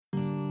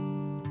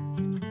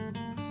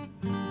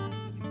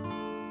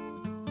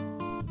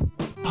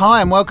Hi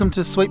and welcome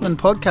to Sweetman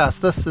Podcast.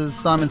 This is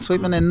Simon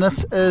Sweetman and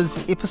this is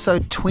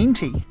episode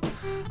 20.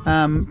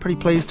 Pretty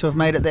pleased to have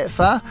made it that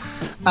far.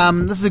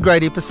 This is a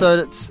great episode.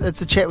 It's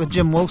a chat with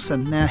Jim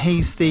Wilson. Now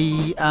he's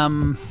the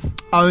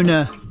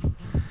owner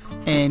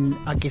and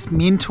I guess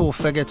mentor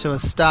figure to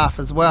his staff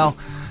as well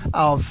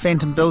of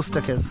Phantom Bill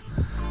Stickers.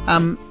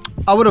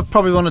 I would have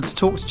probably wanted to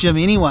talk to Jim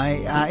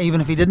anyway,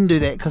 even if he didn't do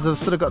that, because I've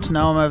sort of got to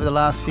know him over the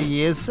last few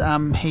years.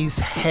 He's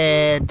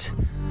had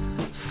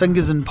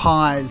fingers and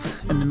pies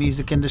in the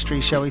music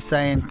industry, shall we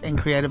say, and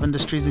creative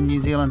industries in New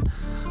Zealand.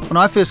 When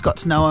I first got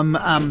to know him,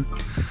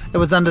 it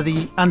was under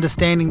the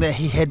understanding that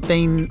he had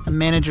been a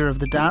manager of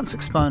the Dance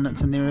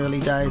Exponents in their early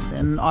days,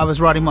 and I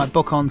was writing my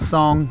book on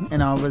song,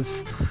 and I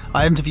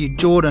interviewed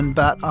Jordan,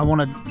 but I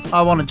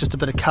wanted just a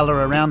bit of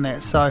colour around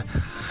that. So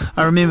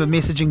I remember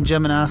messaging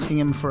Jim and asking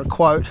him for a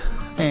quote,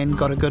 and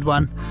got a good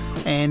one,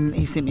 and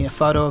he sent me a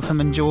photo of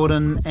him and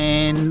Jordan,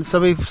 and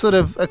so we've sort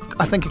of,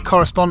 I think, a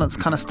correspondence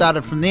kind of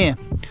started from there,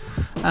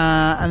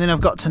 and then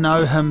I've got to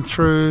know him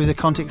through the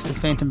context of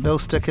Phantom Bill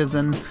Stickers.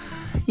 And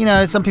you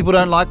know, some people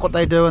don't like what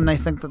they do and they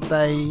think that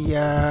they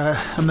are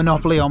a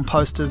monopoly on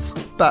posters,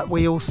 but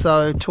we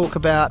also talk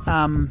about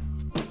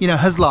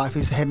his life.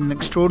 He's had an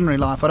extraordinary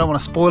life. I don't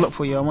want to spoil it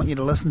for you. I want you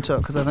to listen to it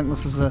because I think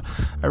this is a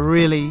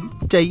really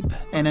deep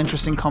and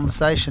interesting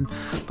conversation.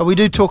 But we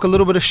do talk a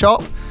little bit of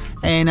shop,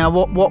 and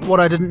what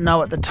I didn't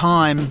know at the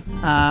time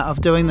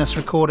of doing this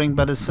recording,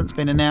 but has since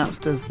been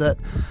announced, is that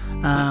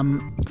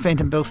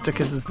Phantom Bill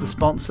Stickers is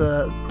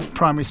the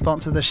primary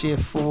sponsor this year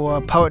for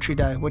Poetry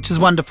Day, which is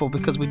wonderful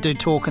because we do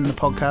talk in the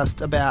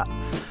podcast about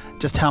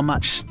just how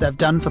much they've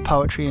done for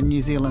poetry in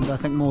New Zealand, I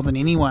think more than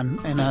anyone,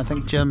 and I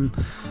think Jim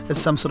is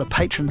some sort of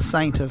patron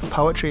saint of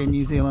poetry in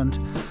New Zealand.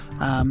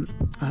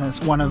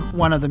 It's one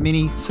of the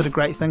many sort of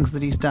great things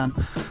that he's done.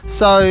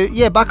 So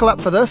yeah, buckle up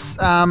for this.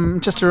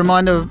 Just a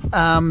reminder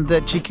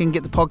that you can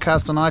get the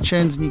podcast on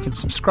iTunes and you can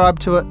subscribe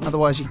to it.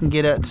 Otherwise you can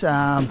get it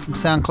from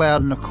SoundCloud,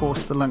 and of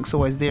course the link's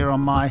always there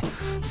on my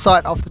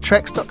site,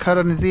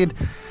 offthetracks.co.nz.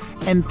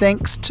 And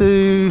thanks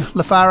to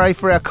Lafare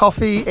for our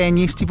coffee and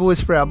Yeasty Boys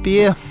for our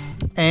beer.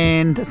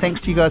 And thanks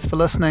to you guys for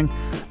listening.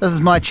 This is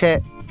my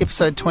chat,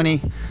 episode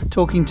 20,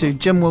 talking to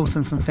Jim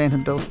Wilson from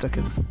Phantom Bill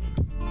Stickers.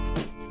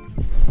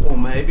 Or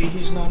maybe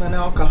he's not an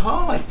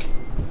alcoholic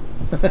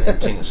in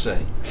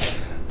Tennessee.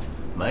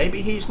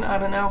 Maybe he's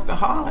not an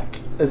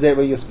alcoholic. Is that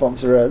where your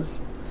sponsor is?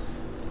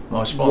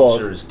 My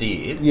sponsor is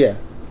dead. Yeah.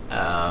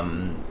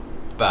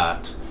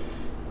 But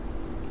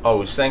I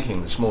was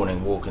thinking this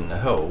morning walking the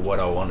hill what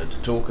I wanted to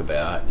talk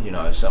about,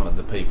 some of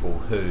the people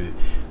who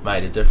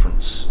made a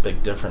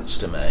big difference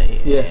to me.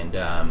 Yeah. And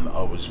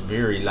I was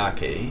very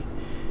lucky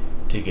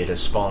to get a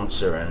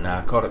sponsor in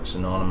Narcotics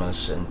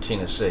Anonymous in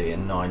Tennessee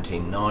in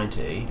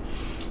 1990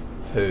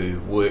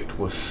 who worked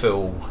with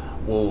Phil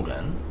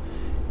Walden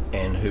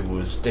and who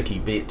was Dickie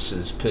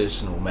Betts'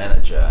 personal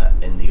manager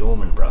in the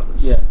Allman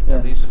Brothers. Yeah.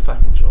 Now, there's a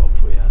fucking job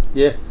for you.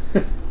 Yeah.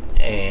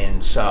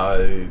 And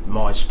so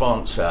my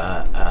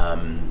sponsor,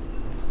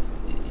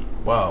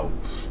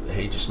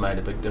 he just made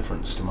a big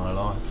difference to my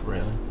life,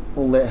 really.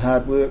 All that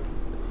hard work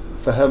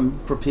for him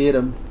prepared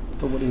him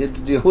for what he had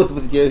to deal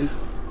with you.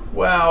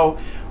 Well,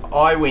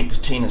 I went to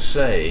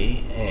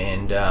Tennessee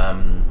and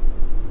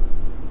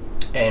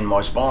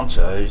my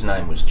sponsor, whose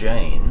name was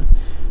Gene,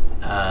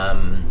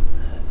 had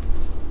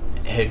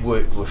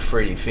worked with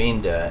Freddie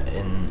Fender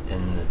in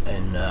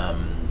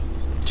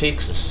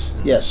Texas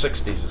in the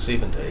 60s or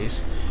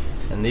 70s,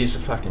 and there's a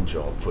fucking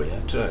job for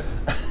you too.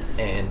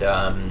 and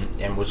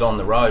was on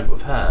the road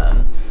with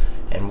him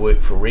and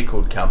worked for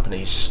record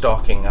companies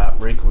stocking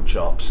up record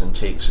shops in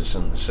Texas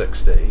in the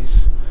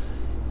 60s.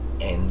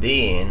 And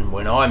then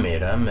when I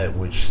met him,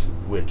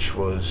 which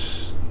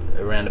was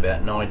around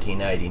about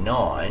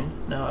 1989,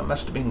 no, it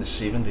must have been the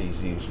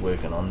 70s he was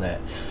working on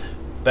that.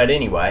 But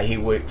anyway, he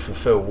worked for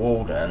Phil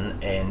Walden,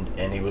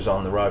 and he was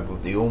on the road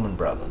with the Allman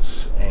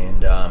Brothers.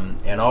 And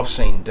I've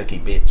seen Dickie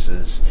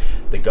Betts'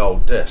 the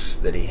gold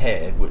disc that he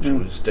had, which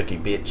was Dickie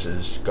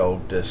Betts'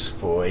 gold disc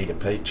for Eat a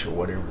Peach or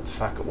whatever the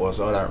fuck it was.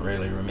 I don't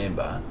really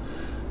remember.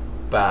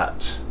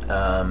 But,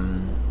 that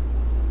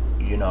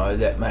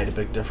made a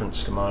big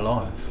difference to my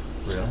life,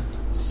 really.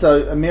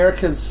 So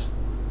America's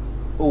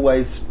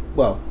always,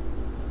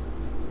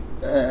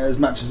 as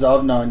much as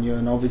I've known you,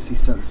 and obviously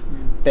since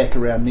back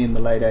around then,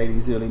 the late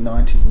 80s, early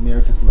 90s,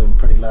 America's loomed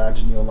pretty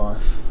large in your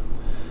life.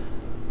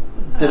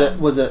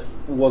 Was it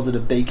a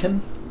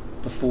beacon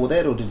before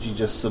that, or did you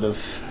just sort of...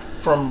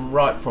 From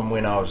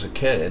when I was a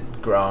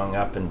kid, growing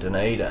up in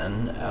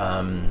Dunedin,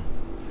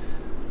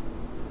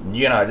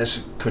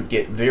 this could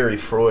get very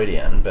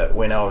Freudian, but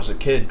when I was a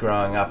kid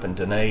growing up in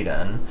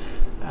Dunedin,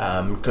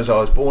 because I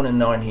was born in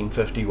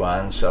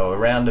 1951, so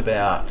around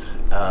about...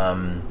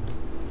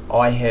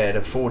 I had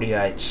a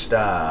 48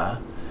 star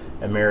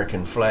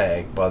American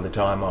flag by the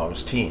time I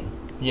was 10.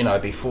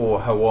 Before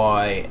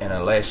Hawaii and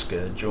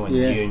Alaska joined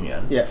the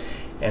Union. Yeah.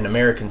 And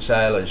American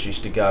sailors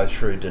used to go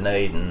through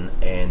Dunedin,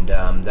 and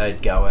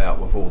they'd go out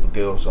with all the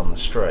girls on the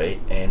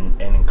street,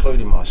 and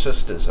including my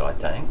sisters, I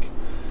think.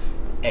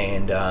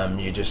 and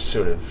you just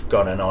sort of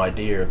got an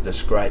idea of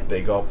this great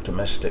big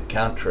optimistic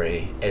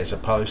country, as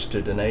opposed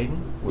to Dunedin,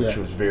 which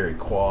was very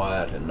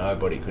quiet and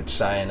nobody could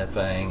say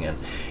anything,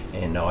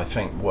 and I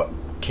think what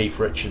Keith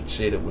Richards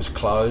said, it was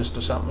closed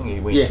or something. He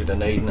went to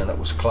Dunedin and it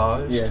was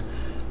closed. Yeah.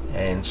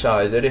 And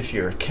so that if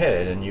you're a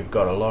kid and you've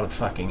got a lot of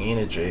fucking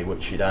energy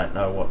which you don't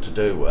know what to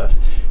do with,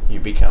 you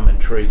become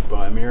intrigued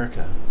by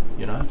America,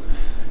 you know?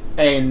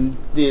 And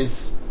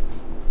there's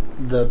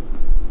the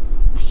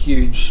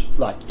huge,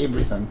 like,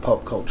 everything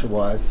pop culture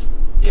wise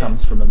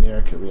comes from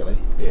America, really.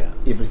 Yeah.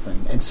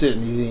 Everything. And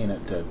certainly then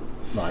it did.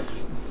 Like,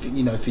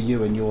 you know, for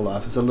you in your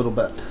life, it's a little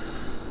bit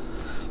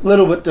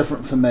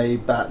different for me,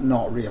 but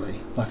not really.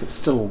 Like, it's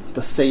still,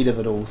 the seed of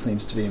it all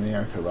seems to be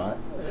America, right?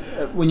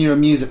 When you're a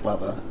music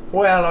lover.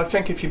 Well, I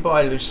think if you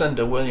buy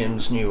Lucinda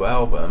Williams' new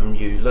album,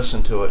 you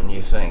listen to it and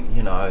you think,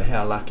 you know,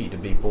 how lucky to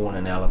be born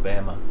in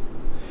Alabama.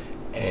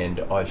 And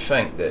I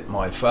think that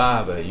my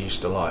father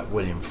used to like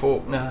William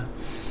Faulkner,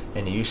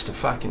 and he used to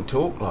fucking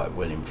talk like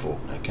William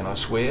Faulkner, can I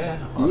swear?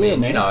 I mean,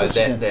 man, you know,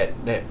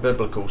 that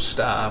biblical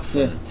stuff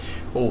and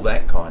all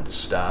that kind of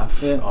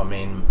stuff. Yeah. I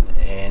mean,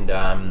 and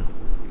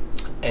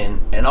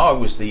I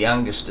was the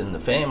youngest in the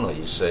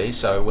family, you see,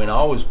 so when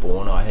I was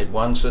born I had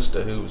one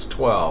sister who was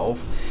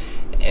 12,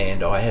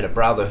 and I had a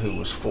brother who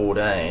was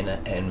 14,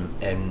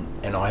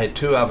 and I had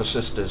two other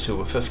sisters who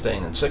were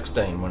 15 and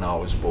 16 when I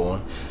was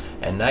born,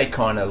 and they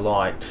kind of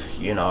liked,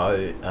 you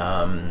know,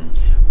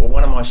 well,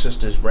 one of my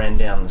sisters ran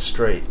down the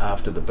street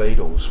after the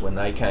Beatles when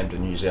they came to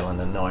New Zealand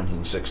in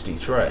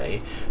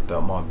 1963,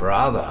 but my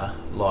brother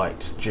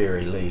liked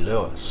Jerry Lee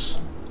Lewis.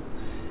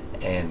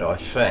 And I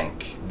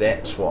think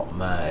that's what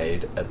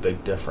made a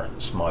big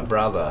difference. My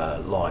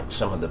brother liked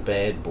some of the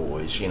bad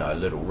boys, you know,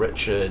 Little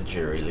Richard,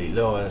 Jerry Lee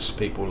Lewis,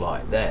 people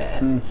like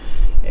that.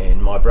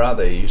 And my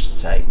brother used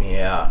to take me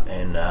out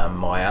in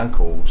my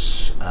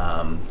uncle's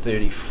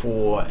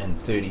 34 and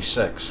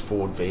 36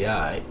 Ford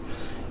V8,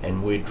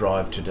 and we'd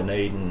drive to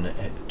Dunedin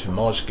to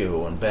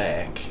Mosgiel and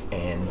back.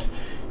 And,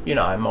 you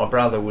know, my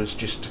brother was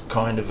just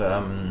kind of,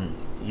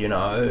 you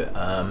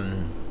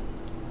know...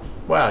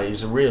 well,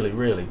 he's a really,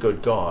 really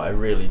good guy,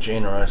 really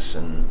generous,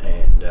 and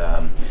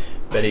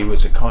but he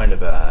was a kind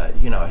of a,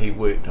 you know, he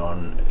worked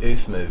on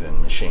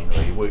earth-moving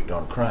machinery, he worked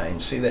on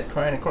cranes. See that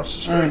crane across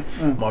the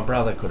street? My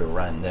brother could have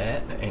run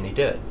that, and he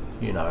did,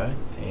 you know,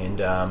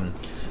 and,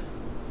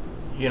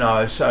 you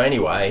know, so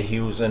anyway, he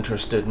was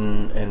interested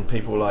in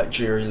people like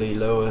Jerry Lee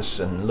Lewis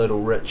and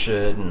Little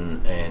Richard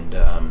and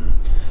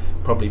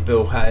probably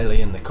Bill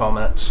Haley and the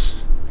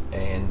Comets,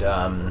 and...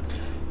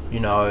 you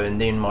know, and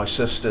then my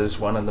sisters,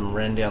 one of them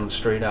ran down the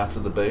street after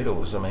the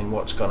Beatles. I mean,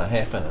 what's going to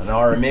happen? And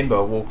I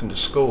remember walking to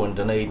school in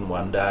Dunedin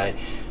one day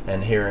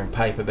and hearing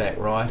Paperback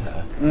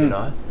Writer, you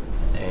know,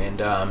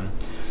 and,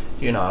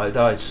 you know,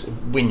 those,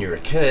 when you're a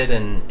kid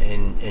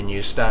and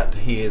you start to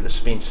hear the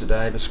Spencer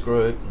Davis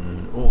Group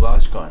and all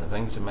those kind of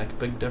things, it make a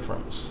big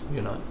difference,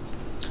 you know.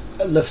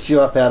 It lifts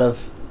you up out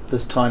of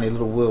this tiny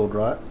little world,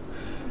 right?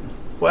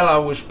 Well, I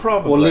was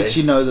probably... Or lets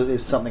you know that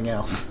there's something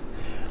else.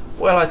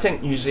 Well, I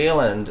think New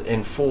Zealand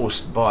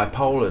enforced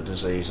bipolar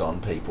disease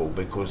on people,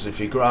 because if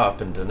you grow up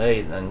in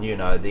Dunedin, you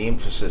know, the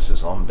emphasis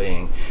is on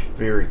being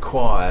very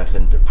quiet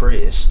and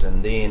depressed,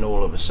 and then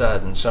all of a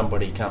sudden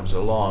somebody comes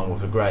along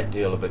with a great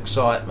deal of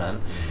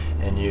excitement,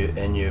 and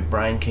your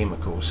brain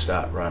chemicals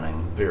start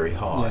running very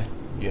high,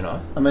 you know.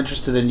 I'm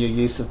interested in your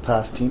use of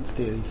past tense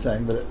there. You're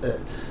saying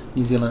that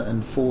New Zealand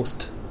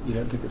enforced. You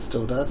don't think it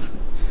still does?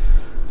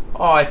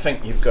 Oh, I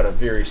think you've got a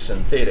very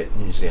synthetic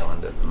New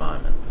Zealand at the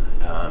moment.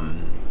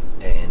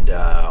 And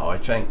I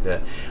think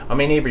that, I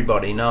mean,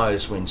 everybody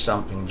knows when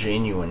something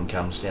genuine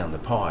comes down the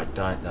pike,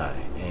 don't they?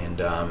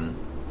 And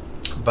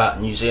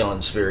but New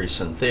Zealand's very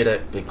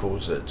synthetic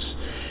because it's,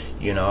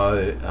 you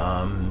know,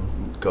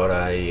 got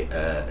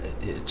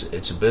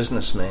it's a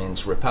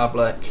businessman's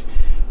republic,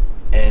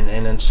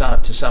 and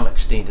to some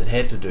extent it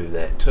had to do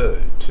that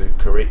too, to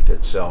correct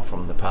itself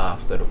from the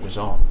path that it was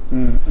on.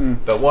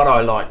 But what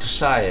I like to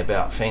say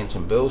about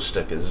Phantom Bill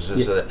stickers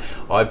is that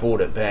I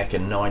bought it back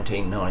in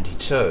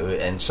 1992,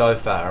 and so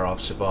far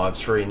I've survived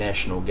 3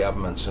 national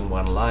governments and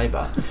 1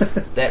 Labour.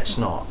 That's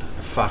not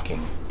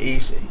fucking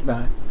easy.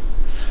 No.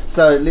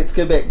 So let's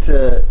go back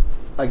to,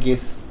 I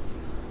guess,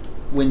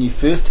 when you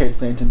first had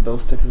Phantom Bill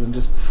stickers and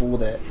just before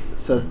that.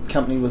 So the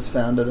company was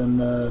founded in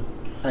the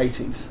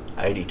 80s.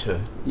 82.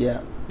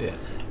 Yeah. Yeah.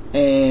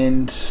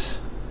 And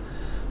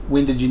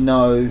when did you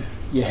know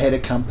you had a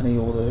company,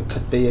 or that it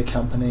could be a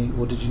company,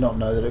 or did you not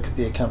know that it could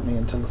be a company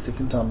until the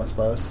second time, I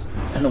suppose,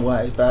 in a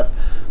way? But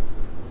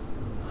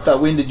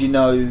when did you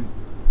know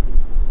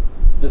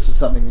this was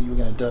something that you were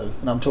going to do?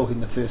 And I'm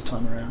talking the first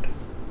time around.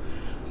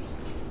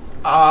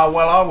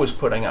 Well, I was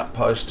putting up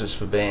posters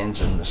for bands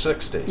in the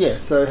 60s. Yeah,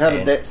 so how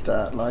did that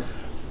start? Like,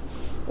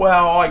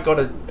 well, I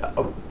got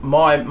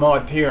my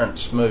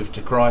parents moved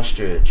to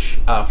Christchurch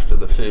after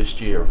the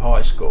first year of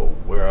high school,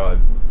 where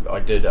I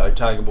did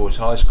Otago Boys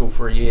High School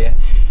for a year,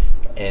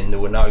 and there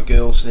were no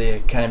girls there.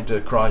 Came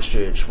to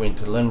Christchurch, went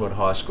to Linwood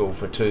High School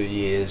for 2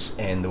 years,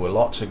 and there were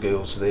lots of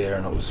girls there,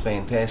 and it was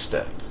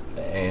fantastic.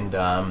 And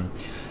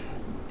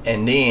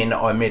And then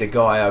I met a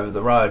guy over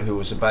the road who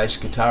was a bass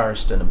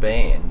guitarist in a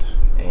band,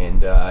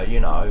 and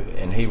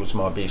and he was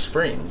my best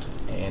friend.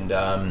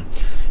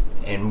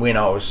 And when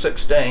I was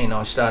 16,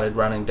 I started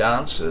running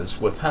dances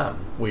with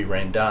him. We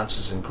ran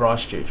dances in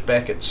Christchurch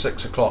back at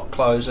 6 o'clock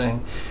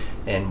closing,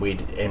 and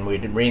we'd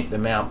rent the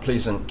Mount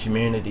Pleasant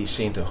Community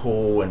Centre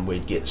Hall, and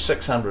we'd get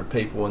 600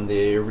 people in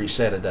there every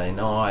Saturday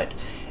night.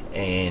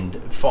 And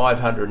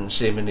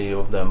 570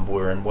 of them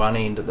were in one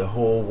end of the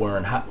hall, were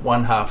in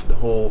one half of the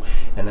hall,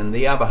 and in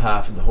the other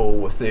half of the hall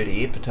were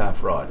 30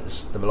 Epitaph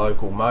riders, the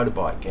local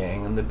motorbike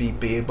gang, and there'd be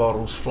beer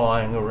bottles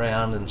flying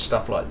around and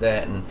stuff like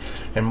that.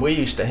 And we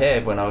used to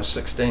have, when I was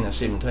 16 or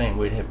 17,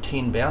 we'd have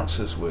 10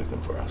 bouncers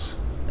working for us.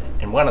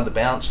 And one of the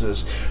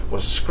bouncers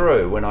was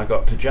Screw when I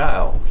got to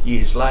jail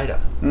years later.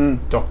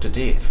 Dr.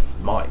 Death,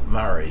 Mike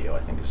Murray, I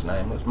think his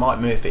name was, Mike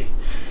Murphy.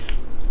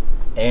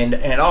 And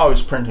I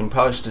was printing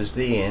posters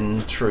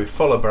then through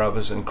Fuller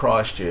Brothers in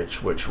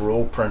Christchurch, which were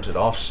all printed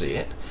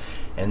offset.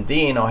 And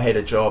then I had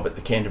a job at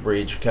the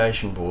Canterbury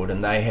Education Board,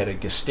 and they had a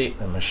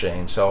Gestetner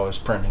machine, so I was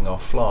printing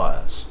off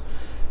flyers.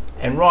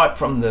 And right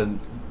from the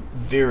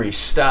very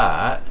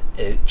start,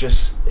 it's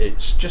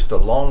just a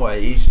long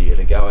way easier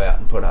to go out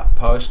and put up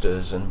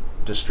posters and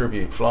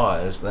distribute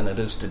flyers than it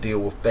is to deal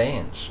with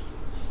bands.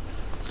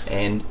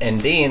 And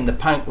then the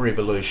punk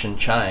revolution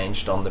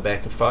changed on the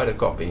back of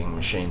photocopying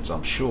machines,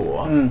 I'm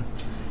sure.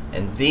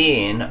 And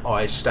then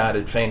I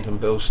started Phantom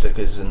Bill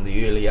stickers in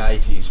the early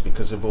 80s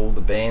because of all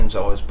the bands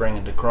I was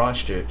bringing to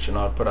Christchurch, and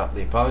I'd put up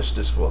their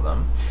posters for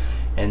them.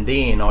 And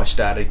then I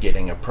started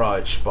getting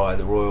approached by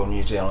the Royal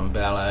New Zealand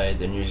Ballet,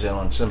 the New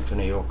Zealand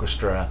Symphony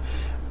Orchestra,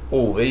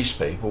 all these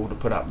people to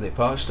put up their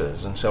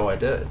posters, and so I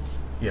did,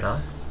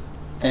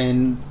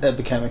 And it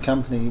became a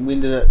company.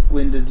 When did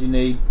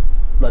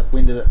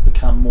it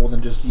become more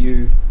than just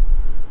you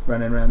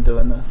running around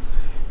doing this?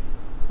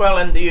 Well,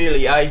 in the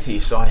early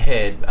 80s I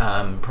had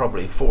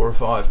probably 4 or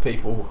 5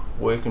 people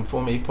working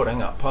for me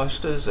putting up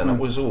posters, and it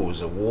was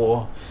always a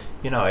war.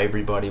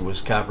 Everybody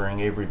was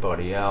covering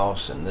everybody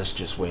else, and this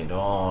just went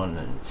on,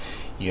 and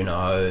you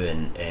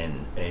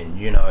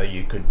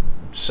could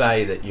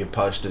say that your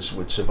posters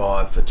would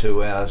survive for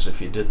 2 hours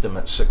if you did them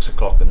at 6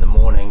 o'clock in the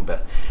morning,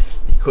 but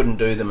you couldn't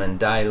do them in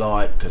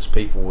daylight because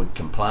people would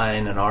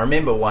complain. And I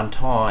remember one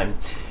time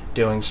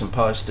doing some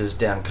posters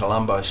down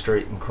Colombo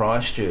Street in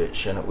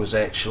Christchurch, and it was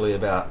actually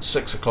about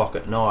 6 o'clock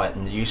at night,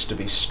 and there used to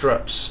be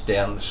strips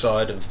down the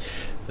side of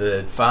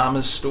the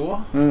Farmers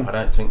store. I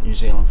don't think New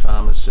Zealand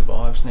Farmers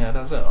survives now,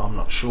 does it? I'm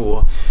not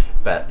sure.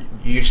 But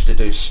you used to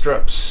do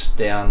strips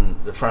down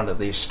the front of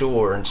their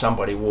store, and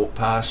somebody walked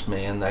past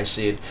me and they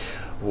said,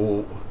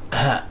 well,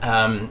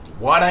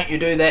 why don't you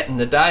do that in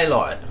the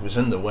daylight? It was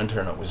in the winter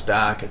and it was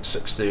dark at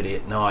 6:30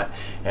 at night,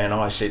 and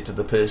I said to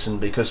the person,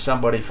 because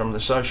somebody from the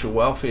social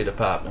welfare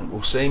department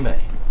will see me.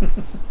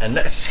 And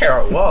that's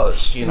how it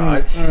was, You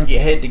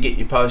had to get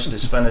your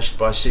posters finished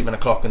by 7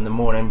 o'clock in the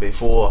morning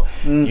before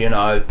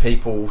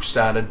people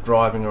started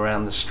driving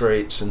around the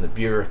streets, and the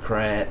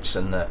bureaucrats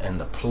and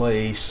the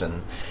police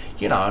and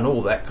and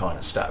all that kind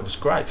of stuff. It was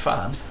great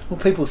fun. Well,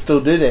 people still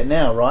do that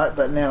now, right?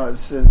 But now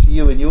it's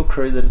you and your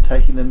crew that are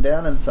taking them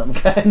down in some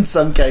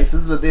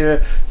cases.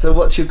 But so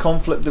what's your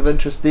conflict of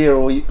interest there,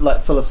 or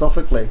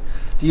philosophically?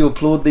 Do you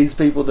applaud these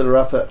people that are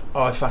up at...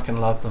 I fucking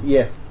love them.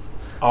 Yeah.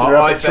 They're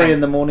up at 3 in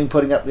the morning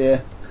putting up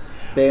their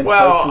band's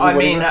posters or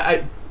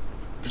whatever?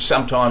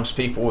 Sometimes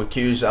people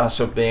accuse us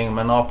of being a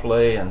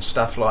monopoly and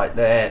stuff like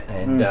that,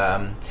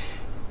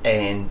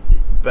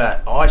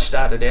 but I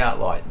started out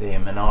like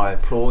them, and I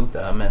applaud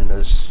them, and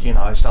there's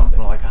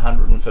something like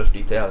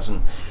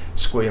 150,000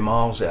 square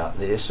miles out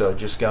there, so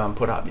just go and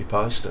put up your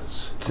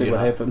posters. See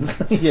what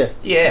happens. Yeah,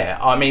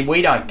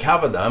 we don't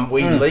cover them,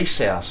 we lease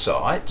our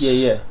sites.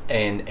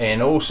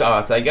 And also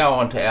if they go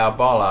onto our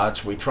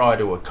bollards, we try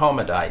to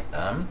accommodate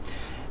them,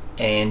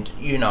 and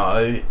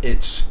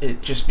it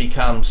just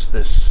becomes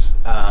this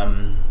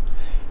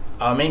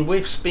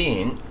we've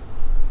spent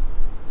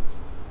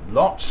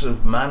lots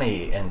of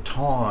money and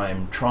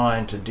time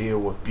trying to deal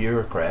with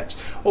bureaucrats.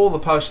 All the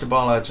poster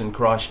bollards in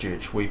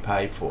Christchurch we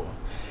paid for,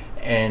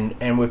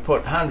 and we've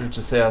put hundreds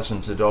of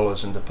thousands of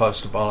dollars into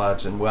poster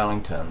bollards in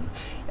Wellington,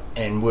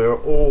 and we're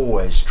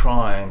always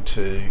trying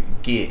to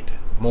get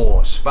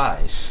more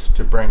space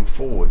to bring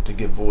forward to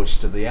give voice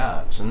to the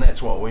arts, and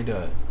that's what we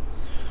do.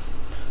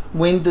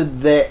 When did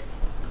that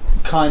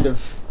kind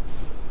of,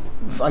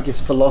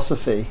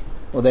 philosophy,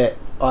 or that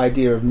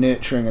idea of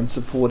nurturing and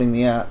supporting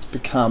the arts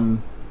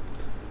become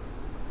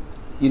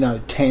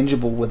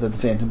tangible within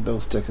Phantom Bill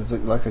stickers?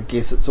 I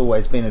guess it's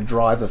always been a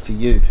driver for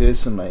you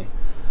personally,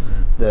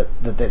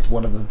 that's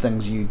one of the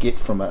things you get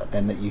from it,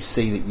 and that you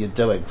see that you're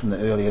doing from the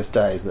earliest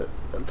days, that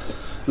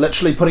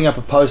literally putting up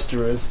a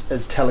poster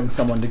is telling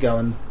someone to go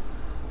and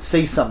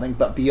see something,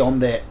 but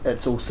beyond that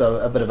it's also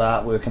a bit of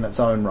artwork in its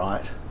own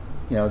right,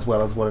 as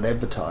well as what it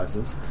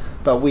advertises.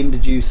 But when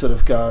did you sort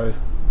of go,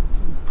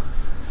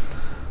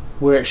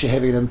 we're actually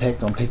having an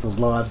impact on people's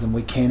lives, and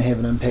we can have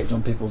an impact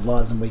on people's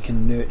lives, and we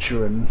can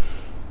nurture and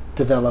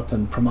develop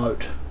and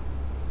promote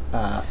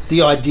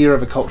the idea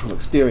of a cultural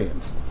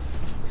experience?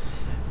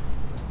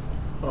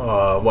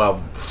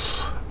 Well,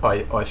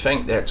 I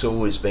think that's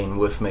always been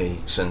with me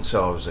since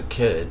I was a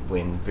kid,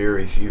 when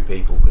very few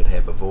people could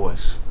have a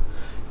voice.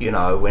 You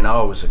know, when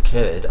I was a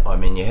kid, I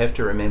mean, you have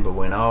to remember,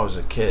 when I was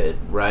a kid,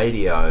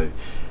 radio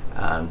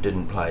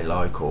didn't play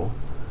local,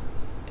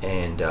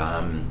 and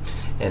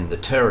the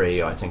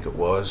Tiri, I think it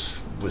was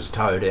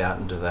towed out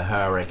into the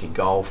Hauraki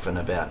Gulf in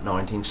about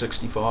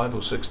 1965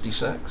 or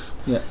 66.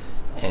 Yeah.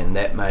 And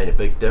that made a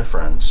big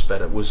difference,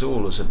 but it was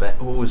always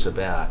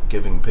about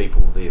giving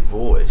people their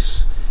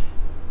voice,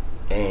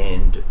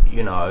 and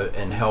you know,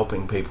 and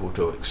helping people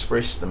to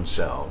express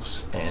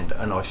themselves, and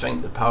I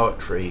think the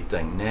poetry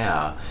thing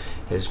now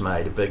has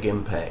made a big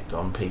impact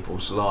on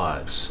people's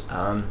lives.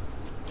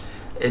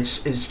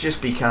 It's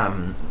just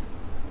become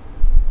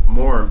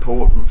more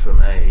important for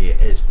me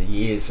as the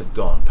years have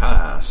gone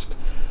past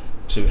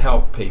to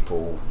help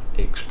people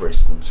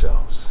express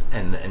themselves,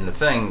 and the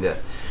thing that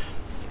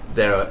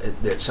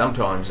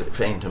sometimes at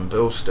Phantom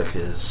Billstick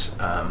is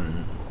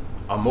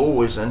I'm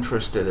always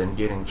interested in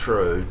getting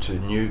through to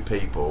new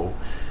people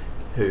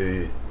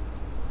who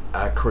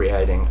are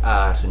creating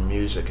art and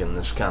music in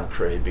this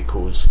country,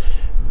 because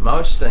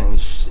most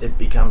things, it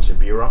becomes a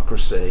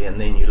bureaucracy, and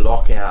then you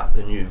lock out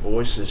the new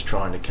voices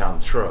trying to come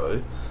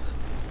through,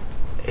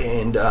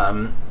 and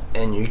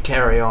you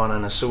carry on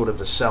in a sort of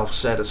a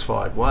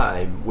self-satisfied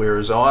way,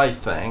 whereas I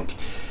think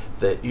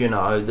that, you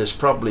know, there's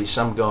probably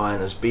some guy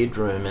in his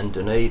bedroom in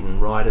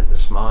Dunedin right at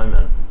this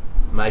moment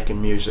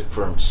making music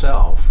for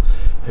himself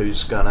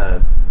who's going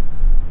to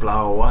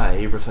blow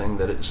away everything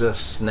that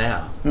exists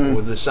now.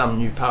 Or there's some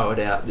new poet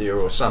out there,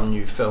 or some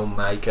new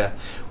filmmaker,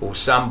 or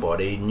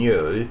somebody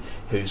new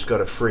who's got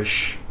a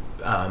fresh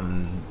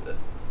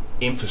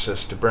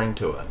emphasis to bring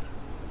to it,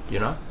 you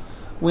know?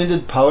 When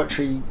did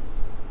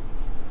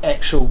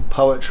actual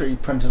poetry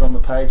printed on the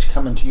page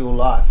come into your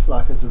life,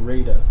 like as a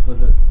reader?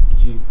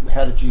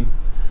 How did you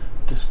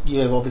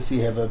obviously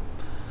have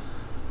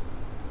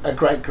a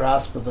great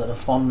grasp of it, a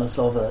fondness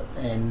of it,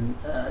 and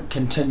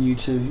continue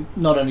to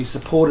not only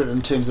support it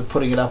in terms of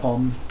putting it up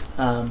on,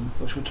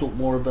 which we'll talk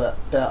more about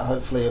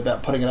hopefully,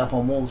 about putting it up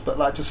on walls, but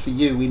like just for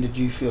you, when did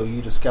you feel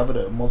you discovered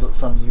it, and was it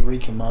some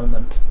eureka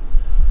moment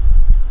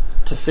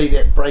to see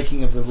that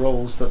breaking of the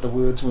rules, that the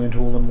words weren't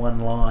all in one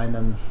line?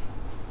 And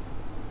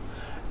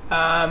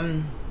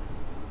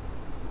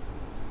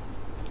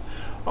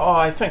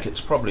I think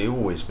it's probably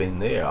always been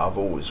there. I've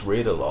always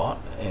read a lot,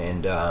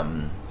 and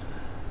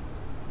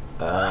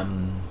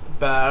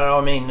but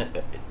I mean,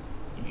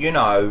 you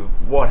know,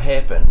 what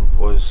happened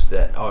was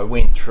that I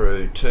went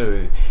through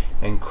 2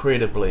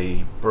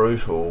 incredibly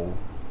brutal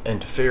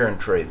interferon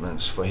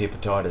treatments for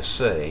hepatitis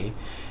C,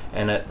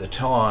 and at the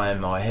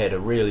time I had a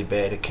really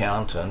bad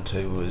accountant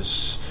who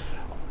was,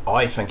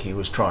 I think he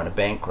was trying to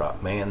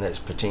bankrupt me, and that's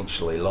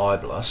potentially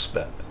libelous,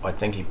 but I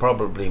think he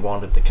probably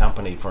wanted the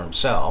company for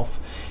himself.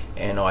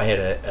 And I had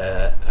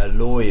a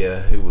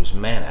lawyer who was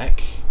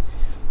manic,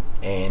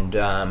 and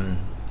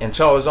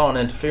so I was on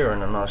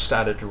interferon, and I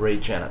started to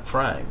read Janet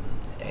Frame,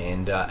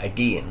 and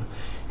again,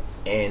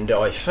 and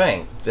I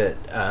think that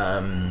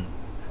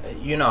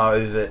you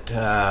know, that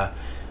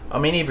I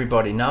mean,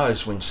 everybody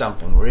knows when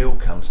something real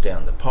comes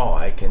down the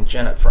pike, and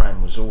Janet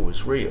Frame was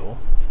always real,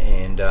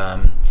 and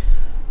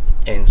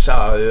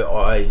so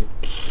I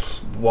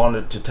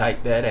wanted to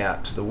take that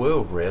out to the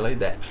world, really,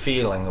 that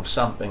feeling of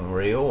something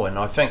real. And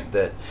I think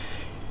that,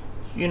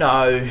 you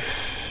know,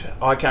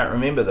 I can't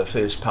remember the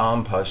first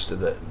poem poster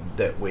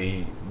that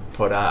we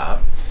put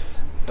up,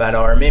 but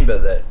I remember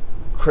that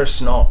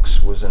Chris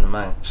Knox was in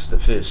amongst the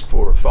first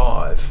 4 or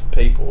 5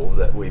 people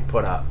that we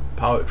put up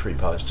poetry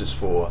posters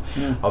for,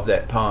 of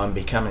that poem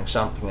becoming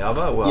something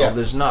other. Well,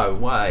 there's no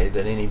way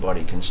that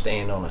anybody can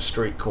stand on a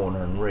street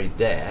corner and read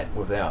that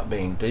without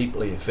being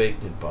deeply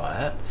affected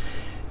by it.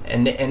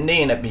 And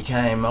then it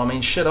became, I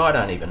mean, shit, I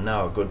don't even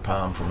know a good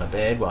poem from a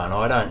bad one.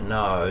 I don't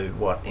know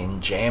what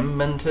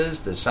enjambment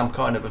is. There's some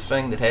kind of a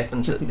thing that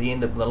happens at the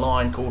end of the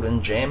line called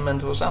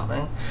enjambment or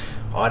something.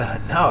 I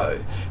don't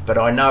know, but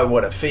I know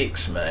what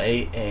affects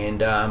me.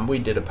 And we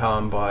did a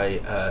poem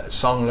by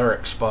song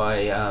lyrics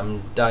by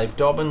Dave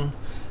Dobbin,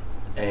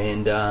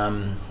 and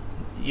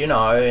you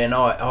know, and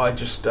I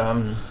just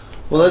well,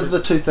 those are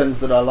the 2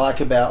 things that I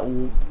like about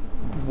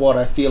what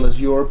I feel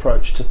is your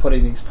approach to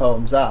putting these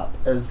poems up,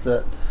 is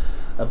that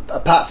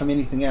apart from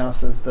anything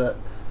else, is that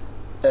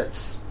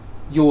it's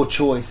your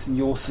choice and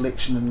your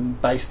selection,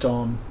 and based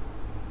on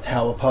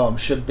how a poem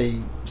should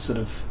be sort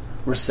of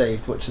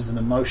received, which is an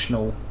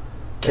emotional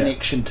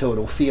connection to it,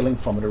 or feeling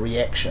from it, a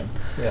reaction.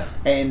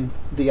 And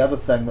the other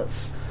thing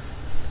that's,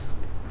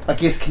 I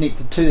guess,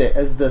 connected to that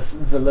is this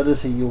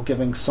validity you're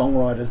giving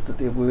songwriters, that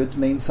their words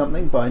mean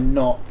something, by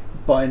not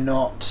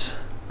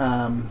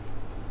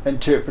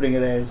interpreting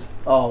it as,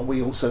 oh,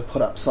 we also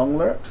put up song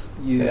lyrics.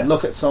 You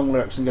look at song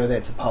lyrics and go,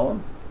 that's a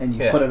poem, and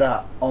you put it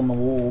up on the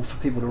wall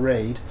for people to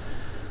read,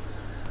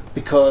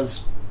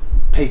 because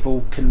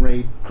people can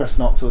read Chris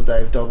Knox or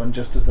Dave Dobbin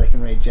just as they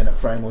can read Janet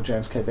Frame or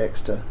James K.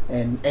 Baxter,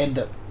 and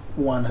that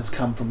one has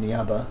come from the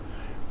other.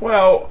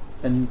 Well,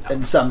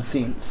 in some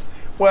sense.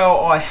 Well,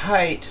 I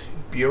hate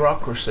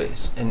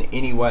bureaucracies in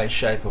any way,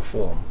 shape or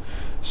form.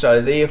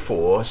 So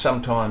therefore,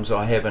 sometimes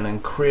I have an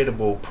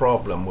incredible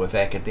problem with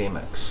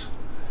academics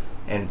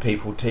and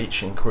people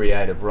teaching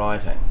creative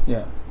writing.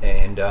 Yeah.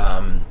 And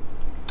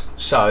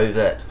so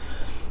that,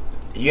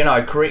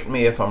 correct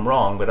me if I'm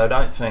wrong, but I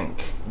don't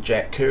think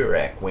Jack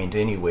Kerouac went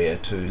anywhere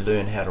to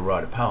learn how to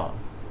write a poem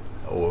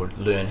or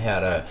learn how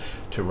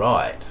to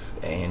write.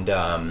 And,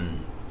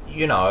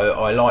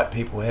 I like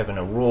people having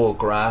a raw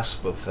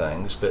grasp of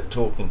things, but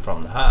talking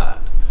from the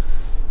heart,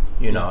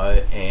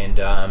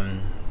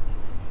 and,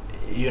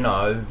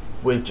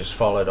 we've just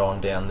followed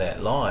on down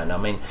that line. I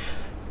mean,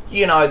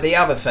 the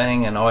other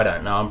thing, and I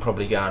don't know, I'm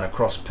probably going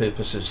across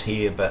purposes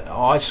here, but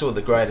I saw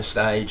the greatest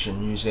age in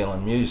New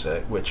Zealand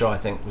music, which I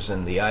think was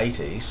in the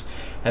 80s,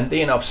 and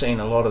then I've seen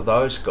a lot of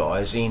those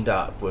guys end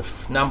up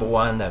with, number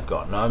one, they've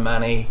got no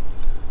money,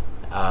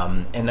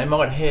 and they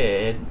might have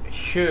had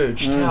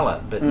huge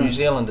talent, but New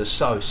Zealand is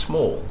so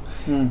small.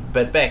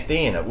 But back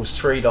then it was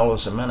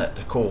 $3 a minute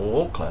to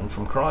call Auckland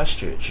from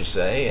Christchurch, you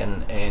see,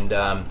 and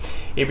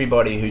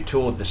everybody who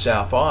toured the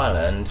South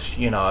Island,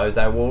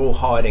 they were all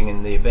hiding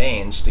in their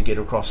vans to get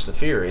across the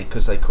ferry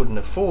because they couldn't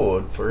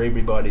afford for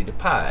everybody to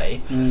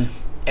pay.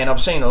 And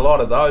I've seen a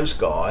lot of those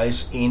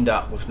guys end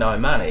up with no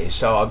money,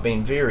 so I've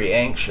been very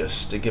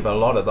anxious to give a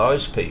lot of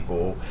those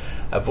people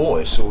a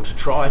voice, or to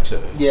try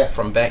to,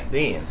 from back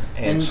then.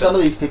 And some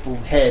of these people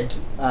had,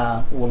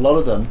 or a lot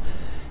of them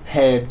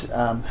had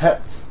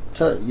hits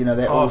too.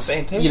 That was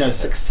fantastic.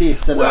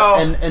 Success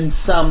in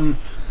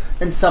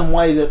some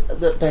way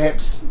that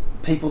perhaps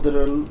people that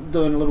are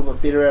doing a little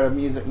bit better out of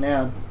music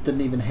now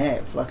didn't even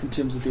have, like in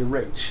terms of their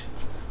reach.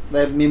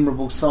 They have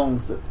memorable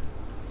songs that.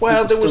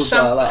 Well, there was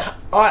some.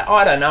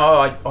 I don't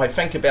know. I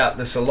think about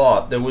this a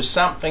lot. There was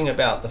something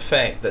about the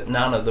fact that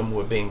none of them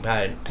were being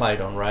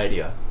played on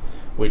radio,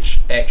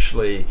 which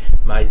actually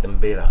made them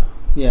better.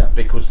 Yeah.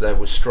 Because they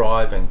were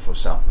striving for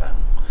something.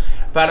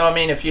 But I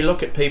mean, if you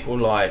look at people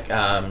like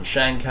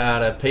Shane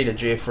Carter, Peter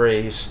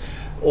Jeffries,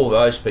 all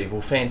those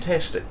people,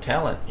 fantastic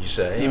talent, you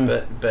see.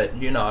 But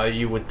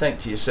you would think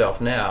to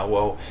yourself now,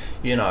 well,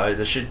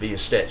 there should be a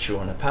statue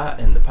in the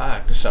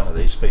park to some of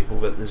these people,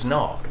 but there's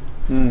not.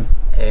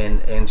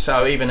 And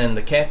so even in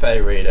the Cafe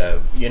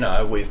Reader,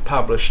 we've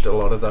published a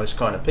lot of those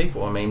kind of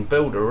people. I mean,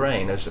 Bill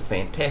Doreen is a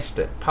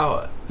fantastic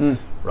poet,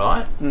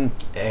 right?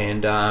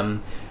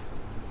 And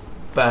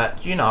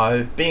but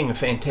being a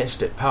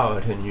fantastic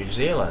poet in New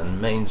Zealand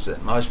means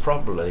that most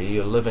probably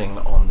you're living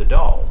on the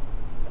dole,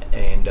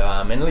 and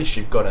unless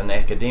you've got an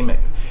academic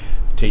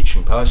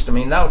teaching post. I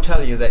mean, they'll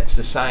tell you that's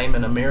the same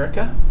in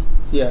America.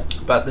 Yeah.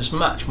 But there's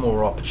much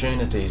more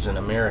opportunities in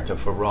America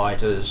for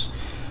writers.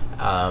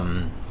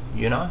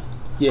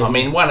 Yeah. I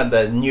mean, one of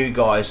the new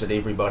guys that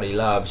everybody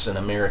loves in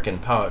American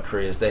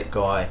poetry is that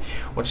guy,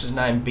 what's his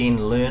name, Ben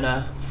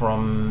Lerner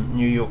from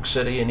New York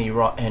City, and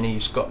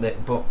he's got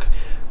that book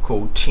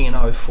called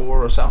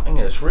 1004 or something,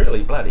 and it's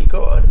really bloody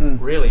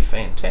good, really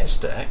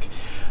fantastic.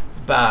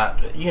 But,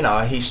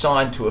 he's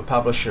signed to a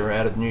publisher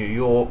out of New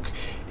York,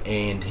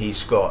 and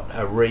he's got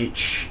a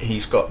reach.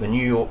 He's got the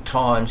New York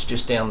Times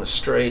just down the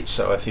street,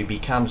 so if he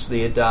becomes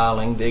their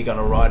darling, they're going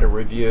to write a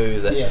review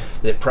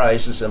that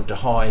praises him to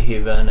high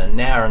heaven. And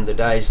now in the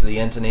days of the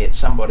internet,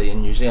 somebody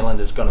in New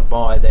Zealand is going to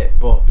buy that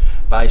book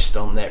based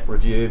on that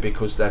review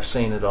because they've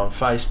seen it on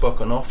Facebook,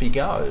 and off he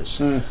goes.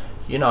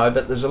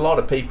 But there's a lot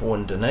of people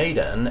in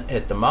Dunedin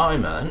at the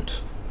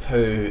moment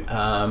who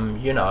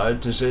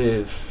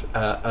deserve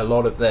a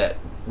lot of that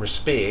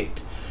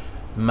respect,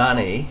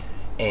 money,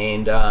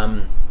 and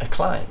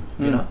acclaim.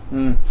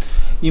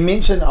 You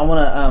mentioned, I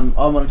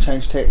want to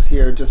change tacks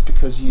here just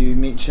because you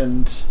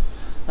mentioned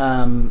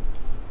going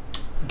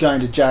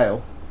to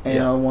jail,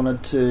 and I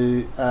wanted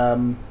to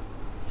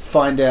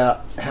find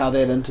out how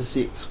that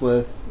intersects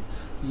with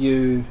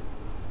you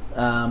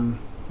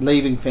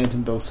leaving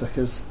Phantom Bill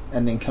Sickers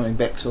and then coming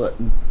back to it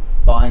and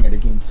buying it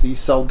again. So you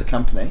sold the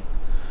company.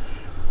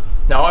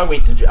 No, I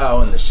went to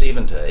jail in the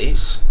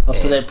 70s. Oh,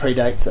 so that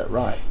predates it,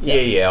 right?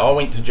 Yeah, I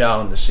went to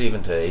jail in the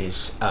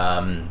 70s.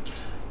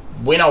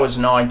 When I was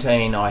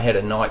 19, I had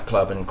a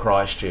nightclub in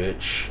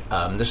Christchurch.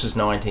 This is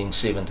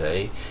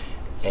 1970,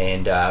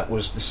 and it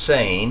was The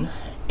Scene,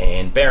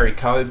 and Barry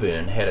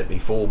Coburn had it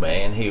before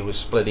me, and he was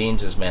Split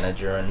Enz'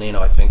 manager, and then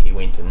I think he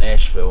went to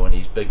Nashville, and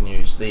he's big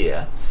news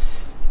there.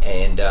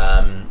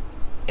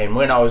 And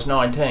when I was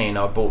 19,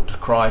 I bought to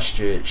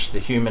Christchurch The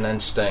Human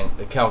Instinct,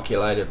 The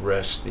Calculated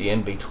Risk, The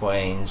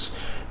In-Betweens,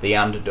 The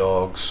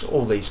Underdogs,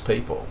 all these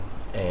people.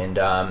 And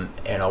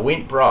I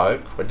went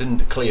broke. I didn't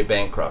declare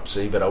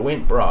bankruptcy, but I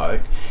went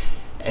broke.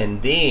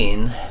 And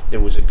then there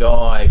was a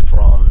guy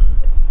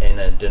in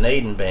a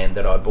Dunedin band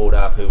that I brought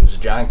up who was a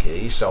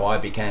junkie, so I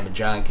became a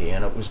junkie,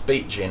 and it was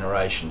Beat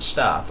Generation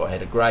stuff. I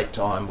had a great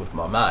time with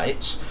my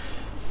mates.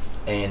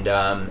 And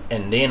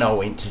then I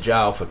went to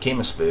jail for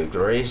chemist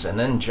burglaries,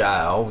 and in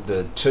jail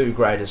the two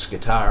greatest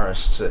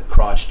guitarists at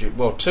Christchurch,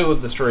 well, two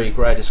of the three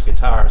greatest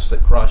guitarists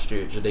that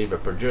Christchurch had ever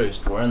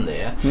produced were in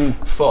there.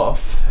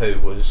 Foff, who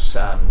was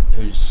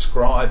who's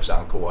Scribe's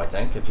uncle, I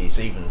think, if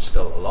he's even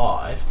still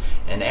alive,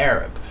 and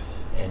Arab,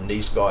 and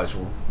these guys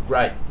were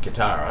great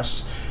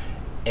guitarists.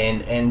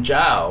 And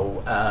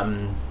jail,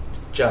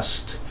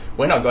 just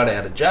when I got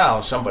out of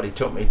jail, somebody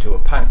took me to a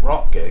punk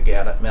rock gig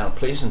out at Mount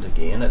Pleasant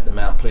again, at the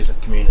Mount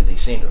Pleasant Community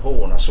Centre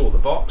Hall, and I saw the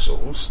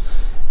Vauxhalls,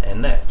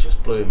 and that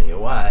just blew me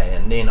away.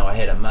 And then I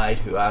had a mate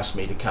who asked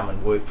me to come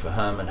and work for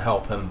him and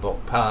help him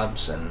book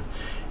pubs, and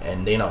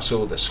then I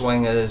saw the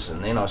Swingers,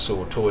 and then I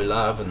saw Toy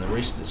Love, and the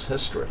rest is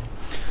history.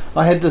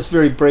 I had this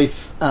very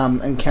brief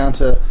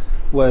encounter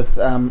with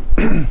Anton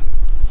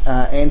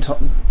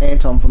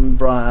from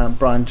Brian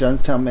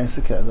Jonestown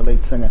Massacre, the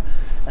lead singer.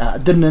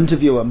 Didn't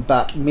interview him,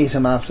 but met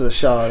him after the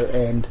show,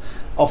 and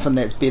often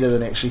that's better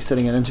than actually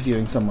sitting and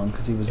interviewing someone,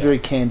 because he was very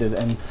candid,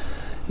 and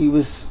he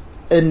was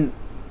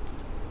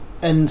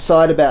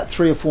inside about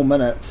 3 or 4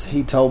 minutes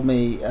he told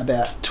me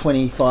about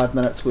 25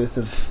 minutes worth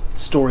of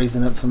stories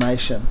and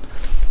information,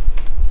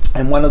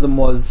 and one of them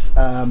was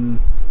and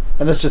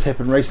this just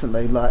happened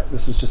recently, like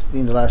this was just the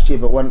end of last year,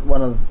 but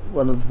one of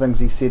the things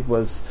he said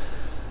was,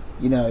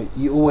 you know,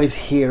 you always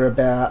hear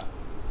about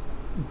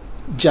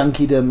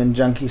junkiedom and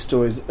junkie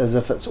stories as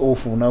if it's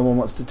awful. No one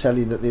wants to tell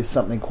you that there's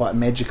something quite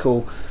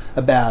magical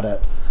about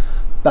it,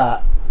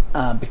 but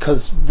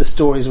because the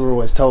stories were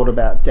always told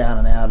about down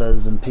and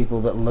outers and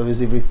people that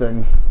lose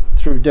everything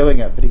through doing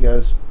it. But he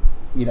goes,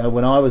 you know,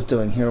 when I was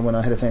doing heroin,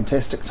 I had a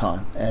fantastic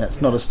time, and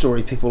it's not a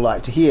story people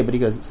like to hear, but he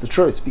goes, it's the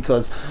truth,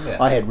 because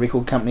I had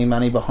record company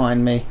money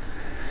behind me.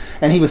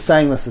 And he was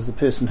saying this as a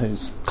person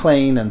who's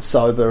clean and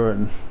sober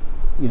and,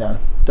 you know,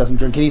 doesn't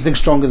drink anything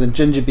stronger than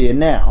ginger beer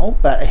now,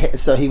 but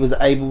so he was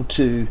able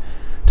to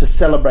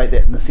celebrate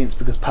that in a sense,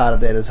 because part of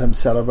that is him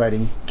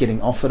celebrating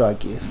getting off it, I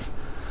guess.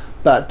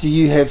 But do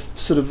you have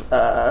sort of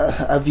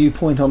a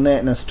viewpoint on that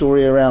and a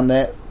story around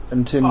that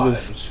in terms of?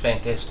 It was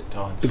fantastic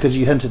times. Because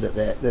you hinted at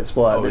that. That's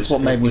why. That's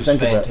what made me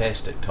think of it.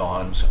 Fantastic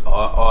times.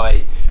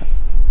 I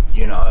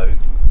you know,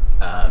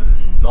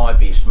 my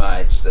best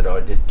mates that I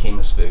did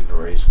chemist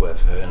burglaries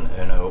with,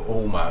 and are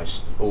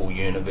almost all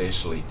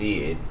universally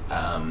dead.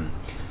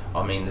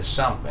 I mean, there's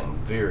something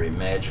very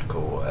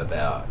magical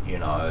about, you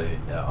know,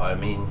 I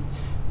mean,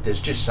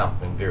 there's just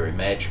something very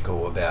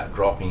magical about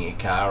dropping your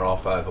car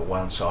off over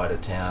one side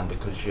of town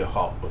because you're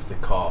hot with the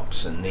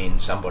cops, and then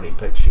somebody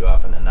picks you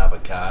up in another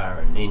car,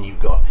 and then you've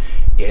got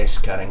gas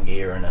cutting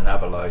gear in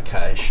another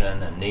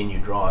location, and then you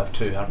drive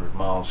 200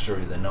 miles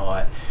through the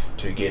night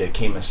to get a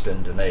chemist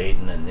in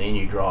Dunedin, and then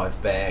you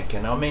drive back.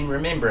 And I mean,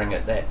 remembering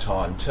at that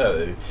time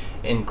too,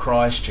 in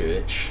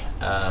Christchurch,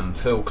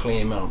 Phil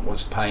Claremont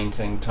was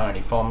painting,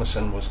 Tony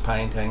Thomason was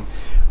painting.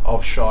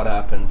 I've shot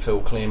up in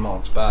Phil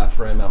Claremont's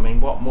bathroom. I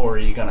mean, what more are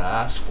you going to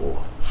ask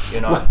for?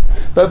 You know,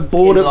 but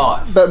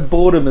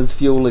boredom is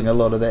fueling a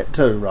lot of that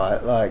too,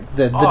 right? Like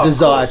the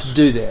desire to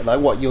do that.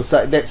 Like what you're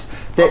saying. That's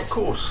of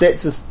course.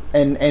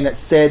 And it's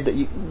sad that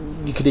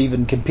you could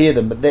even compare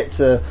them, but that's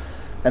an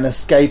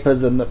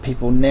escapism that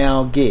people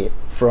now get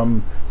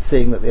from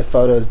seeing that their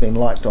photo has been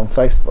liked on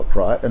Facebook,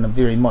 right? In a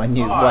very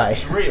minute way.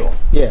 It's real.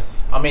 Yeah.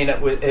 I mean,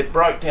 it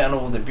broke down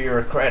all the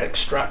bureaucratic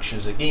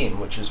structures again,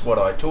 which is what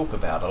I talk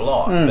about a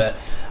lot. But,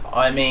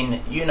 I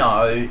mean, you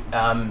know,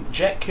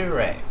 Jack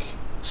Kerouac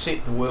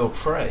set the world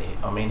free.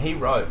 I mean, he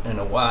wrote in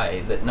a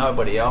way that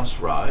nobody else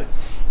wrote,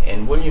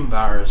 and William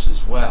Burroughs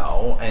as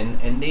well.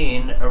 And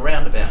then,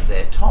 around about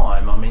that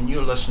time, I mean,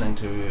 you're listening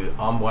to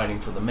I'm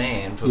Waiting for the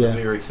Man for the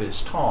very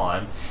first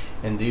time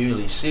in the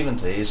early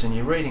 70s, and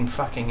you're reading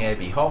fucking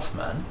Abbie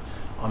Hoffman.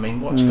 I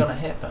mean, what's going to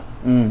happen?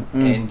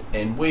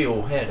 And we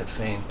all had a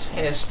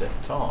fantastic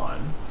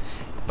time,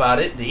 but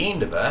at the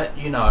end of it,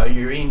 you know,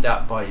 you end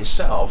up by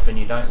yourself, and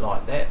you don't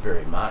like that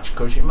very much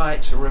because your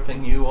mates are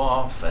ripping you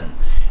off, and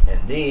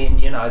then,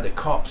 you know, the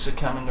cops are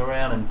coming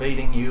around and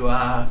beating you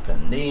up,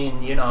 and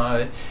then, you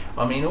know,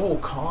 I mean, all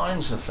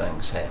kinds of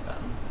things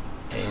happen,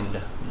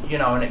 and, you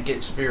know, and it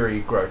gets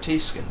very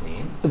grotesque in the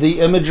end.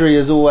 The imagery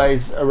is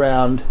always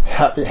around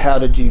how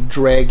did you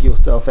drag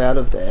yourself out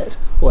of that?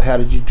 Or how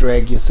did you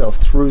drag yourself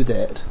through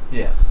that?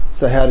 Yeah.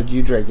 So how did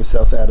you drag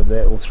yourself out of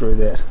that or through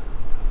that?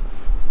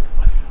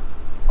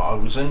 I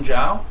was in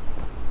jail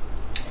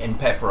in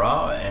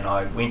Paparoa, and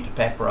I went to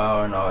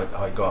Paparoa, and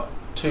I got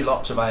 2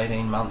 lots of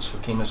 18 months for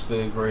chemist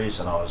burglaries,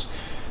 and I was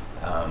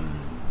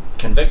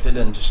convicted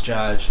and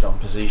discharged on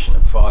possession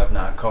of 5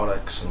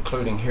 narcotics,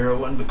 including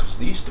heroin, because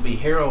there used to be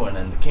heroin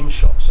in the chemist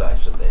shop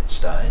safes at that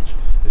stage.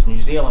 Because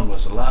New Zealand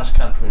was the last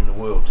country in the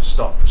world to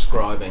stop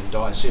prescribing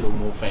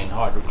diacetylmorphine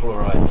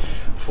hydrochloride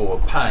for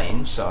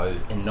pain, so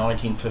in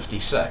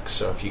 1956.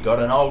 So if you got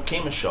an old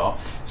chemist shop,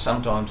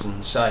 sometimes in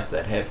the safe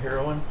they'd have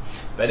heroin.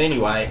 But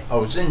anyway, I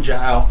was in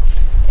jail,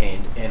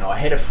 and I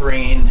had a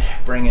friend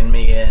bringing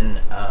me in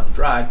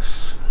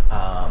drugs,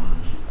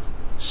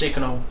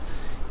 Seconal,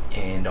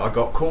 and I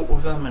got caught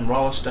with them in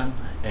Rolleston,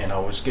 and I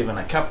was given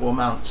a couple of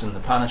months in the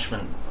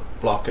punishment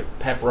block at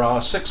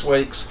Paparoa, 6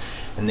 weeks,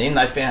 and then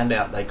they found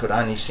out they could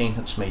only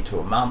sentence me to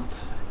a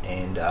month,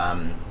 and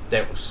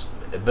that was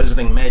a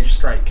visiting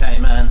magistrate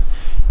came in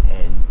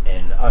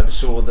and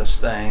oversaw this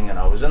thing, and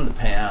I was in the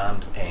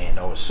pound, and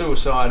I was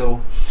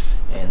suicidal,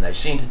 and they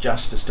sent a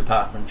Justice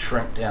Department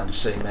shrink down to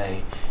see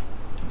me.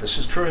 This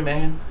is true,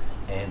 man.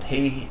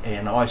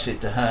 and I said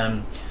to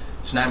him,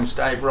 his name was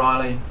Dave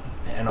Riley,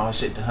 and I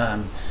said to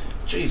him,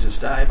 Jesus,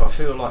 Dave, I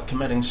feel like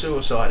committing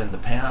suicide in the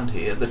Pound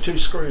here. The two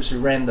screws who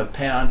ran the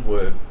Pound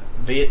were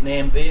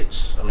Vietnam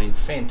vets, I mean,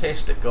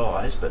 fantastic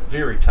guys, but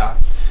very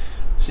tough.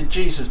 I said,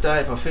 Jesus,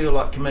 Dave, I feel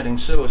like committing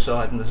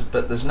suicide,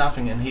 but there's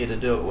nothing in here to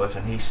do it with.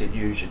 And he said,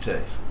 use your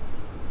teeth.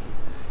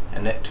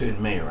 And that turned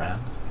me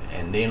around.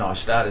 And then I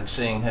started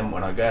seeing him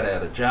when I got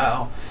out of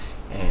jail,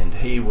 and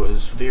he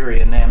was very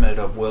enamoured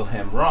of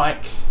Wilhelm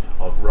Reich,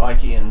 of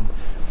Reichian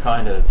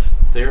kind of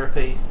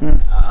therapy.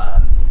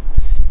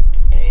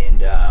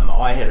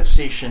 I had a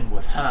session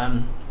with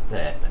him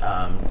that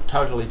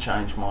totally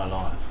changed my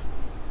life.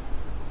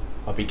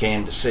 I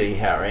began to see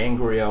how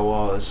angry I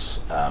was.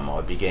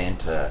 I began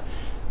to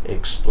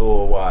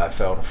explore why I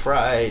felt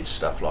afraid,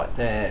 stuff like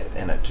that,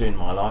 and it turned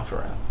my life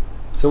around.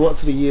 So what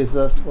sort of years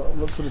this?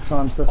 What sort of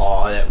times this?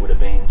 Oh, that would have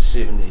been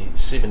 70,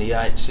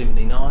 78,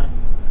 79.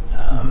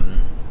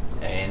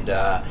 And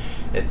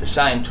at the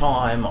same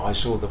time, I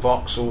saw the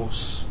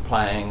Vauxhalls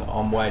playing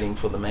I'm Waiting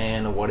for the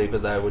Man or whatever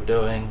they were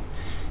doing.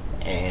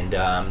 And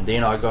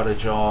then I got a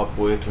job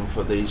working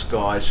for these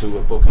guys who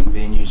were booking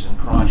venues in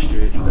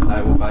Christchurch, but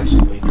they were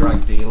basically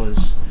drug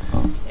dealers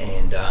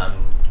and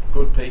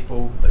good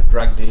people, but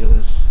drug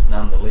dealers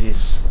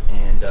nonetheless.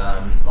 And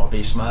my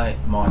best mate,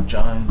 Mike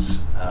Jones,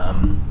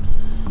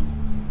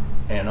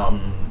 and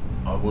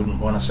I wouldn't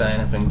want to say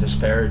anything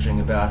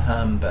disparaging about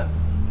him, but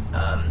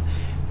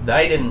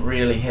they didn't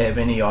really have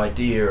any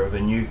idea of a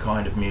new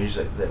kind of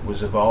music that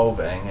was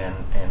evolving,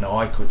 and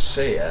I could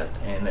see it,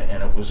 and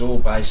it was all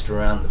based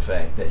around the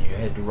fact that you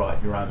had to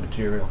write your own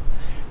material.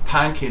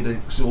 Punk had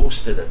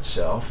exhausted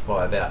itself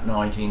by about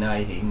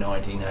 1980,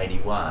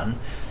 1981,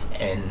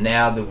 and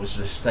now there was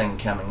this thing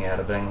coming out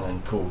of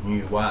England called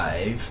New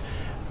Wave,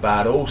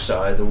 but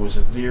also there was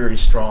a very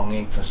strong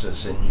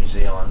emphasis in New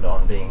Zealand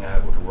on being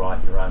able to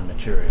write your own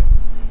material.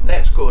 And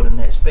that's good and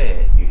that's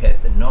bad. You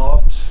had the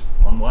Knobs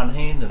on one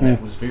hand, and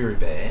that was very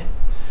bad,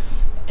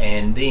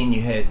 and then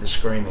you had the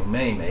Screaming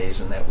Memes,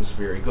 and that was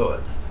very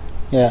good.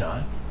 Yeah. You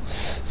know?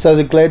 So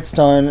the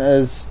Gladstone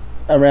is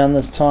around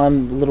this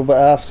time, a little bit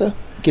after,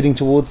 getting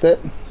towards that?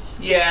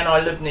 Yeah, and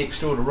I lived next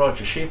door to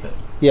Roger Shepherd.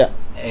 Yeah.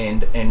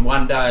 And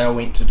one day I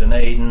went to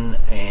Dunedin,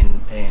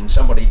 and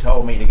somebody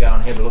told me to go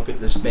and have a look at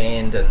this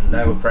band, and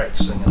they were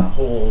practising in a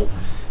hall.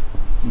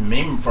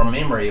 From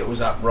memory, it was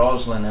up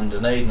Roslyn and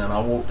Dunedin, and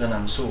I walked in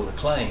and saw the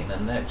Clean,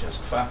 and that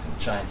just fucking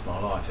changed my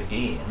life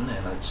again,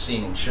 and it's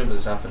sending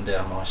shivers up and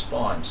down my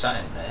spine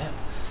saying that.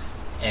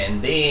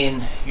 And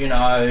then, you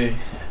know,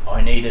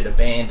 I needed a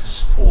band to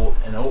support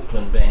an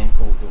Auckland band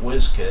called the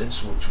Whiz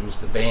Kids, which was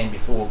the band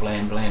before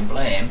Blam Blam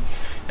Blam,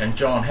 and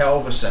John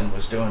Halverson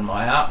was doing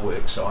my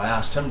artwork, so I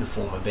asked him to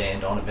form a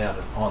band on about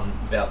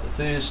the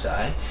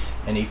Thursday,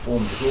 and he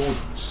formed the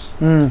Gordons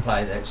to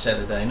play that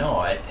Saturday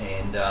night,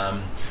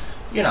 and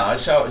you know,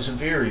 so it was a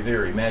very,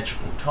 very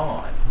magical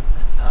time,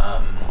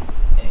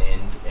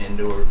 and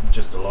there were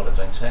just a lot of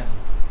things happening.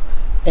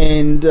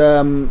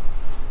 And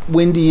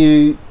when do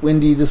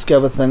you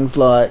discover things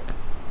like,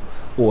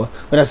 or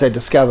when I say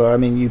discover, I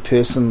mean you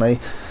personally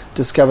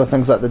discover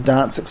things like the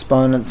dance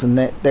exponents and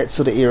that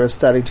sort of era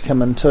starting to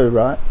come in too,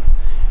 right?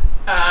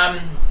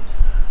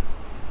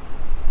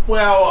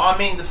 Well, I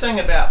mean, the thing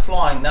about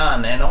Flying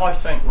Nun, and I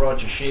think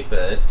Roger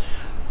Shepherd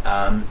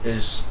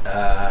is...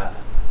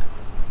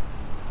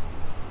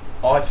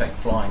 I think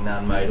Flying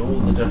Nun made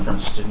all the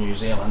difference to New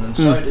Zealand, and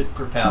so did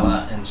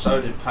Propeller, and so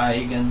did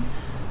Pagan,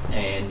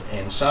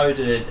 and so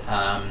did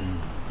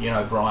you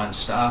know, Brian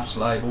Staff's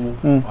label.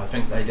 I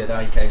think they did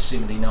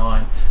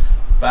AK-79.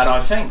 But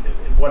I think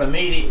what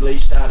immediately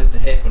started to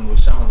happen with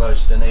some of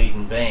those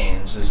Dunedin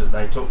bands is that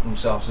they took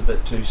themselves a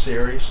bit too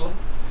seriously,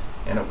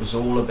 and it was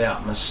all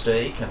about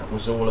Mystique, and it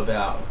was all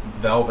about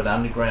Velvet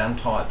Underground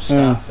type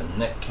stuff, and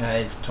Nick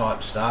Cave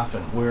type stuff,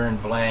 and Wearing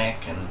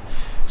Black, and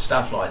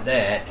stuff like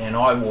that. And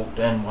I walked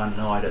in one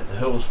night at the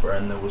Hillsborough,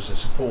 and there was a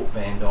support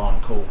band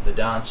on called the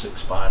Dance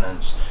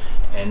Exponents,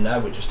 and they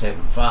were just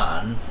having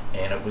fun,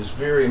 and it was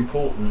very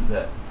important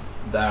that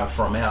they were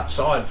from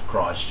outside of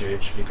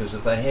Christchurch, because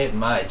if they had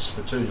mates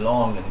for too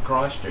long in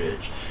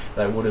Christchurch,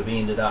 they would have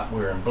ended up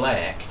wearing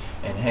black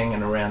and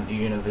hanging around the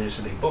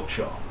university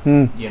bookshop,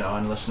 you know,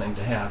 and listening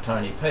to how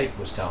Tony Peake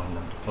was telling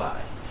them to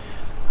play.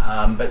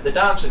 But the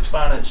Dance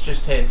Exponents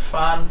just had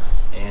fun,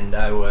 and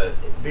they were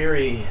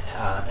very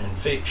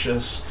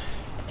infectious,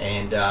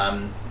 and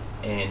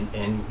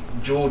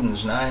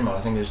Jordan's name,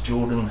 I think, is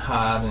Jordan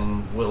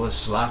Harding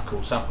Willis Luck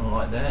or something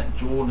like that.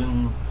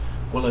 Jordan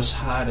Willis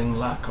Harding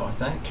Luck, I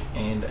think,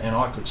 and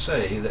I could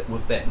see that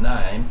with that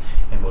name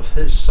and with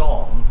his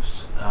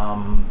songs,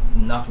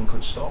 nothing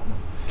could stop them.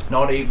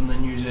 Not even the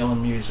New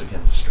Zealand music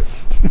industry.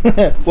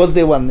 Was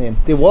there one then?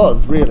 There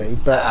was, really,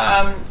 but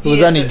it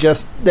was only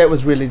just, that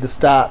was really the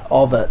start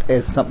of it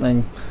as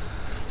something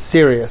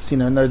serious, you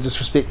know, no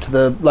disrespect to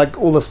the, like,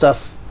 all the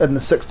stuff in the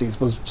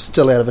 60s was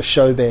still out of a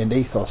show band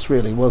ethos,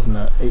 really, wasn't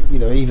it? You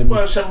know, even...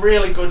 Well, some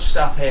really good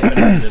stuff happened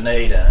in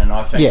Dunedin, and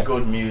I think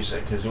good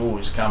music has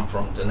always come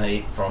from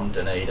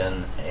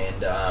Dunedin,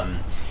 and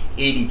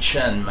Eddie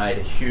Chin made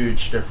a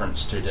huge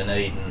difference to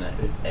Dunedin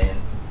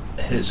and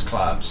his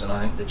clubs, and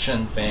I think the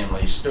Chin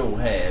family still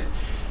have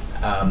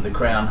the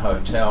Crown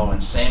Hotel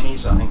and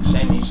Sammy's. I think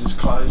Sammy's is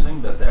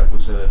closing, but that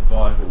was a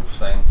vital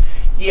thing.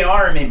 Yeah,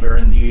 I remember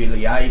in the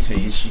early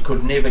 80s you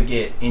could never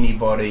get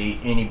anybody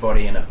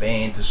in a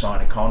band to sign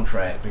a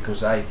contract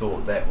because they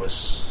thought that was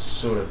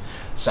sort of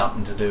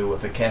something to do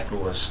with a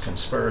capitalist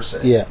conspiracy.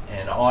 Yeah.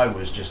 And I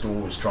was just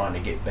always trying to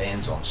get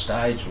bands on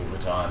stage all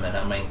the time. And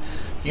I mean,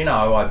 you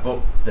know, I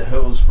booked the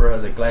Hillsborough,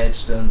 the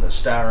Gladstone, the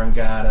Star and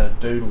Garter,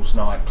 Doodles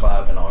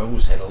nightclub, and I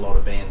always had a lot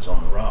of bands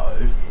on the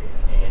road.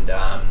 And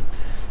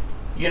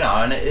you know,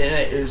 and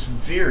it was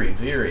very,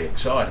 very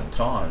exciting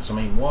times. I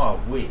mean,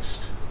 Wild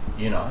West,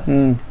 you know.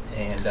 Mm.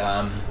 And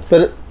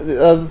but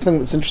the other thing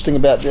that's interesting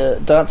about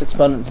the Dance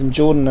Exponents in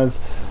Jordan is,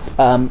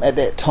 at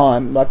that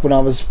time, like when I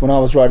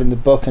was writing the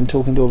book and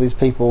talking to all these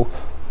people,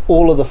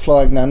 all of the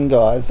Flying Nun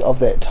guys of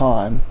that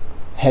time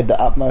had the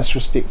utmost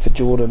respect for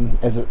Jordan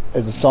as a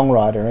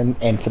songwriter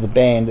and for the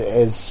band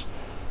as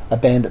a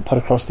band that put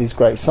across these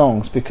great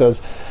songs,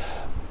 because,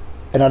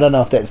 and I don't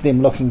know if that's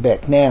them looking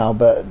back now,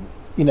 but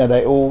you know,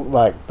 they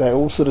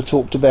all sort of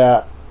talked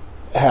about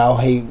how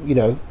he, you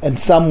know, in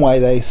some way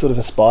they sort of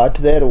aspired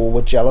to that or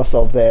were jealous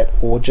of that,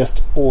 or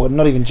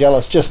not even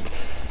jealous, just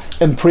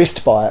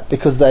impressed by it,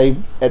 because they,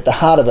 at the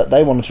heart of it,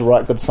 they wanted to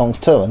write good songs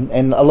too,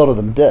 and a lot of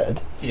them did.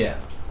 Yeah.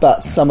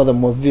 But some of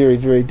them were very,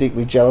 very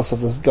deeply jealous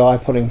of this guy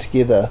putting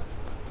together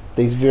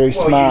these very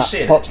smart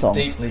pop songs.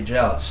 Deeply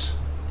jealous.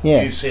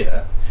 Yeah. You said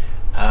it.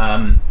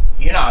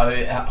 You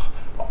know,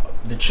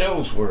 the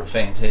Chills were a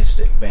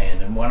fantastic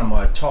band, and one of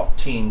my top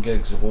 10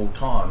 gigs of all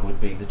time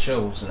would be the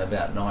Chills in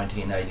about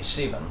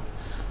 1987.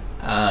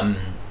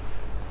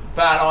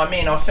 But I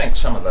mean, I think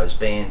some of those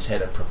bands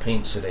had a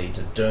propensity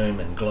to doom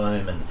and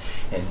gloom and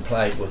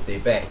played with their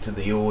back to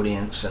the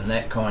audience and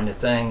that kind of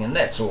thing, and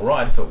that's all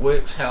right if it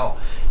works, hell,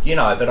 you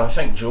know. But I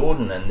think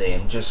Jordan and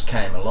them just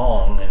came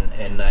along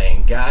and they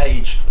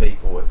engaged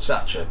people at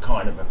such a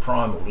kind of a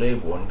primal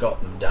level and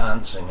got them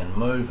dancing and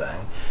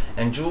moving.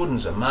 And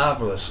Jordan's a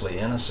marvellously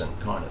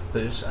innocent kind of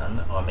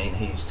person. I mean,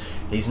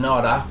 he's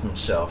not up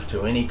himself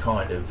to any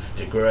kind of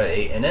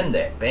degree. And in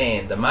that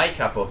band, the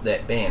makeup of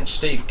that band,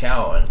 Steve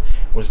Cowan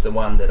was the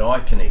one that I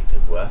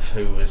connected with,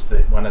 who was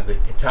one of the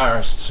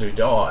guitarists who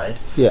died.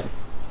 Yeah.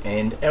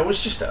 And it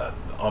was just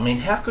I mean,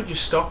 how could you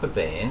stop a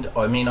band?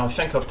 I mean, I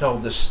think I've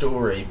told this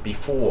story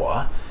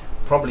before,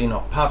 probably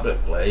not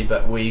publicly,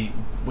 but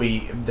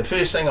the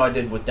first thing I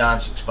did with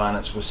Dance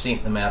Exponents was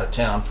sent them out of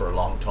town for a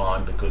long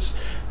time because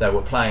they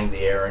were playing the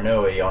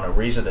Aranui on a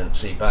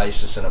residency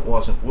basis and it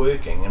wasn't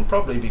working, and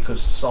probably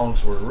because the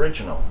songs were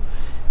original.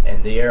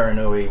 And the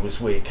Aranui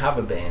was where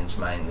cover bands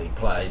mainly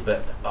played,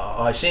 but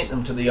I sent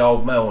them to the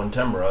Old Mill in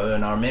Timaru,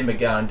 and I remember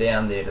going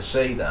down there to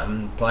see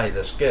them play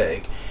this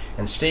gig,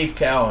 and Steve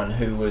Cowan,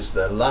 who was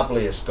the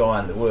loveliest guy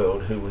in the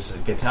world, who was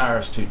the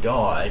guitarist who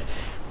died,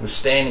 was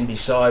standing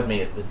beside me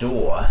at the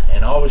door,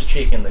 and I was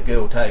checking the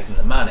girl taking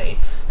the money,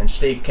 and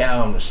Steve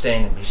Cowan was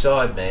standing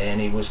beside me,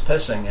 and he was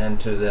pissing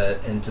into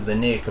the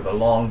neck of a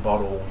long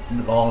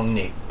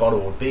neck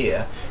bottle of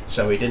beer,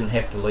 so he didn't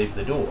have to leave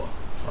the door.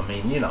 I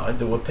mean, you know,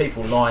 there were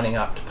people lining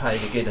up to pay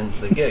to get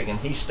into the gig, and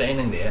he's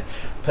standing there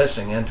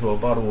pissing into a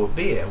bottle of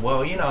beer.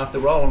 Well, you know, if the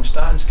Rolling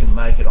Stones can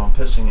make it on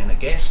pissing in a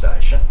gas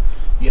station,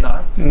 you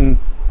know, you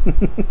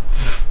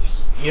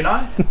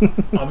know,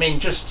 I mean,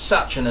 just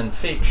such an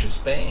infectious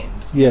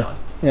band. Yeah, you know?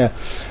 Yeah.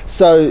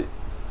 So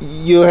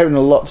you're having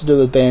a lot to do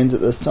with bands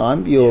at this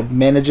time. You're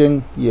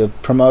managing, you're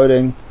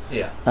promoting,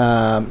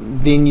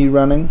 venue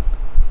running,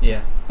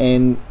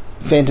 and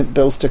Phantom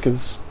Bill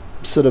Stickers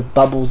sort of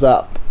bubbles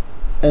up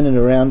in and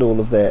around all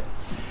of that.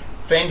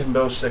 Phantom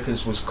Bill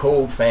Stickers was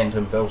called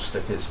Phantom Bill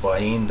Stickers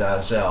by Ian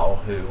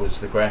Darzell, who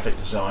was the graphic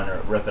designer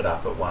at Rip It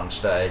Up at one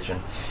stage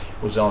and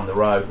was on the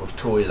road with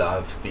Toy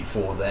Love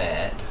before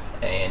that.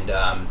 And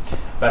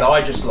but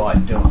I just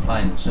like doing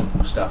plain and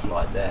simple stuff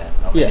like that.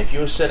 I mean, if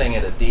you're sitting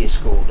at a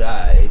desk all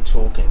day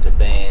talking to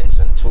bands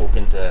and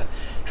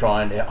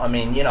I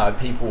mean, you know,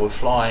 people were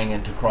flying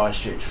into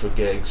Christchurch for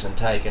gigs and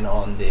taking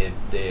on their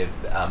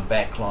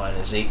backline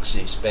as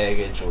excess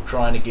baggage, or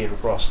trying to get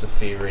across the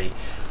ferry,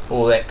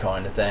 all that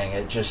kind of thing.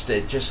 It just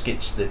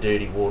gets the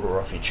dirty water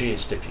off your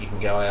chest if you can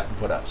go out and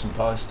put up some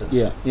posters.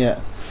 Yeah.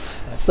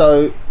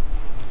 So,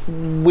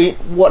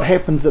 what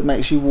happens that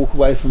makes you walk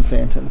away from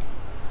Phantom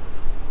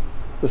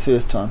the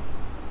first time?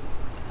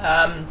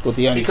 Or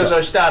the only because time?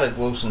 I started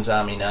Wilson's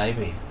Army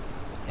Navy.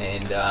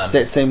 And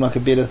that seemed like a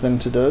better thing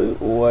to do,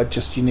 or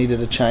just you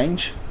needed a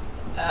change?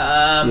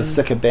 You're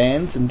sick of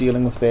bands and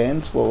dealing with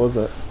bands? What was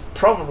it?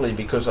 Probably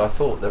because I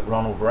thought that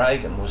Ronald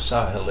Reagan was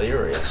so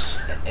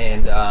hilarious,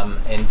 and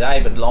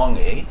David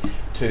Longy,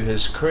 to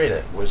his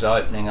credit, was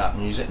opening up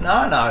music.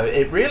 No,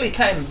 it really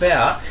came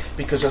about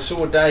because I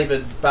saw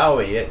David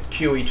Bowie at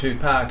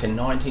QE2 Park in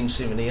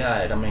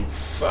 1978. I mean,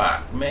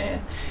 fuck,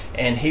 man.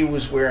 And he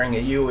was wearing a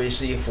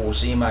US Air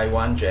Force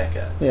MA1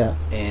 jacket. Yeah.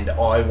 And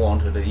I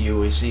wanted a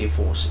US Air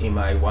Force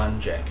MA1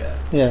 jacket.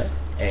 Yeah.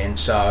 And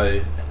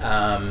so...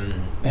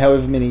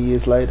 however many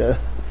years later...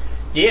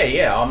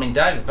 Yeah. I mean,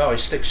 David Bowie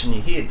sticks in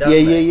your head, doesn't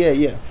it?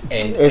 Yeah.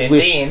 And As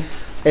then,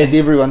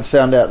 everyone's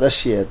found out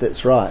this year,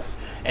 that's right.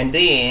 and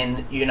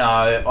then, you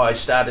know, I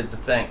started to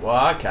think,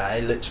 well,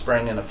 okay, let's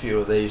bring in a few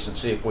of these and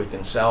see if we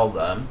can sell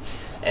them.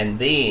 And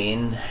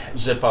then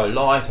Zippo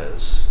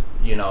lighters,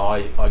 you know,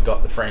 I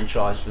got the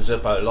franchise for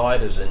Zippo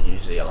lighters in New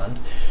Zealand.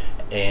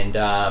 And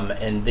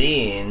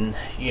then,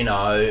 you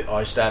know,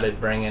 I started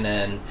bringing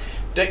in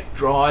Dick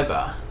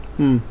Driver,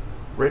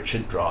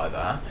 Richard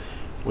Driver,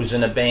 was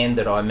in a band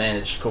that I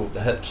managed called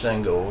the Hip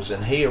Singles,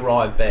 and he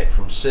arrived back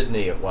from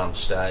Sydney at one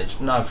stage,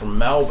 from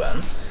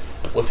Melbourne,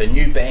 with a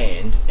new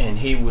band, and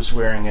he was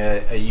wearing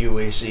a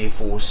US Air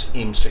Force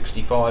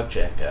M65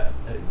 jacket,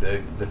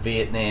 the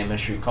Vietnam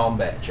issue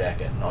combat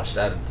jacket, and I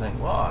started to think,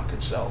 well, I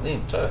could sell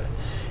them too.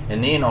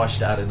 And then I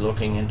started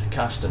looking into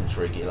customs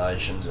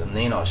regulations, and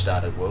then I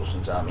started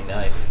Wilson's Army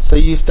Navy. So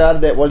you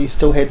started that while you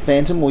still had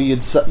Phantom, or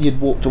you'd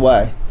walked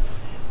away?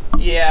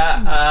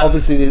 Yeah.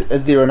 Obviously,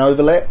 is there an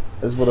overlap?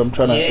 Is what I'm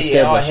trying to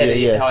establish.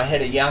 I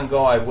had a young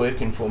guy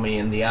working for me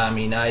in the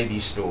Army Navy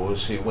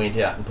stores who went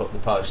out and put the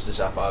posters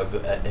up over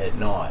at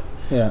night.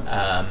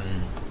 Yeah.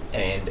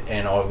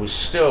 And I was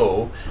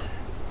still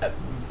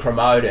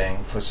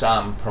promoting for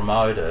some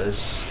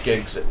promoters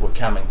gigs that were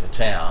coming to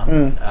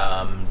town.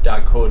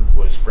 Doug Hood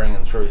was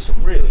bringing through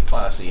some really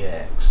classy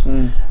acts,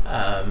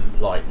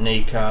 like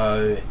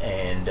Nico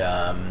and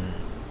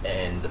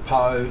the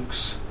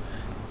Pogues,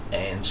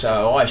 and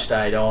so I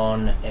stayed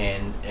on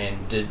and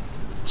did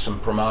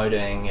some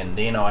promoting, and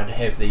then I'd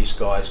have these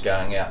guys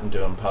going out and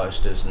doing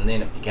posters, and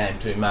then it became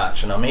too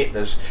much, and I met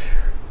this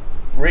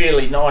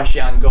really nice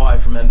young guy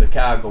from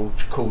Invercargill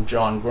called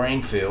John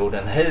Greenfield,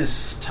 and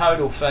his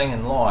total thing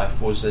in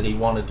life was that he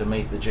wanted to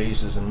meet the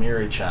Jesus and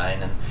Mary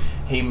chain, and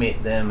he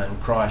met them in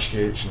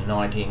Christchurch in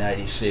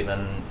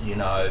 1987, you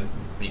know,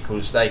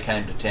 because they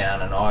came to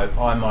town, and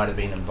I might have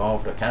been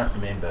involved, I can't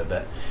remember,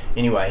 but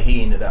anyway,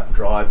 he ended up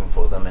driving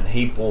for them, and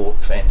he bought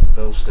Phantom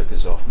Bill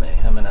stickers off me,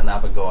 him and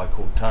another guy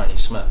called Tony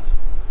Smith,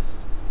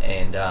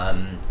 and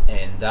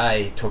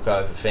they took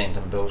over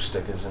Phantom Bill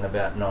stickers in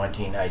about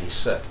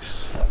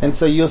 1986. And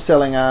so you're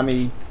selling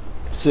Army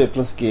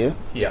surplus gear?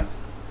 Yeah.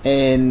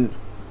 And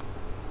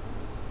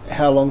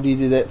how long do you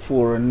do that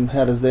for, and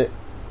how does that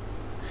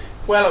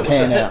Well, it was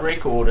a hit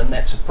record, and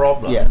that's a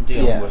problem,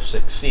 dealing with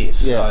success.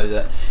 So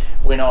that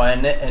when I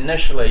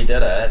initially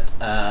did it,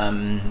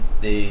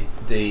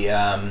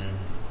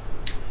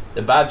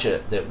 the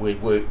budget that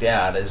we'd worked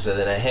out is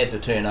that I had to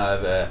turn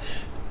over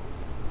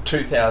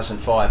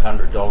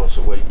 $2,500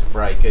 a week to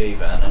break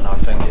even, and I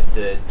think it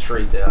did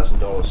 $3,000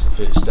 the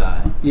first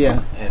day.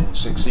 Yeah. And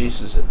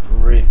success is a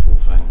dreadful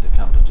thing to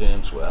come to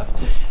terms with.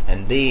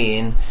 And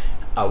then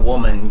a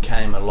woman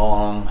came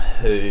along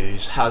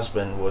whose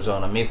husband was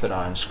on a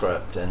methadone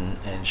script,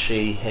 and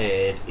she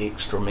had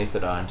extra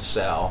methadone to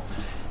sell.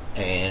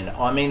 And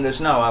I mean,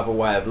 there's no other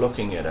way of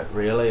looking at it,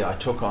 really. I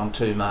took on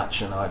too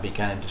much and I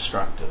became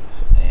destructive.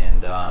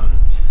 And,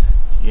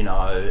 you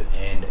know,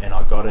 and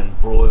I got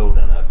embroiled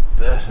in a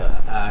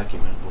bitter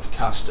argument with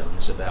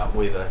customs about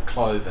whether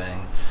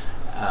clothing,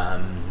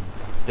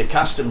 the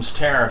customs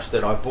tariff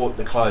that I bought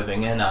the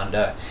clothing in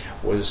under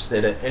was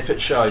that if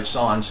it showed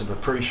signs of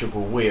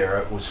appreciable wear,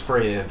 it was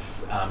free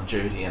of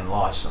duty and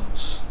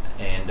license.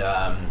 And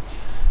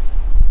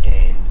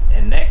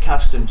that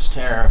customs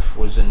tariff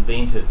was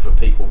invented for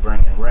people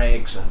bringing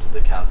rags into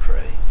the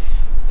country.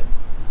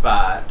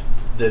 But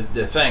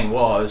the thing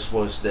was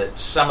that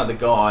some of the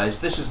guys,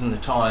 this is in the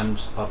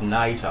times of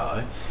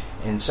NATO,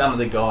 and some of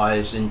the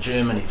guys in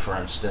Germany, for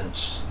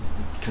instance,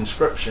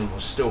 conscription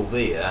was still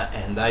there,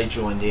 and they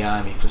joined the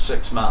army for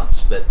 6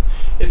 months. But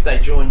if they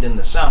joined in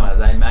the summer,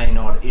 they may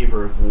not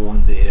ever have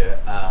worn their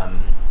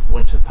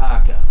winter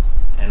parka.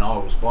 And I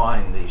was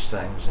buying these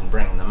things and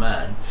bringing them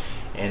in.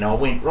 And I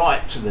went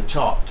right to the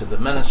top, to the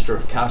Minister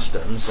of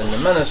Customs, and the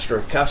Minister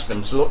of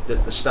Customs looked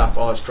at the stuff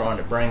I was trying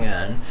to bring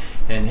in,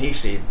 and he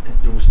said,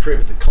 it was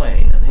Trevor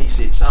DeClean, and he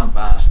said, some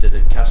bastard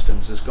at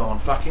Customs has gone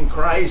fucking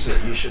crazy,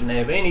 you shouldn't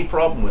have any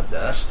problem with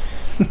this.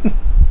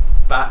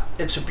 But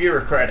it's a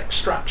bureaucratic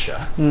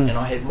structure, and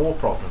I had more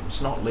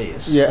problems, not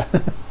less. Yeah.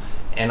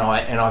 And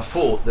I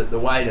thought that the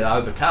way to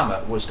overcome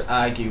it was to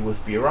argue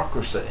with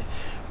bureaucracy.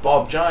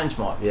 Bob Jones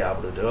might be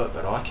able to do it,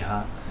 but I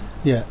can't.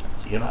 Yeah.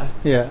 You know?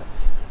 Yeah.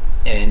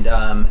 And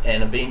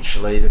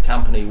eventually the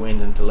company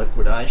went into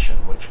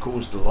liquidation, which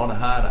caused a lot of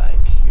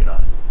heartache, you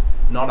know,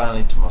 not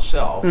only to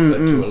myself, but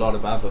to a lot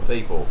of other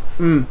people,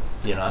 you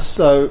know.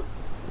 So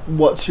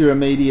what's your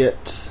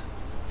immediate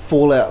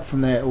fallout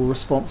from that, or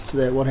response to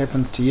that? What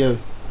happens to you?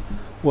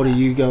 What do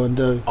you go and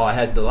do? I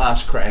had the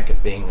last crack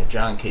at being a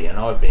junkie, and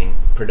I've been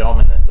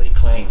predominantly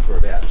clean for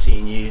about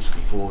 10 years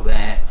before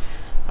that.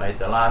 I had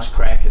the last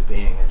crack at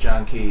being a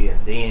junkie,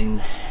 and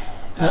then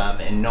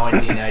in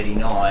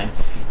 1989,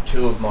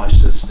 2 of my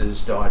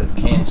sisters died of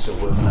cancer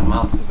within a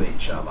month of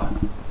each other.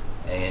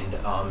 And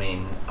I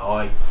mean,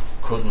 I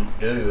couldn't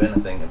do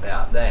anything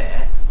about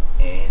that,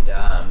 and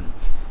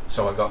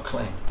so I got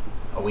clean.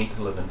 I went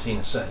to live in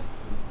Tennessee,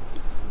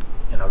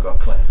 and I got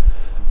clean.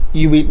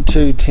 you went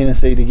to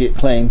Tennessee to get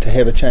clean, to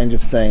have a change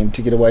of scene,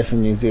 to get away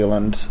from New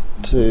Zealand,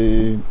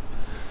 to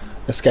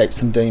escape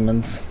some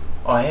demons.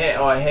 I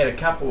had a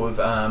couple of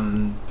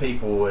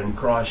people in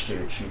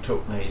Christchurch who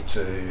took me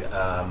to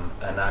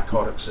a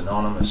Narcotics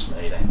Anonymous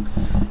meeting,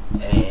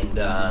 and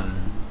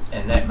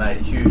that made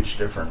a huge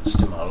difference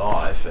to my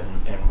life.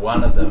 And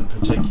one of them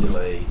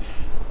particularly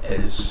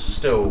is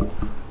still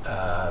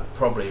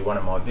probably one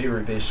of my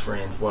very best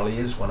friends. Well, he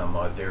is one of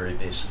my very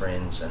best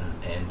friends,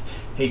 and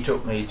he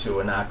took me to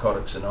a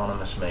Narcotics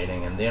Anonymous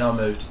meeting, and then I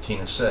moved to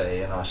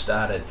Tennessee, and I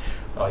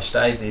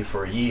stayed there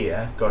for a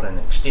year, got an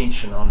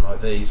extension on my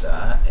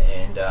visa,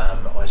 and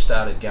I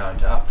started going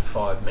to up to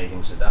 5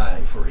 meetings a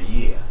day for a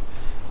year.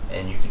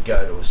 And you could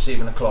go to a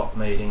 7 o'clock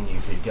meeting,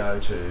 you could go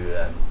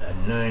to a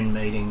noon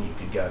meeting, you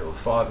could go to a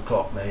 5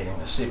 o'clock meeting,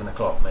 a 7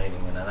 o'clock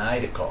meeting, and an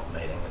 8 o'clock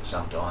meeting at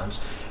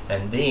sometimes.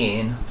 And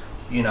then,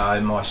 you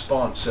know, my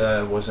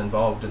sponsor was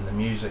involved in the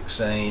music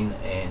scene,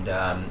 and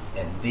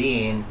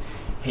then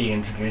he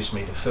introduced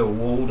me to Phil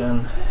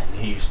Walden.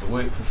 He used to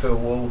work for Phil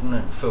Walden,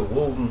 and Phil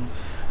Walden,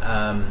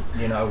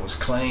 you know, was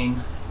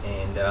clean,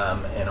 and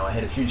I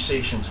had a few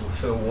sessions with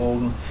Phil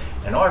Walden,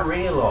 and I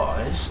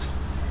realised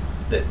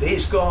that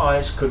these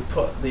guys could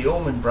put the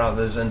Allman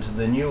Brothers into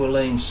the New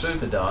Orleans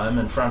Superdome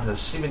in front of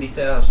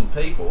 70,000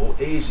 people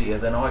easier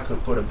than I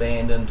could put a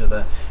band into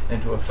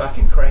a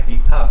fucking crappy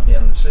pub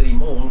down the City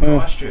Mall in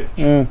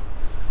Christchurch.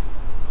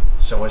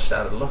 So I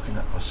started looking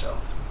at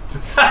myself.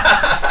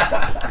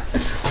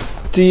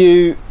 Do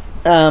you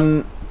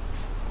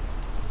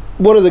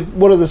what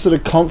are the sort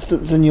of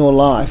constants in your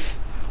life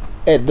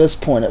at this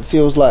point? It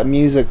feels like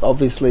music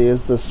obviously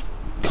is this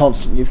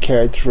constant you've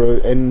carried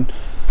through, and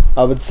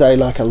I would say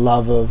like a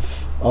love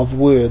of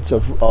words,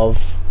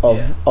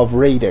 of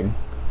reading,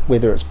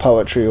 whether it's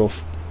poetry or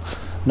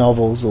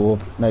novels or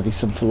maybe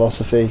some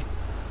philosophy,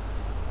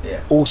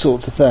 all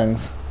sorts of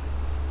things.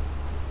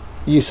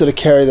 You sort of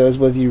carry those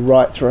with you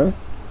right through,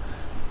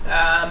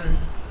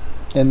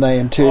 and they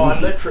in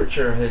turn.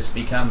 Literature has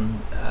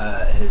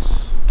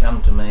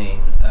come to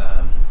mean,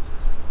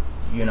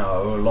 you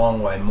know, a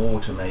long way more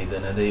to me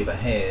than it ever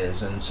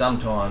has. And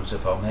sometimes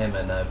if I'm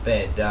having a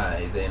bad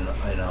day, then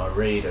I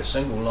read a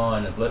single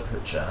line of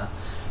literature,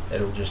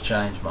 it'll just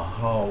change my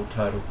whole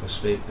total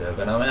perspective.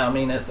 And I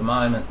mean at the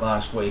moment,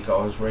 last week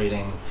I was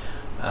reading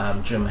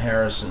Jim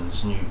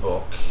Harrison's new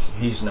book.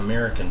 He's an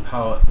American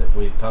poet that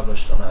we've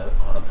published on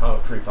a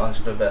poetry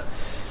poster, but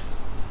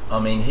I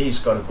mean, he's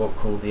got a book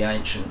called The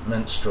Ancient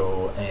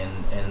Minstrel,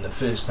 and the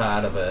first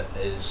part of it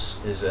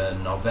is a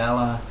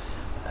novella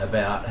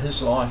about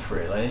his life,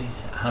 really,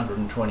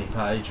 120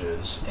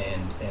 pages,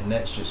 and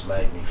that's just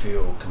made me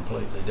feel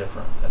completely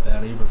different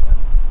about everything,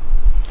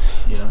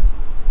 you know.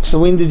 So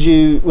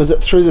was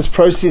it through this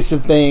process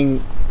of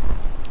being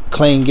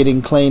clean,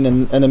 getting clean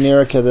in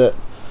America,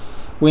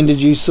 when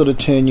did you sort of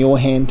turn your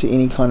hand to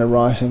any kind of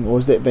writing, or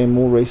has that been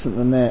more recent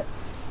than that?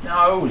 No,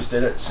 I always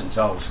did it since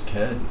I was a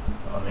kid.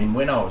 I mean,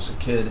 when I was a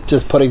kid...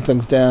 Just putting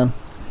things down?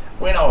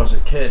 When I was a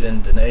kid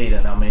in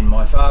Dunedin, I mean,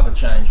 my father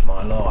changed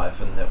my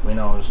life in that when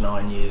I was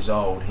 9 years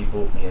old, he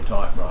bought me a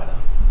typewriter.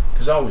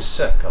 Because I was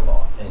sick a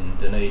lot in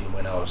Dunedin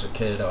when I was a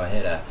kid. I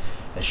had a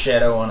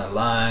shadow on a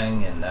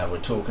lung, and they were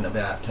talking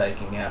about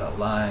taking out a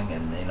lung,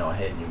 and then I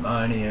had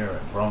pneumonia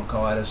and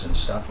bronchitis and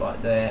stuff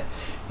like that.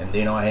 And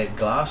then I had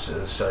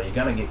glasses, so you're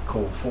going to get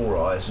called Four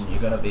Eyes, and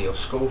you're going to be off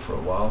school for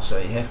a while, so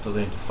you have to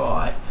learn to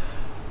fight.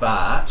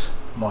 But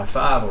my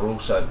father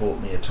also bought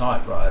me a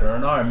typewriter,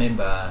 and I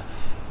remember,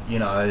 you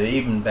know,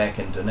 even back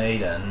in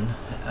Dunedin,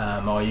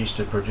 I used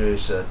to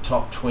produce a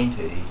top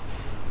 20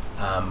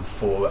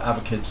 for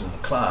other kids in the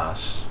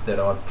class that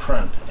I'd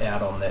print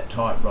out on that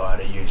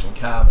typewriter using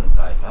carbon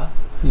paper.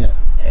 Yeah.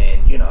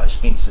 And, you know,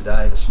 Spencer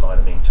Davis might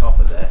have been top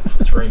of that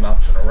for 3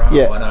 months in a row. I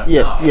don't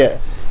know. Yeah.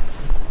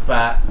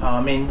 But,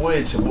 I mean,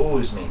 words have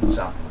always meant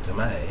something to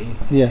me.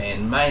 Yeah.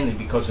 And mainly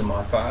because of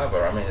my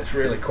father. I mean, it's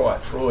really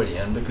quite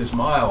Freudian, because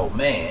my old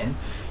man,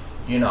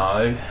 you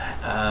know,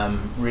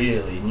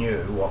 really knew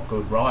what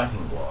good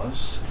writing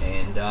was.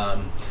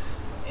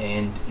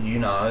 And you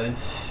know,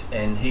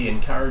 and he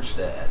encouraged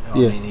that. I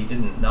mean, he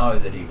didn't know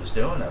that he was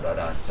doing it, I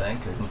don't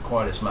think, and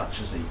quite as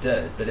much as he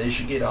did. But as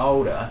you get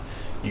older,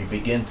 you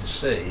begin to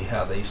see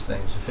how these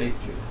things affect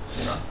you,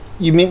 you know.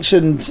 You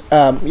mentioned,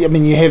 I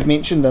mean, you have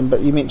mentioned them,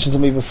 but you mentioned to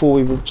me before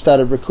we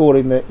started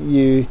recording that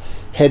you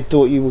had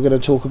thought you were going to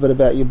talk a bit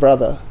about your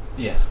brother.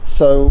 Yeah.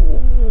 So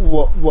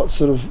what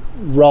sort of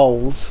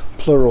roles,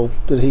 plural,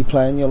 did he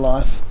play in your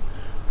life?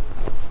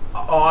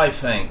 I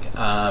think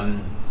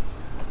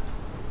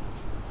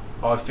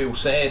I feel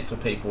sad for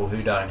people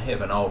who don't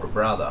have an older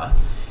brother,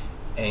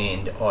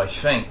 and I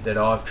think that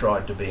I've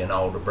tried to be an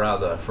older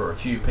brother for a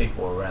few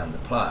people around the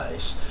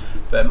place.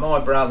 But my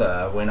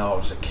brother, when I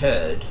was a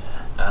kid,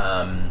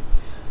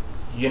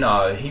 you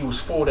know, he was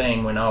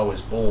 14 when I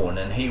was born,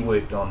 and he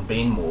worked on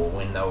Benmore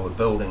when they were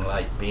building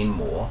Lake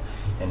Benmore,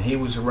 and he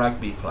was a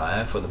rugby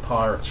player for the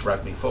Pirates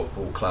Rugby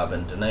Football Club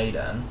in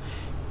Dunedin.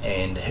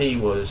 and he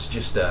was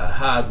just a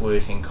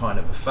hard-working kind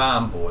of a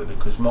farm boy,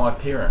 because my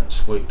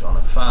parents worked on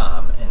a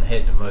farm and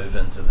had to move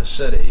into the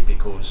city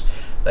because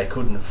they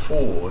couldn't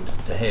afford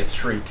to have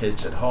 3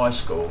 kids at high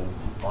school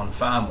on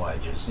farm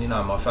wages. You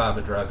know, my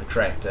father drove a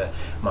tractor,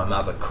 my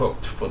mother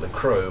cooked for the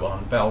crew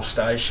on Bell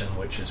Station,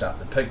 which is up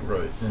the pig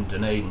route in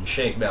Dunedin,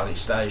 Shag Valley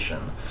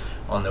Station,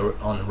 on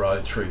the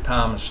road through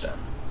Palmerston,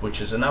 which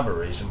is another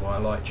reason why I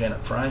like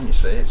Janet Frame, you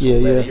see, it's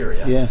all that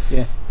area.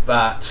 Yeah.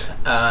 But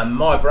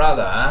my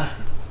brother,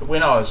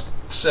 when I was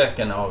sick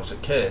and I was a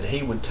kid,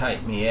 he would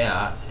take me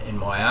out in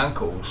my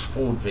uncle's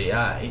Ford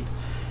V8,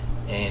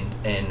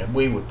 and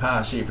we would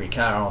pass every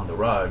car on the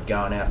road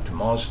going out to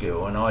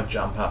Mosgiel, and I'd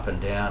jump up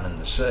and down in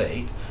the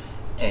seat,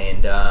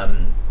 and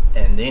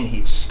then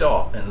he'd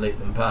stop and let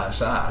them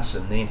pass us,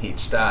 and then he'd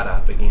start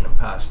up again and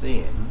pass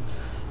them.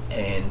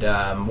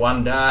 And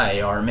one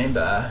day I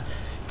remember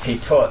he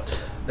put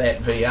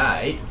that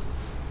V8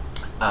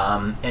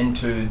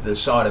 into the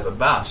side of a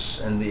bus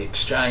in the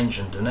Exchange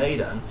in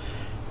Dunedin,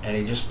 and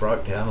he just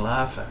broke down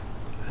laughing.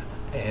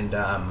 And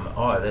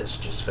that's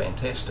just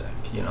fantastic,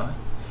 you know.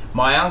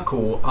 My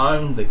uncle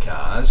owned the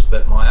cars,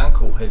 but my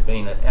uncle had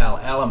been at Al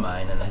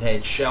Alamein and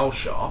had shell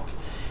shock,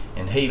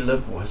 and he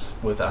lived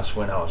with us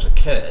when I was a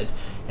kid,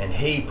 and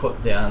he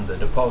put down the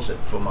deposit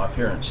for my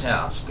parents'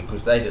 house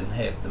because they didn't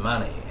have the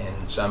money.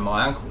 And so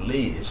my uncle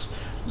Les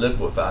lived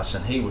with us,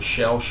 and he was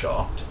shell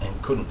shocked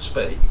and couldn't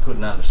speak,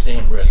 couldn't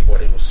understand really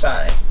what he was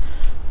saying,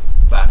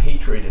 but he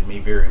treated me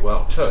very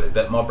well too.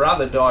 But my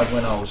brother died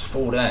when I was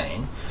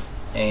 14,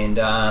 and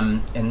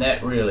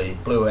that really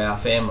blew our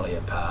family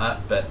apart,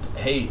 but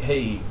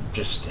he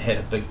just had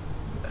a big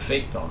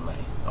effect on me.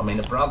 I mean,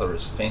 a brother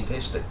is a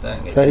fantastic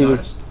thing. So he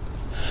was...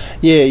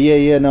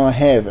 Yeah, no, I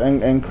have,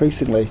 and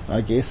increasingly, I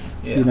guess.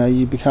 Yeah. You know,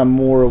 you become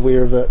more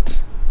aware of it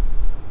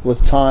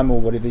with time or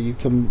whatever, you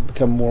can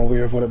become more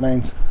aware of what it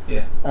means.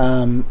 Yeah.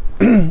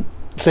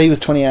 So he was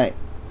 28.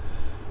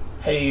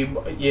 He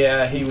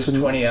was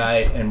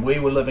 28, and we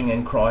were living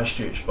in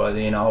Christchurch by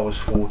then. I was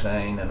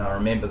 14, and I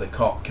remember the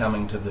cop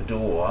coming to the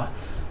door,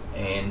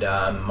 and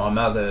my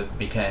mother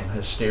became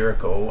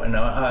hysterical.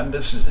 And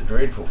this is a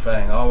dreadful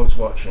thing. I was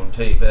watching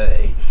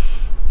TV,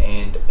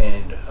 and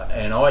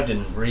I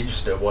didn't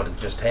register what had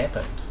just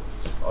happened.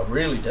 I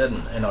really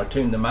didn't, and I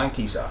turned the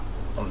monkeys up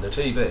on the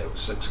TV. It was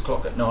 6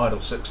 o'clock at night or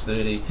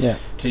 6:30. Yeah.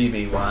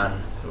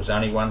 TV1. There was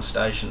only one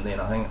station then,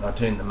 I think, and I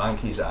turned the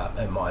monkeys up,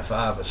 and my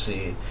father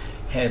said,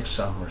 "Have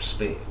some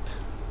respect."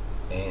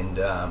 And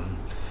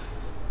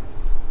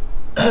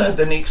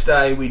the next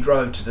day we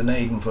drove to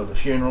Dunedin for the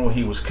funeral.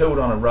 He was killed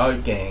on a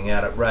road gang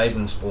out at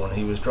Ravensbourne.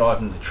 He was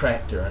driving the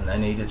tractor, and they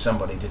needed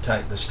somebody to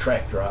take this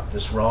tractor up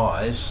this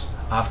rise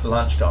after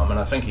lunchtime, and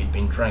I think he'd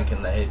been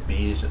drinking. They had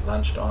beers at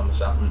lunchtime or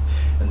something,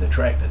 and the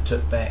tractor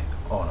tipped back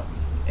on him.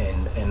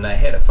 And they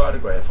had a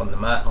photograph on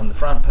the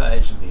front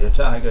page of the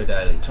Otago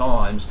Daily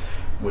Times,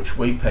 which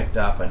we picked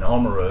up in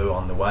Oamaru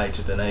on the way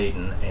to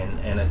Dunedin,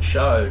 and it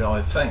showed,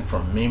 I think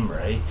from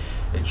memory,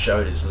 it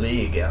showed his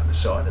leg out the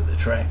side of the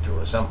tractor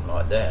or something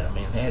like that. I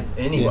mean, they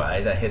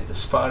had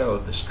this photo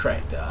of this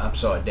tractor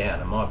upside down,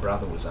 and my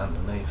brother was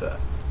underneath it.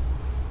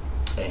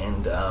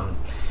 And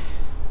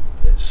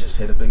it's just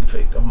had a big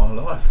effect on my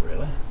life,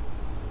 really.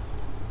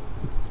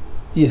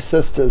 Your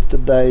sisters,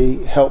 did they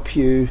help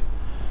you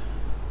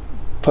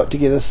put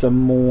together some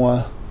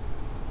more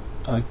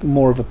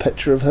of a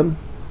picture of him?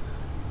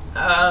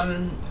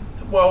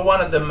 Well,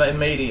 one of them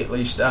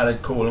immediately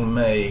started calling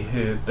me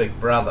her big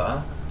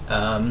brother.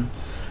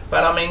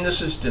 But I mean,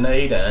 this is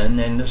Dunedin,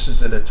 and this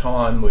is at a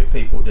time where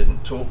people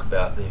didn't talk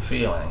about their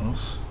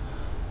feelings,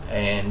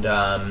 and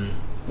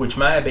which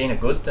may have been a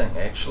good thing,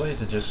 actually,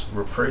 to just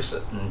repress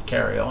it and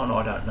carry on.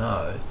 I don't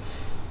know.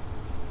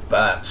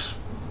 But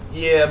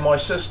yeah,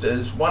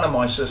 one of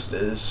my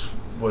sisters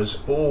was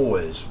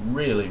always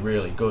really,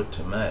 really good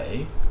to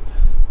me.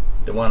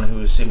 The one who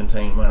was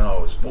 17 when I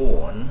was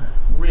born,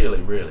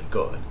 really, really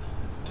good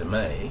to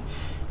me.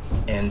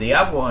 And the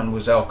other one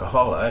was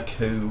alcoholic,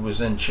 who was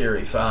in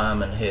Cherry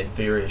Farm and had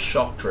various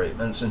shock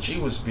treatments, and she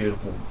was a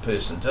beautiful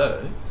person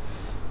too,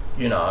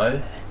 you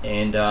know.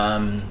 And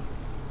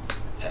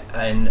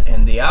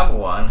the other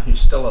one, who's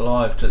still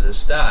alive to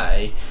this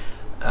day,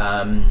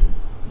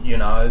 you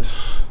know,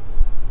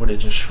 would have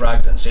just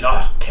shrugged and said,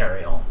 "Oh,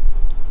 carry on."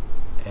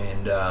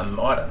 And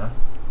I don't know,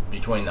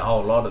 between the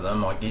whole lot of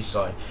them, I guess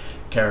I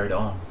carried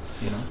on,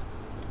 you know.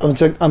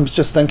 I'm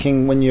just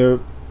thinking, when you're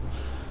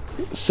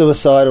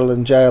suicidal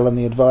in jail and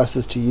the advice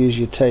is to use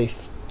your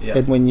teeth, yeah.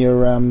 And when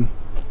you're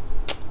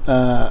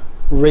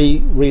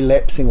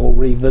relapsing or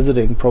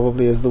revisiting,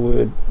 probably is the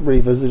word,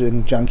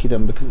 revisiting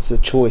junkiedom, because it's a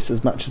choice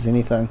as much as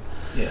anything.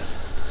 Yeah.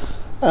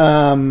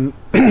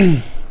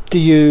 Do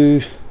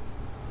you,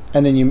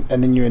 and then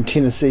you're in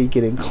Tennessee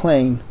getting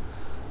clean,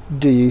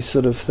 do you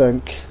sort of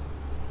think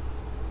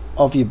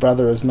of your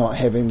brother as not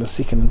having the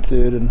second and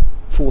third and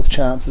fourth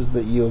chances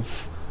that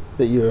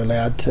you're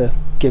allowed to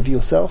give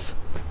yourself?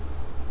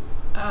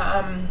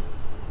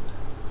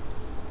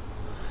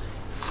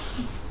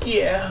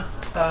 Yeah.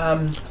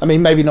 I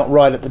mean, maybe not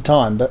right at the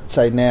time, but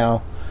say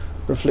now,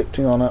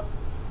 reflecting on it.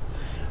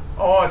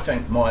 I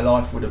think my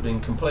life would have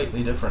been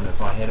completely different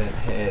if I hadn't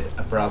had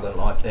a brother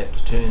like that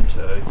to turn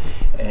to,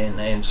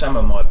 and some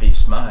of my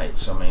best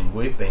mates. I mean,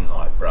 we've been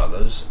like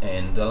brothers,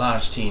 and the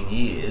last 10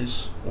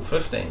 years or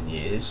 15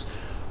 years,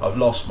 I've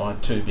lost my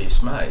two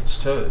best mates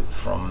too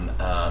from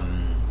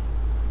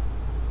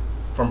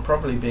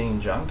probably being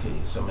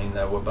junkies. I mean,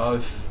 they were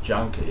both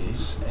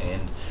junkies,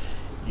 and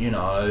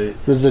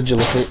residual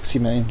effects.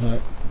 You mean,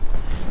 like?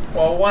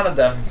 Well, one of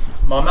them.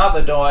 My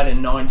mother died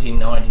in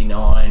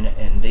 1999,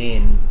 and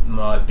then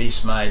my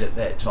best mate at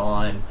that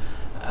time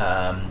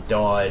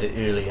died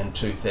early in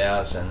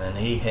 2000, and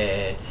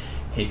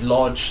he'd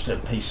lodged a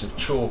piece of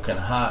chalk and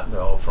a heart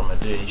valve from a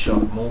dirty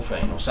shot of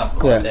morphine or something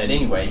like that.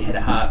 Anyway, he had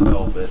a heart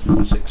valve that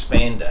was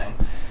expanding,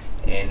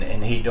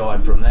 and he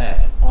died from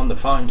that. On the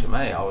phone to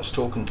me, I was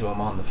talking to him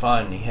on the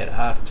phone, and he had a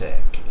heart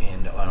attack,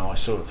 and I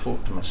sort of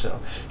thought to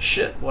myself,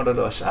 shit, what did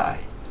I say?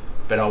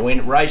 But I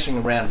went racing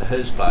around to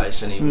his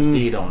place, and he was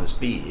dead on his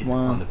bed,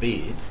 on the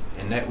bed,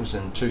 and that was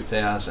in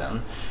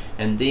 2000.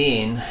 And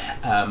then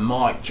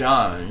Mike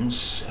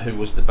Jones, who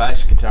was the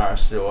bass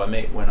guitarist who I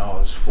met when I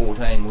was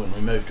 14 when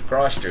we moved to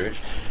Christchurch,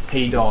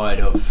 he died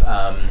of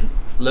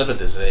liver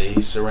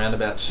disease around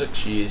about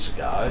 6 years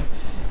ago.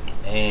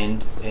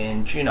 And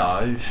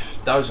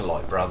those are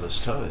like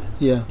brothers too.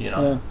 Yeah.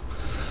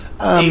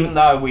 Even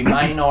though we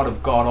may not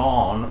have got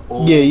on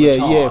all the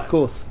time. Yeah, of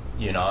course.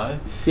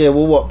 Yeah,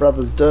 well, what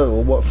brothers do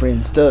or what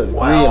friends do.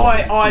 Well,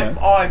 really,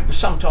 I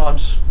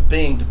sometimes,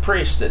 being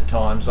depressed at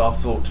times, I've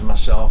thought to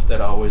myself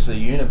that I was a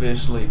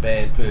universally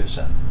bad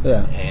person.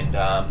 Yeah. And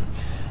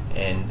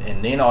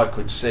then I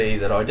could see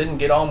that I didn't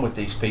get on with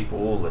these people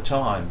all the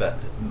time, but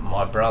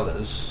my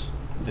brothers,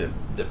 the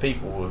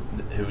people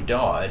who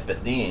died,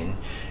 but then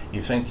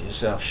you think to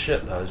yourself,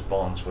 shit, those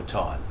bonds were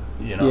tight.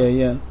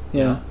 Yeah.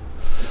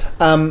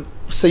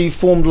 So you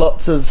formed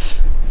lots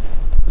of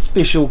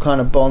special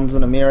kind of bonds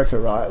in America,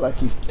 right?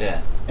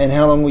 Yeah. And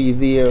how long were you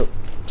there,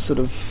 sort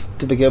of,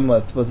 to begin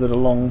with? Was it a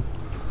long?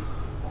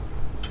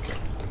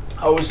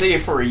 I was there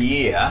for a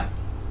year,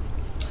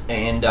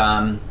 and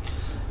I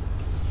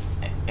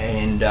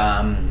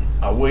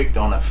worked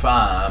on a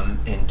farm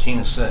in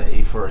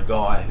Tennessee for a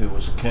guy who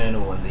was a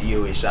colonel in the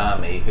US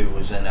Army who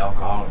was in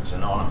Alcoholics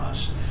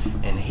Anonymous,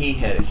 and he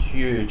had a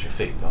huge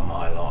effect on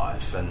my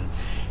life. And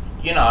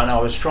I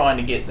was trying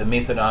to get the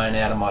methadone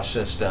out of my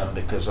system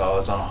because I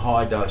was on a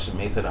high dose of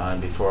methadone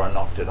before I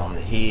knocked it on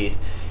the head,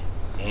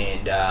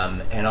 and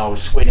I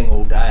was sweating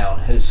all day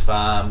on his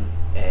farm,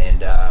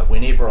 and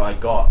whenever I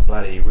got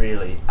bloody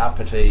really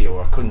uppity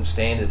or I couldn't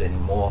stand it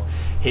anymore,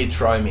 he'd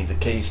throw me the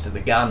keys to the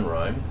gun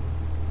room,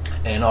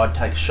 and I'd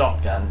take a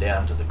shotgun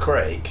down to the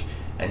creek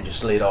and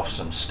just let off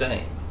some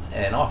steam,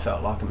 and I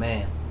felt like a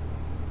man.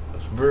 It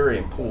was very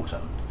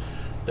important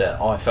that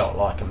I felt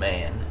like a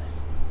man.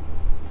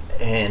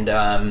 And,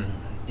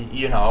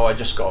 I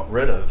just got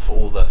rid of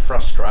all the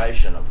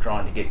frustration of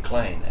trying to get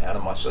clean out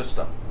of my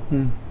system.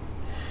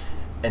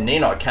 And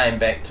then I came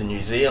back to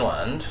New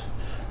Zealand.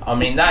 I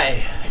mean,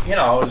 I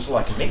was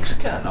like a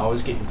Mexican. I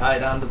was getting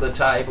paid under the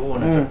table,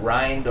 and if it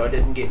rained, I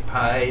didn't get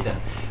paid. And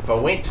if I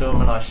went to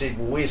him and I said,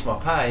 well, where's my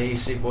pay? He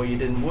said, well, you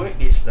didn't work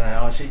yesterday.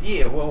 I said,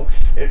 yeah, well,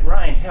 it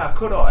rained. How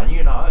could I?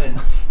 And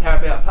how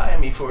about paying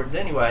me for it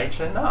anyway? He'd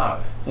say,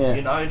 no.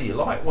 Yeah. Do you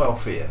like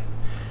welfare?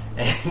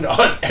 And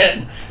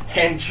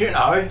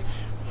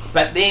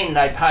but then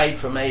they paid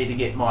for me to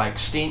get my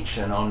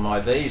extension on my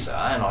visa,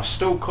 and I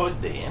still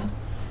could then,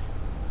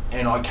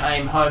 and I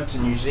came home to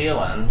New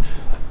Zealand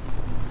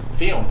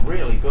feeling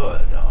really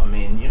good. I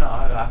mean,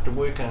 after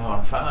working on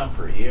a farm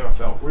for a year, I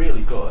felt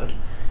really good,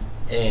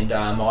 and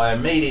I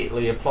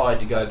immediately applied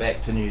to go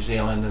back to New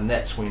Zealand, and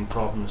that's when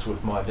problems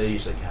with my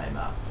visa came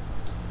up,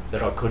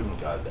 that I couldn't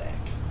go back.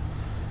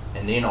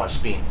 And then I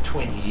spent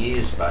 20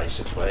 years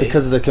basically...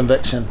 Because of the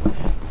conviction?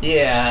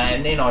 Yeah,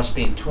 and then I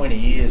spent 20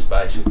 years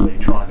basically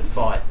trying to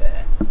fight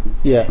that.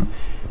 Yeah.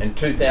 In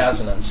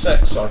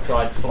 2006 I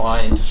tried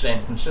flying to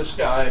San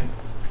Francisco,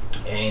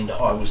 and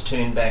I was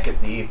turned back at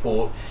the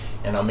airport,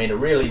 and I met a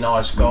really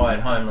nice guy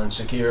at Homeland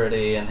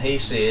Security, and he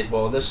said,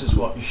 well, this is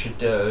what you should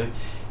do.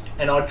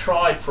 And I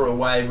tried for a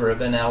waiver of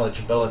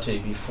ineligibility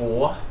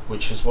before,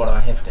 which is what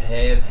I have to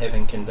have,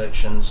 having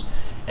convictions,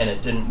 and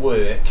it didn't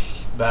work.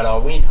 But I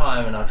went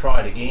home and I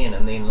tried again,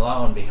 and then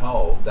lo and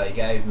behold, they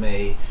gave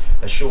me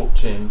a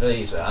short-term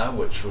visa,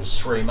 which was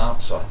 3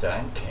 months, I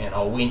think, and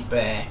I went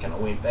back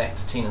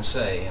to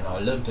Tennessee, and I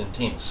lived in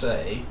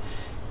Tennessee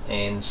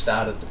and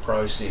started the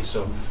process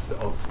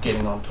of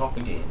getting on top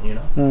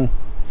again,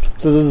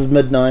 So this is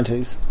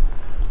mid-90s?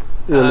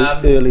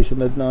 Early to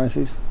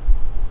mid-90s?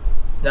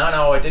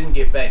 No, I didn't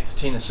get back to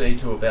Tennessee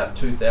till about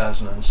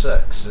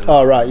 2006.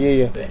 Oh, right,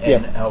 yeah.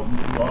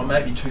 Well,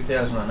 maybe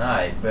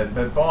 2008,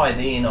 but by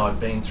then I'd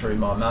been through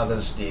my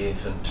mother's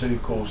death and 2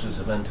 courses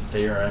of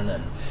interferon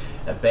and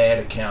a bad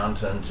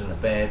accountant and a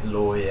bad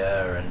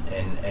lawyer,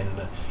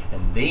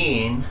 and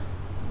then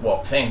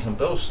what Phantom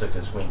Bill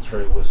Stickers went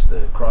through was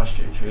the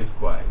Christchurch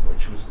earthquake,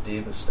 which was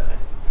devastating.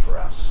 for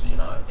us,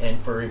 and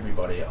for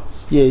everybody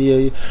else.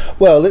 Yeah.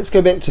 Well, let's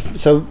go back to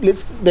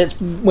that's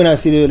when I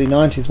said early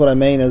 90s. What I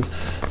mean is,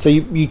 so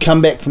you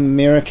come back from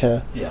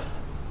America,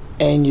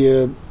 and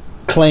you're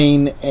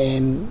clean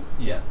and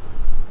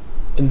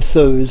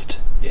enthused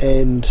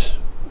and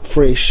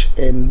fresh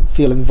and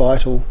feeling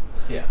vital,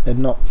 and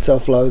not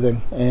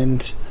self-loathing,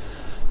 and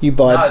you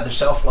buy. No, the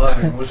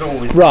self-loathing was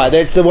always right.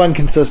 That's the one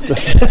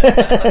consistent.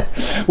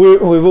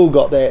 We've all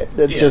got that.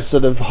 It just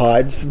sort of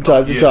hides from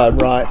time to time,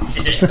 right?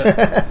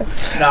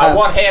 No,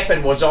 what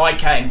happened was I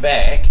came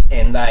back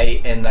and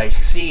they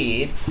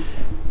said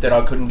that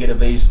I couldn't get a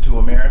visa to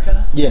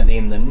America. Yeah. And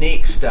then the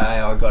next day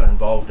I got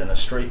involved in a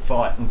street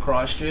fight in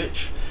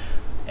Christchurch,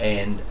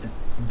 and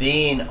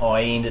then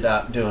I ended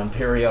up doing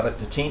periodic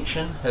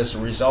detention as a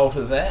result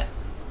of that,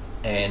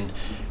 and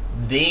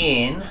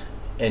then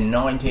in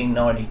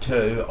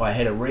 1992 I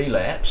had a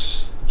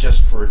relapse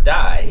just for a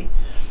day,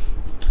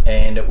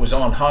 and it was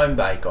on home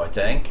bake, I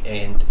think,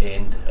 and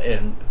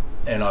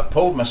I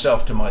pulled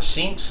myself to my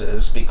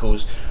senses,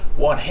 because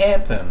what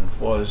happened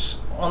was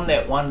on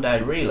that one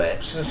day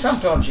relapse, and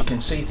sometimes you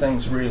can see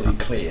things really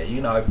clear,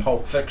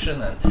 Pulp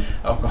Fiction and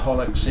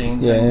alcoholics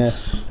seeing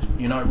things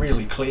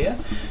really clear.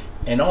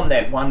 And on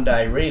that one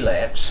day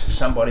relapse,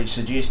 somebody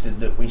suggested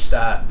that we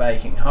start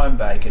baking home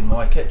bake in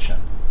my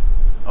kitchen.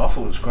 I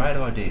thought it was a great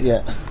idea.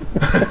 Yeah.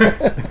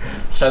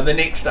 So the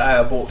next day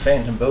I bought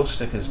Phantom Bill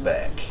stickers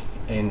back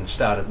and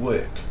started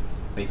work,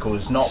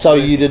 because not. So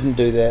working, you didn't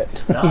do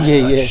that? No,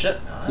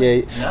 shit, no.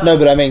 Yeah. No,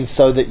 but I mean,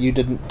 so that you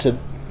didn't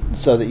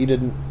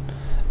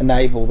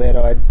enable that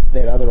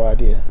other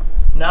idea.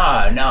 No,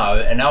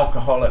 an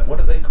alcoholic. What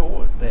do they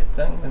call it? That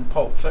thing in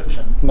Pulp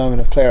Fiction.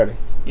 Moment of clarity.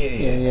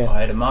 Yeah.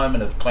 I had a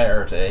moment of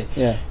clarity,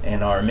 Yeah.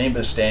 And I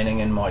remember standing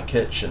in my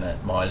kitchen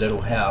at my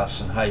little house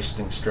in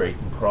Hastings Street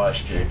in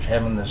Christchurch,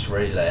 having this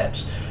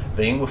relapse,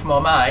 being with my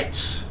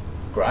mates,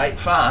 great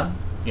fun,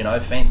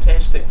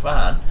 fantastic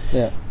fun,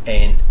 Yeah.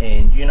 and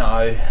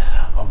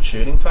I'm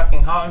shooting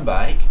fucking home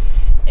bake,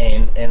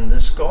 and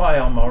this guy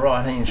on my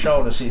right hand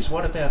shoulder says,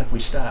 "What about if we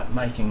start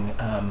making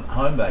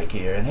home bake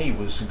here?" And he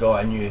was the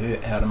guy who knew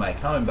how to make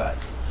home bake,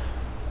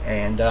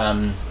 and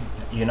and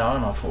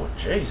I thought,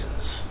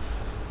 Jesus.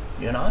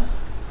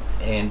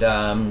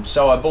 And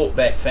so I bought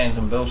back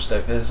Phantom Bill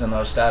stickers, and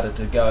I started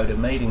to go to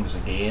meetings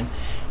again,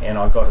 and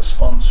I got a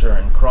sponsor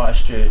in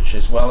Christchurch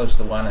as well as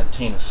the one in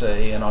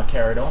Tennessee, and I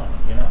carried on,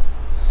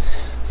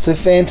 So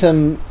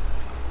Phantom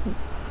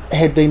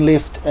had been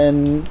left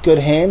in good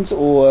hands,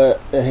 or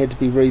it had to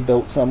be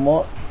rebuilt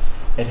somewhat?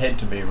 It had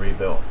to be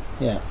rebuilt.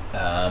 Yeah.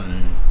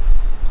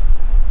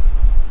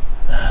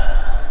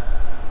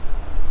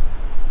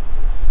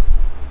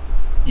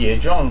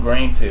 John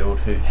Greenfield,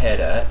 who had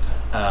it,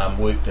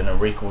 worked in a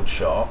record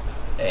shop,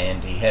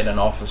 and he had an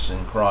office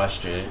in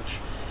Christchurch,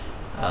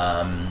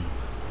 and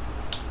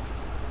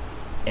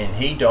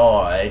he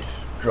died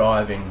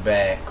driving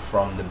back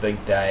from the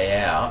big day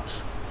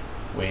out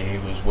where he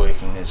was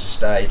working as a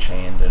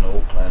stagehand in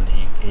Auckland.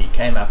 He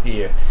came up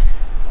here,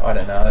 I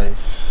don't know,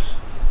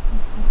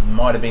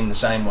 might have been the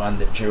same one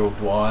that Gerald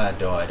Dwyer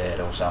died at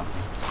or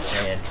something,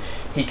 and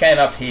he came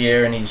up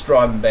here and he's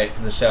driving back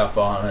to the South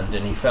Island,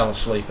 and he fell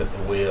asleep at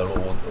the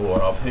wheel,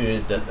 or I've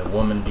heard that the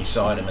woman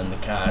beside him in the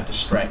car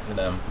distracted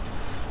him.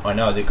 I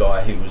know the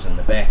guy who was in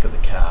the back of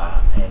the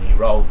car, and he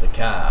rolled the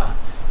car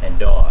and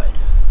died.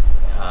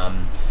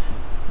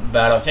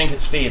 But I think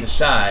it's fair to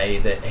say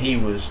that he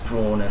was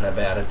drawn in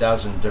about a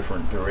dozen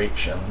different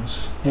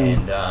directions,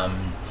 and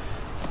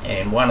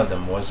one of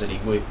them was that he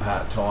worked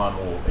part-time,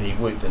 or he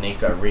worked in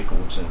Echo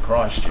Records in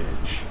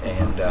Christchurch,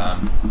 and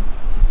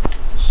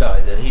so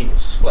that he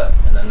was split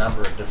in a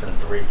number of different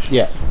directions.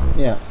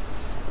 Yeah.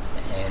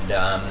 And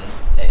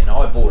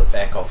I bought it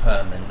back off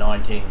him in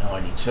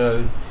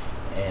 1992,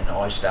 and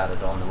I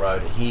started on the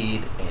road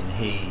ahead, and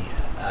he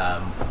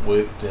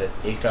worked at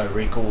Echo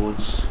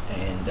Records,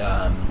 and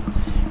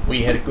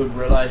we had a good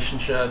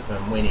relationship,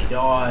 and when he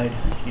died,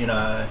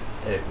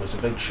 it was a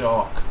big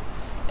shock,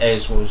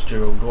 as was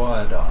Gerald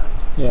Dwyer dying,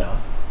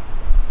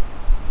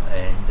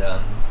 and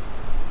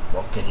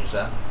what can you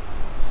say?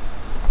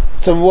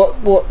 So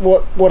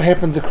what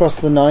happens across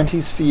the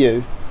 90s for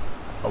you?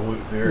 I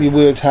worked very You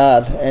hard. worked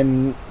hard,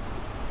 and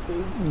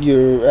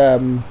you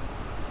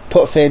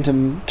put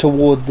Phantom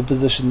towards the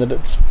position that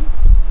it's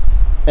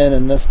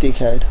in this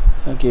decade,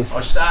 I guess.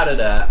 I started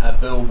a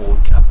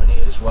billboard company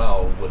as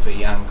well with a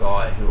young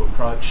guy who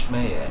approached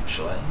me,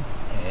 actually,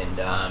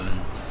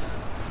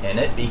 and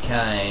it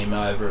became,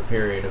 over a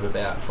period of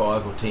about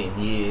 5 or 10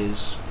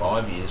 years,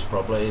 5 years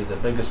probably, the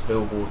biggest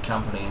billboard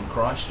company in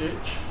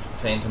Christchurch,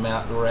 Phantom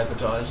Outdoor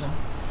Advertising,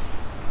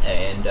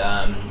 and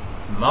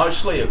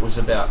mostly it was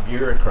about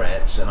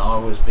bureaucrats, and I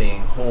was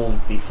being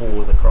hauled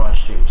before the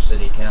Christchurch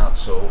City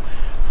Council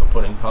for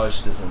putting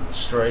posters in the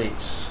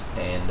streets,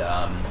 and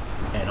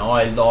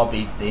I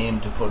lobbied them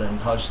to put in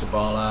poster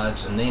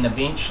bollards, and then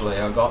eventually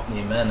I got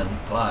them in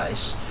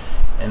place.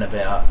 In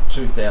about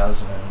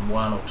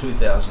 2001 or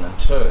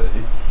 2002,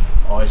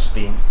 I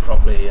spent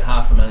probably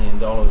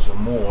 $500,000 or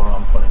more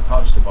on putting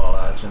poster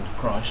bollards into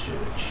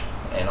Christchurch,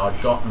 and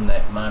I'd gotten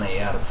that money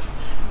out of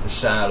the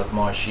sale of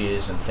my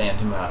shares in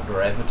Phantom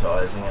Outdoor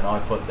Advertising, and I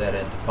put that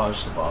into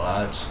poster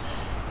bollards,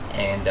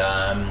 and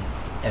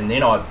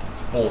then I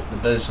bought the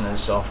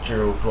business off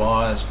Gerald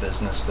Dwyer's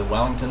business, the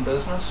Wellington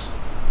business,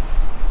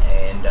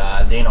 and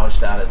then I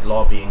started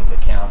lobbying the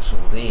council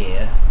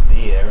there,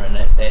 and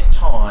at that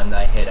time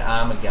they had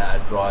Armour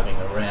Guard driving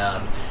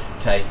around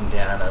taking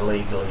down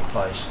illegally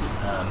placed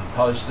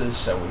posters,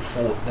 so we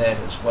fought that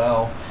as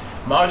well.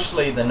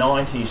 Mostly the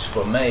 90s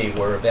for me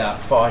were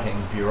about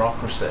fighting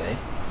bureaucracy,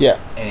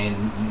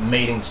 and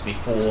meetings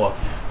before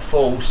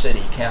full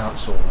city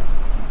councils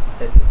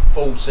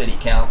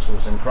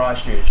in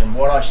Christchurch. And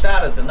what I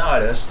started to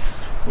notice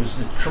was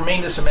the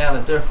tremendous amount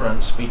of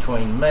difference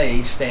between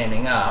me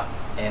standing up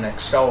and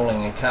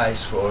extolling a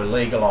case for a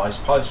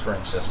legalised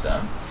postering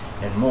system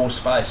and more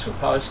space for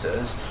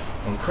posters.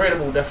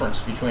 Incredible difference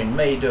between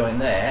me doing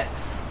that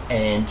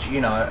and,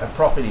 a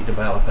property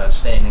developer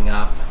standing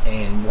up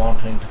and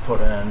wanting to put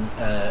in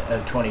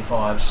a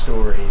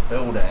 25-storey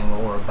building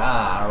or a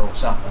bar or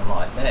something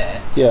like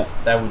that. Yeah.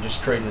 They were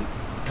just treated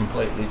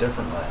completely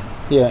differently.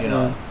 Yeah.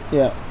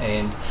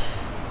 And,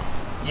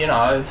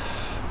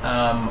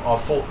 I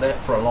fought that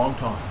for a long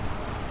time.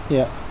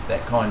 Yeah.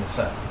 That kind of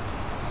thing.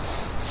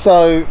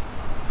 So,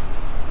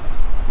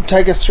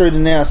 take us through to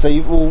now. So,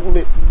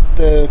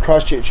 the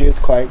Christchurch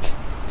earthquake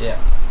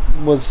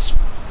was,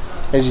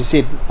 as you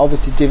said,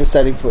 obviously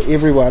devastating for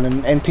everyone,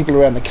 and people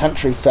around the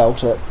country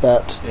felt it,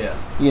 but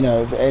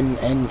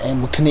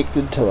and were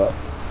connected to it.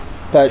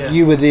 But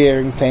you were there,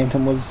 and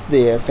Phantom was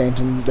there.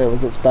 Phantom, that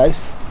was its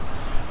base.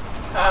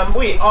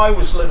 I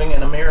was living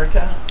in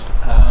America,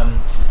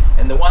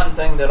 and the one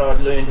thing that I'd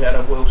learned out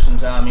of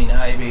Wilson's Army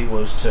Navy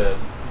was to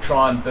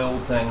try and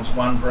build things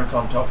one brick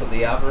on top of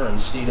the other,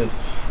 instead of,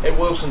 at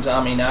Wilson's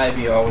Army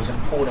Navy I was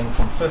importing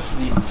from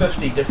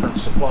 50 different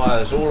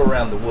suppliers all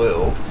around the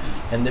world,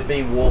 and there'd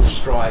be wharf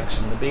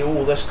strikes and there'd be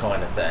all this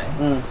kind of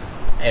thing,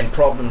 and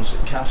problems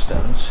at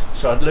customs.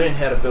 So I'd learned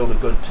how to build a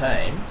good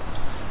team.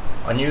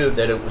 I knew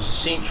that it was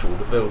essential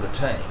to build a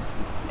team,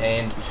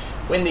 and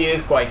when the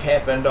earthquake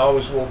happened, I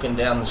was walking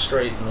down the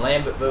street in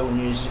Lambertville,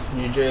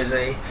 New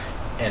Jersey,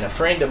 and a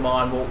friend of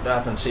mine walked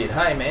up and said,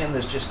 "Hey man,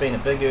 there's just been a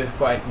big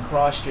earthquake in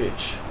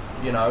Christchurch,"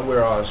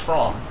 where I was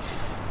from.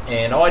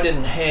 And I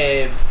didn't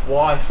have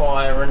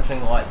Wi-Fi or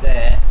anything like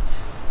that,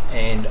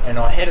 and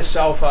I had a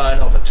cell phone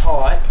of a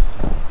type,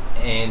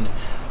 and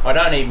I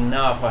don't even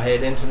know if I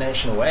had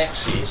international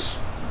access.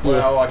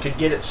 Well, I could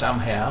get it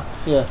somehow.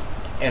 Yeah.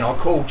 And I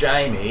called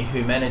Jamie,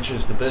 who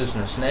manages the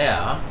business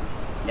now,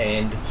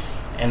 and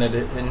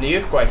the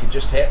earthquake had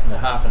just happened a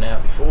half an hour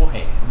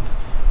beforehand,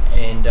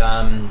 and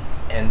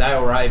they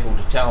were able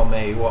to tell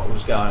me what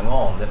was going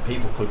on, that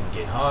people couldn't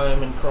get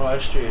home in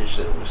Christchurch,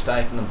 that it was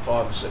taking them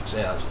 5 or 6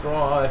 hours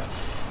drive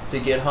to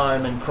get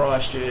home in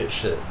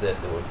Christchurch, that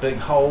there were big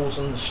holes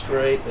in the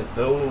street, that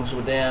buildings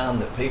were down,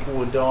 that people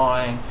were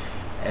dying,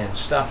 and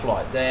stuff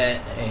like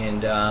that.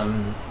 And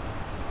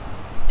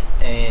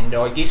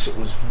I guess it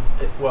was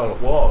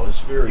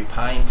very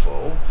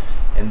painful.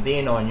 And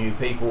then I knew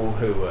people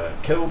who were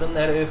killed in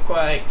that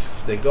earthquake.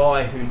 The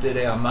guy who did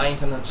our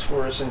maintenance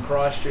for us in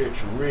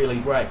Christchurch, a really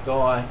great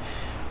guy,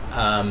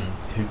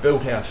 who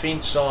built our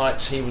fence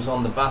sites, he was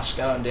on the bus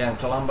going down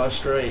Colombo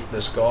Street.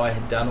 This guy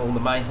had done all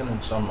the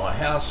maintenance on my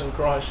house in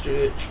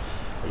Christchurch.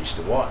 I used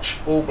to watch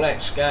All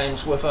Blacks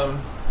games with him,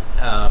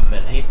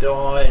 and he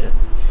died.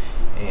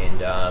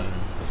 And,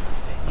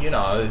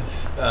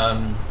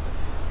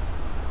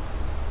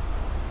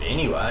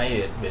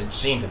 anyway, it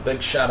sent a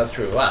big shudder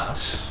through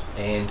us.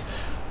 And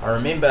I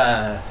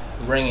remember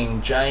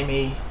ringing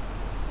Jamie.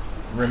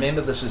 Remember,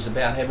 this is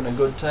about having a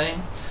good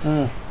team.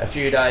 A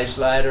few days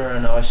later,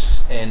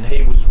 and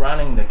he was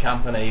running the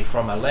company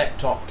from a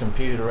laptop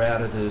computer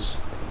out at his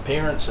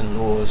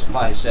parents-in-law's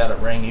place out at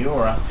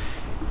Rangiora.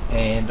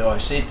 And I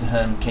said to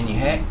him, "Can you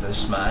hack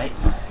this, mate?"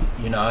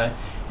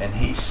 And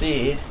he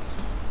said,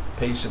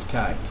 "Piece of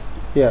cake."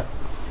 Yeah.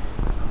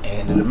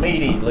 And it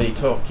immediately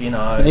took,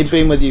 And he'd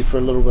been with you for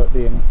a little bit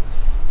then.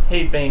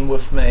 He'd been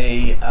with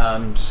me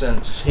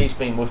he's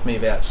been with me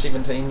about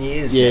 17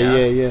 years now.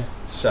 Yeah.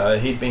 So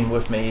he'd been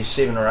with me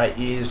 7 or 8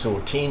 years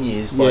or 10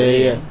 years by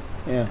then.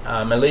 Yeah.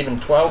 11,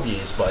 12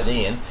 years by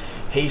then.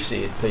 He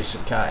said piece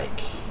of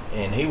cake.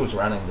 And he was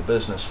running the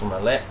business from a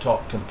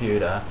laptop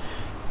computer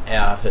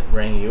out at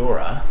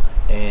Rangiora.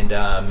 And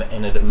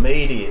it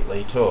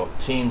immediately took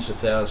tens of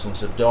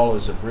thousands of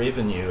dollars of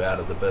revenue out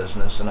of the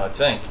business. And I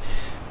think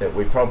that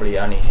we probably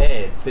only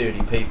had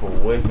 30 people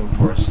working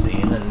for us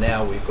then, and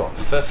now we've got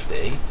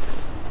 50.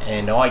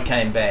 And I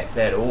came back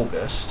that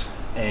August,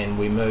 and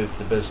we moved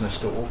the business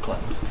to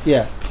Auckland.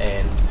 Yeah.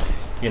 And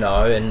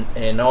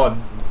and I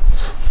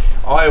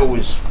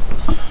always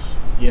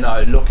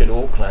look at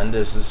Auckland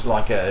as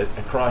like a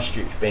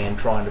Christchurch band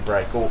trying to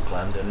break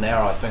Auckland, and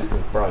now I think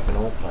we've broken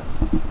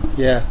Auckland.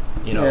 Yeah.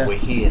 We're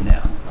here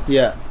now.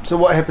 Yeah. So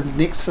what happens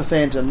next for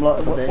Phantom?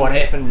 What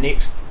happened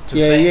next to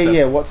Phantom?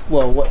 Yeah.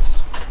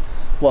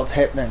 What's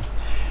happening?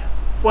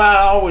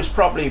 Well, I was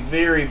probably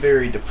very,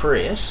 very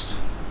depressed.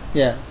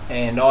 Yeah.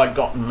 And I'd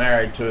gotten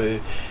married to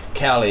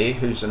Kelly,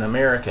 who's an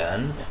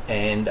American,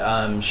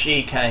 and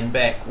she came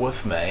back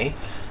with me,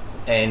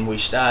 and we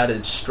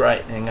started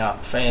straightening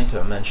up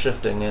Phantom and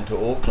shifting into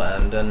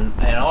Auckland, and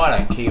I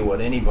don't care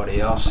what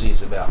anybody else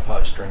says about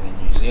postering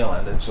in New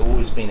Zealand. It's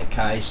always been a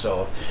case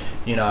of,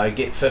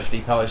 get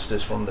 50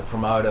 posters from the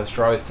promoter,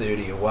 throw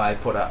 30 away,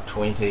 put up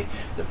 20,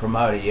 the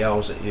promoter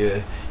yells at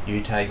you,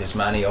 you take his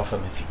money off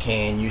him if you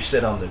can, you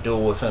sit on the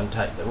door with him,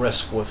 take the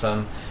risk with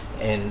him,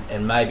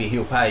 and maybe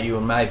he'll pay you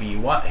and maybe he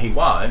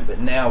won't, but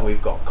now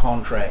we've got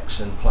contracts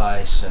in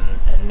place,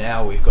 and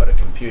now we've got a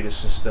computer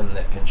system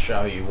that can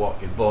show you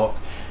what you book,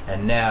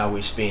 and now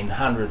we spend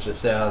hundreds of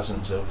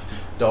thousands of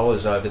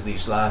dollars over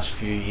these last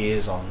few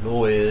years on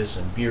lawyers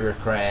and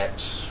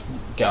bureaucrats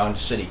going to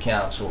city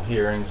council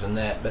hearings and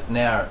that, but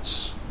now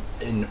it's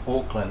in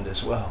Auckland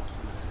as well.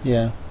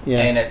 Yeah.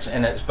 And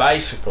it's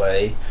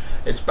basically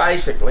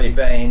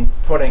been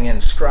putting in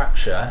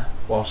structure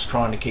whilst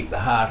trying to keep the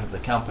heart of the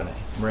company.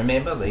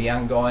 Remember the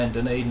young guy in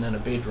Dunedin in a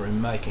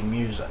bedroom making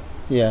music?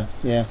 Yeah.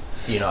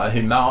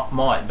 Who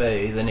might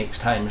be the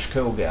next Hamish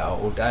Kilgour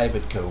or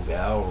David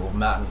Kilgour or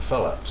Martin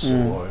Phillips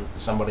or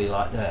somebody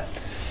like that.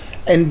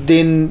 And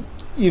then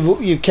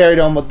you've carried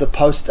on with the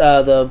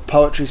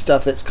poetry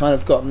stuff that's kind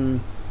of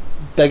gotten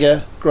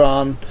bigger,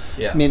 grown,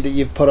 meant that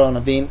you've put on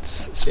events,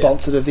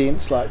 sponsored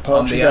events like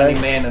Poetry Day. I'm the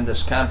only man in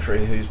this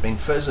country who's been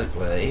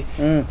physically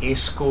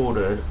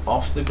escorted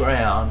off the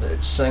ground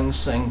at Sing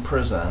Sing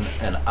prison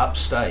in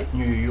upstate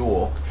New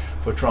York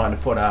for trying to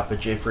put up a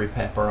Jeffrey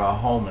Paparo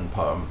Holman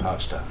poem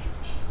poster.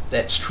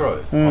 That's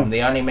true. I'm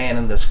the only man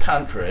in this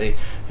country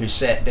who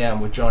sat down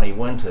with Johnny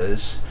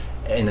Winters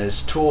in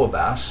his tour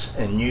bus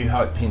in New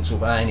Hope,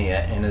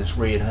 Pennsylvania, and has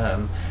read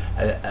him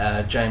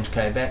a James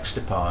K.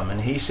 Baxter poem,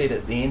 and he said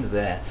at the end of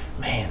that,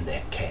 man,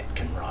 that cat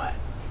can write,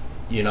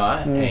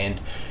 and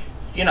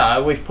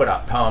we've put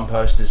up poem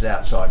posters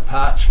outside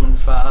Parchman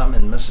Farm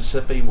in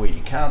Mississippi where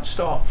you can't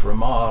stop for a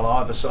mile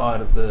either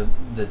side of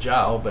the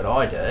jail, but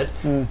I did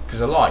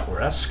because I like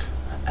risk,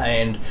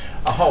 and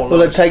a whole lot.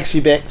 Well, it takes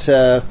you back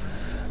to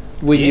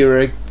when you were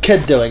a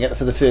kid doing it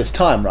for the first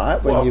time,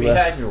 right? When you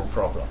behavioural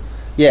problem.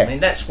 Yeah. I mean,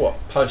 that's what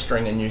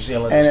postering in New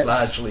Zealand has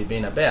largely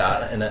been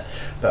about,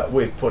 but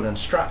we've put in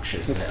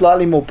structures. It's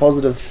slightly more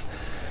positive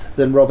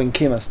than robbing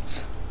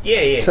chemists.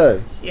 Yeah.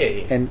 Too.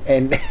 Yeah.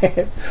 And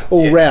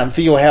all round,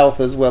 for your health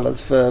as well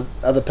as for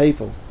other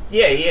people.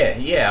 Yeah.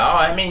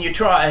 I mean,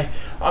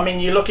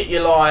 you look at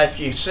your life,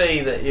 you see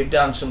that you've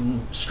done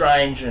some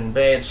strange and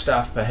bad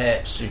stuff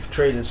perhaps, you've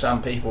treated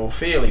some people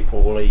fairly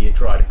poorly, you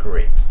try to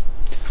correct.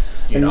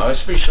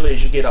 Especially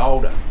as you get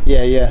older.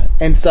 Yeah.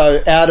 And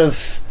so out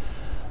of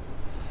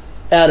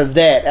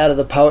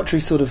the poetry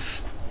sort of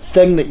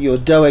thing that you're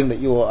doing, that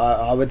you're,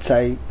 I would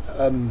say,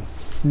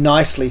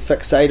 nicely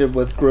fixated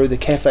with, grew the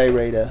Cafe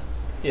Reader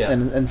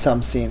in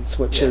some sense,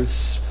 which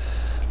is,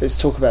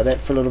 let's talk about that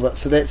for a little bit.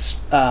 So that's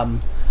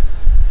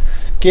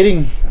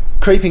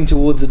creeping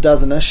towards a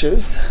dozen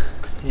issues.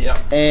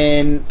 Yeah.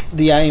 And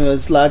the aim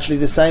is largely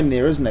the same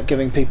there, isn't it?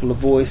 Giving people a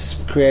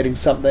voice, creating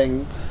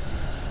something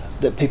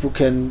that people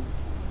can,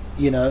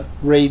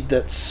 read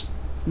that's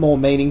more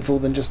meaningful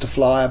than just a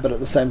flyer, but at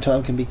the same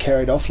time can be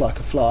carried off like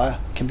a flyer,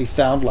 can be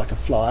found like a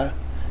flyer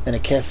in a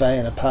cafe,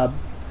 in a pub,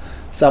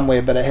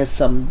 somewhere, but it has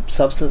some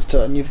substance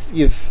to it. And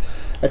you've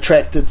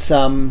attracted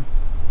some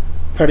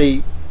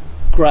pretty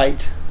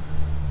great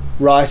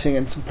writing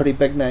and some pretty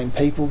big name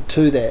people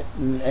to that,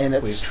 and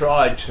it's we've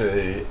tried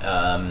to,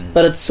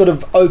 but it's sort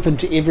of open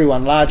to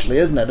everyone largely,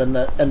 isn't it? And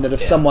that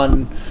if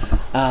someone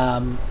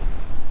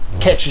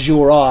catches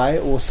your eye,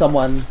 or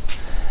someone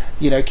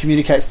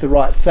communicates the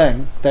right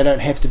thing, they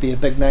don't have to be a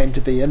big name to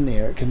be in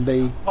there. It can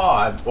be...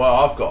 I've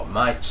got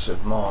mates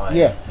of mine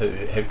who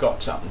have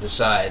got something to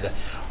say.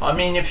 I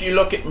mean, if you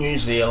look at New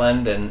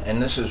Zealand,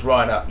 and this is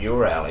right up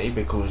your alley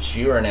because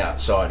you're an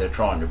outsider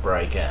trying to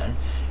break in,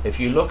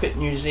 if you look at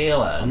New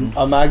Zealand...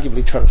 I'm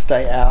arguably trying to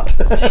stay out,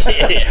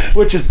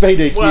 which has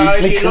been a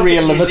hugely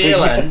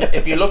career-limiting...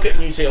 If you look at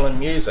New Zealand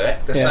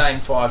music, the same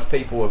 5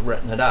 people have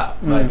written it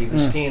up. Maybe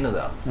there's 10 of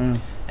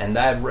them. And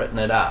they've written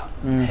it up,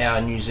 how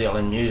New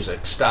Zealand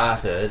music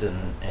started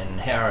and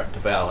how it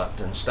developed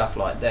and stuff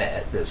like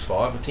that. There's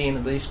 5 or 10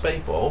 of these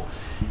people,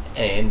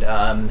 and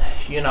and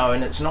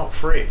it's not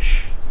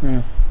fresh.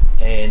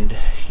 And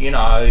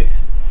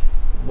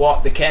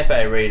what the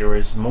Cafe Reader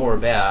is more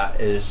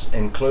about is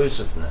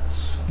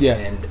inclusiveness.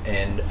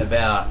 And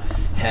about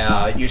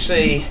how you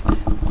see,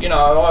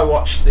 I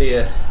watch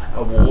their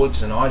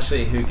awards and I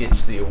see who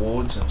gets the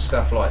awards and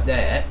stuff like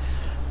that.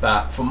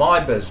 But for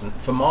my business,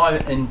 to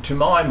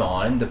my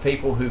mind, the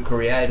people who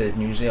created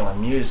New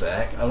Zealand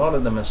music, a lot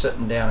of them are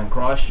sitting down in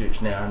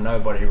Christchurch now and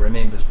nobody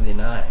remembers their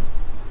name.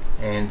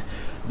 And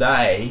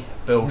they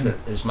built it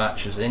as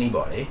much as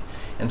anybody.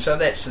 And so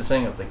that's the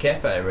thing of the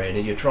Cafe Reader.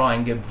 You try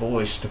and give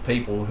voice to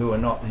people who are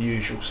not the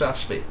usual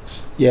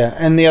suspects. Yeah,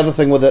 and the other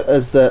thing with it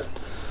is that,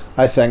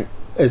 I think,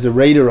 as a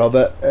reader of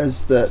it,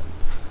 is that,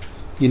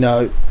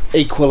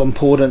 equal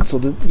importance, or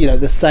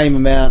the same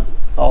amount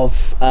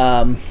of...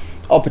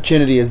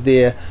 opportunity is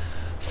there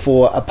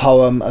for a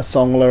poem, a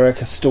song lyric,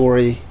 a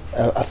story,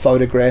 a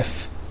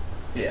photograph,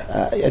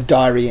 a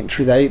diary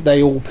entry.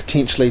 They all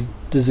potentially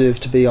deserve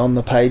to be on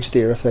the page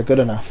there if they're good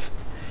enough,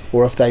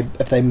 or if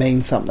they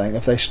mean something,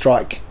 if they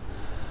strike.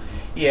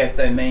 Yeah, if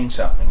they mean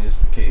something is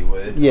the key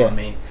word. Yeah. I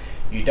mean,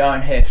 you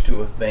don't have to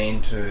have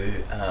been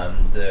to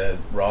the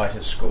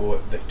writer's school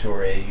at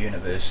Victoria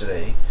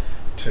University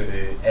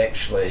to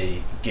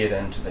actually get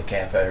into the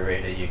cafe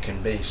reader. You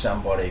can be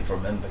somebody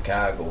from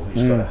Invercargill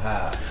who's got a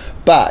heart.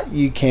 But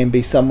you can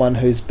be someone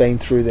who's been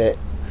through that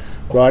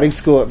writing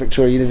school at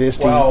Victoria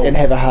University and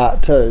have a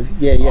heart too.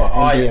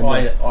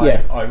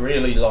 I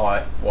really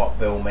like what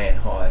Bill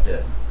Manhire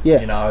did.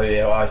 Yeah. You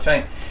know, I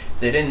think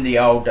that in the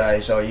old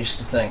days I used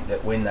to think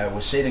that when they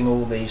were setting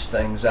all these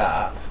things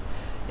up,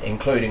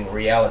 including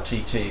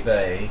reality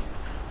TV,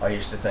 I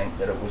used to think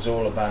that it was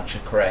all a bunch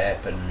of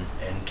crap, and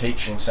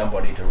teaching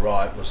somebody to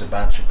write was a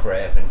bunch of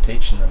crap, and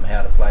teaching them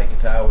how to play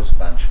guitar was a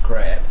bunch of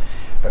crap.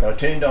 But I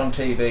turned on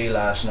TV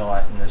last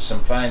night and there's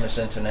some famous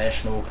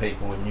international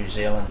people in New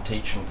Zealand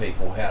teaching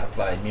people how to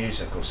play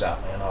music or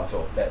something, and I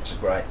thought that's a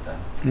great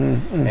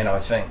thing. And I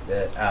think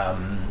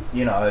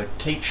that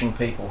teaching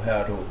people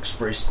how to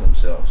express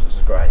themselves is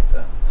a great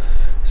thing.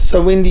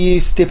 So when do you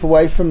step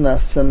away from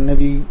this, and have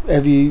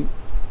you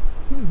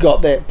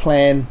got that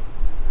plan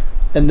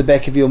in the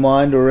back of your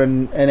mind or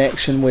in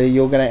action where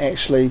you're going to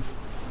actually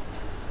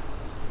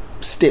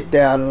step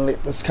down and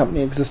let this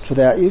company exist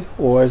without you,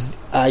 or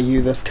are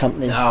you this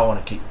company? No, I want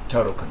to keep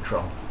total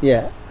control.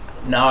 Yeah.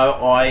 No,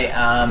 I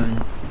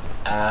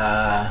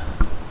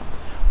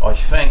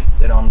think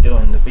that I'm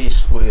doing the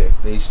best work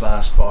these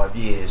last 5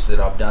 years that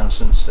I've done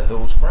since the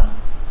Hillsborough.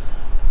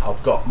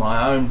 I've got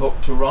my own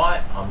book to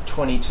write. I'm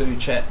 22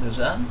 chapters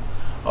in.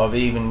 I've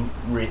even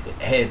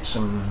had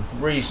some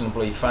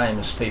reasonably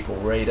famous people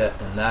read it,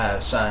 and they're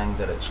saying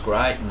that it's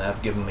great, and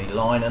they've given me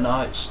liner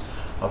notes.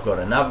 I've got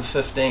another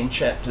 15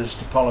 chapters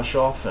to polish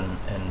off and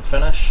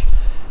finish.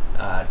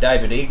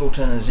 David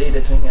Eagleton is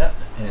editing it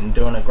and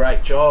doing a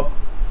great job,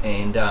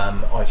 and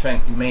I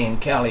think me and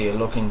Kelly are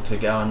looking to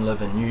go and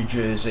live in New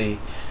Jersey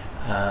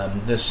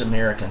this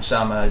American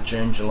summer,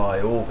 June, July,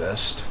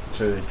 August,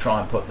 to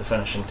try and put the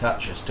finishing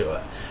touches to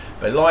it.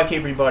 But like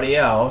everybody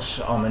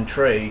else, I'm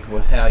intrigued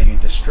with how you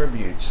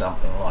distribute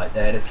something like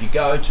that. If you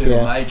go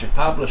to a major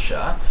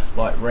publisher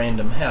like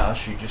Random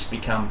House, you just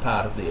become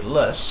part of their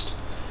list,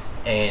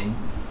 and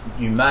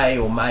you may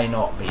or may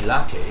not be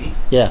lucky.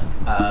 Yeah.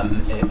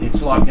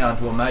 It's like going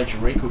to a major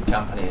record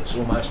company. It's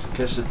almost a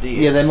kiss of death.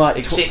 Yeah, they might.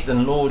 Except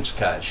in Lord's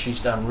case, she's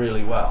done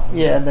really well.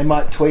 Yeah, they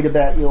might tweet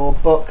about your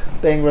book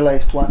being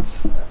released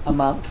once a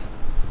month.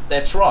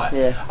 That's right.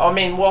 Yeah. I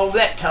mean, well,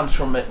 that comes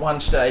from at one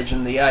stage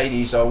in the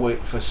 80s. I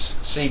worked for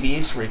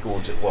CBS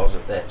Records. It was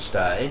at that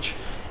stage,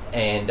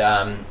 and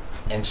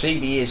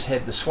CBS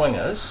had the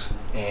Swingers,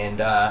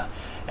 and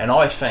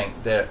I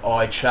think that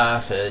I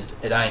charted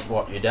It Ain't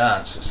What You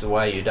Dance, It's the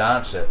Way You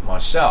Dance It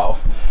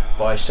myself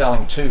by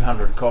selling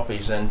 200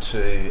 copies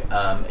into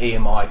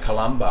EMI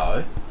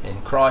Colombo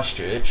in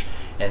Christchurch,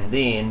 and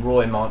then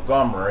Roy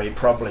Montgomery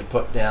probably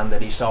put down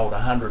that he sold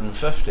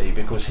 150,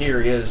 because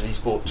here he is, he's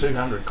bought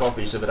 200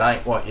 copies of It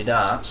Ain't What You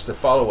Dance, the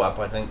follow-up,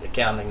 I think, the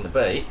Counting the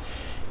Beat,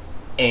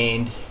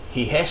 and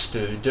he has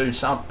to do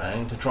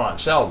something to try and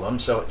sell them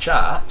so it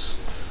charts.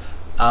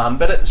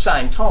 But at the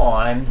same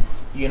time,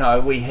 you know,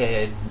 we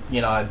had,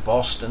 you know,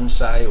 Boston,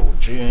 say, or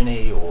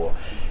Journey, or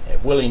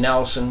Willie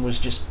Nelson was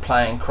just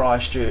playing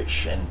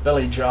Christchurch, and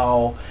Billy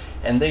Joel,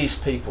 and these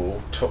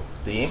people took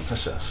the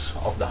emphasis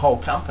of the whole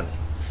company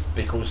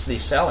because they're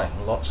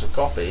selling lots of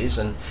copies,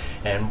 and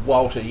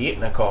Walter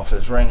Yetnikoff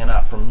is ringing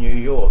up from New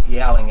York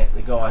yelling at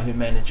the guy who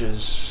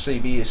manages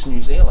CBS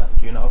New Zealand,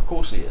 you know, of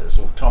course he is,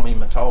 or Tommy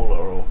Mottola,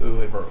 or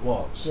whoever it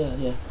was.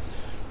 Yeah.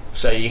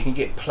 So you can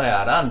get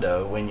ploughed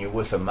under when you're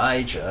with a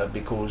major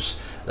because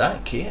they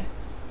don't care.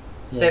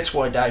 Yeah. That's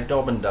why Dave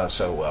Dobbin does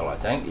so well, I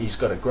think. He's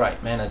got a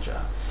great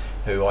manager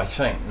who I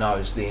think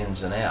knows the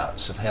ins and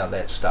outs of how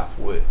that stuff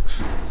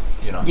works.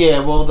 You know.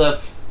 Yeah, well,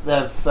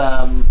 they've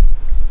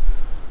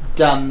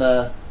done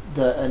the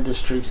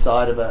industry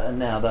side of it, and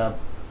now they're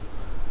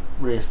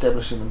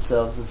re-establishing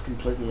themselves as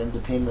completely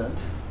independent.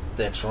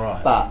 That's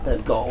right. But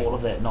they've got all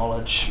of that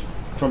knowledge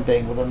from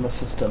being within the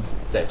system.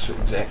 That's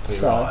exactly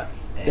right.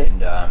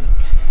 And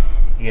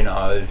you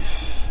know,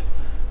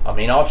 I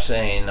mean, I've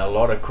seen a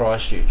lot of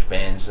Christchurch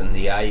bands in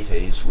the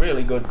 80s,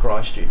 really good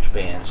Christchurch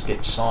bands,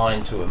 get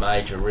signed to a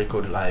major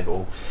record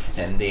label,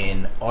 and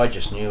then I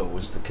just knew it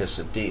was the kiss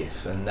of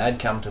death. And they'd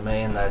come to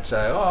me and they'd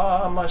say,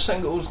 oh, my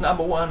single's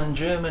 #1 in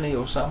Germany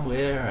or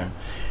somewhere,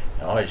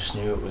 and I just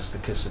knew it was the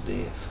kiss of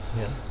death.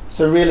 Yeah.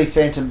 So really,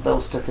 Phantom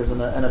Bill Stickers in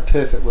a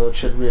perfect world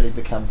should really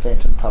become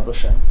Phantom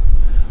Publishing.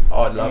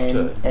 I'd love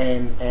to.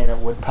 And it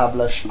would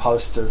publish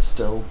posters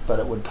still, but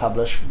it would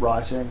publish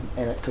writing,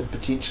 and it could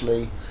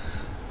potentially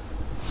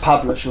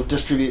publish or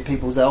distribute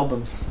people's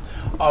albums.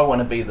 I want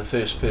to be the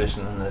first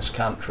person in this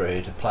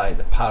country to play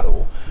the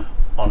Puddle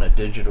on a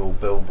digital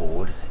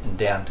billboard in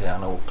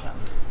downtown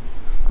Auckland,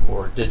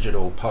 or a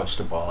digital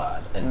poster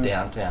bollard in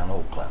downtown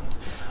Auckland.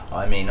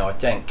 I mean, I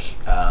think,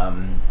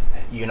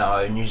 you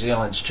know, New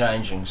Zealand's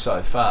changing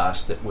so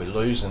fast that we're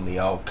losing the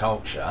old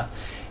culture,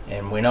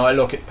 And when I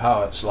look at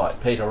poets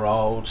like Peter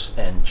Rolls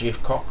and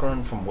Jeff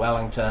Cochran from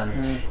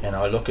Wellington, and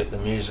I look at the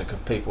music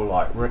of people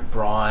like Rick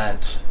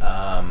Bryant,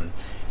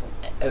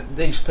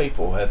 these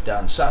people have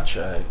done such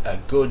a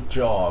good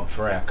job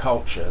for our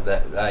culture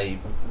that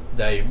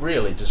they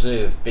really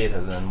deserve better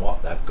than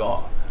what they've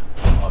got.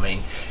 I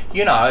mean,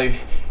 you know,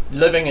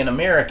 living in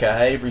America,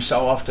 every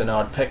so often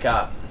I'd pick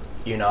up,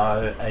 you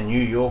know, a New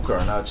Yorker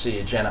and I'd see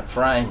a Janet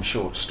Frame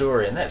short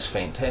story, and that's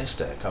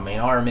fantastic. I mean,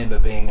 I remember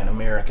being in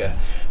America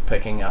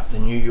picking up the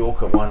New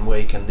Yorker one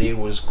week, and there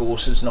was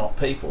Gorses Not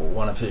People,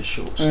 one of his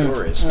short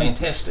stories.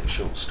 Fantastic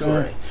short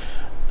story.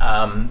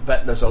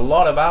 But there's a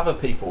lot of other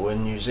people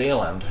in New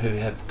Zealand who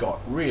have got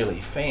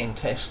really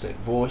fantastic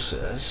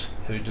voices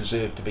who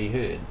deserve to be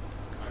heard.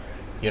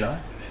 You know?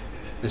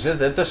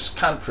 This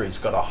country's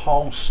got a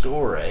whole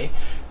story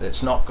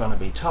that's not going to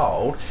be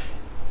told.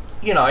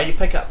 You know, you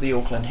pick up the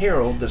Auckland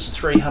Herald, there's a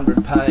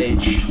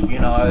 300-page, you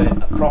know,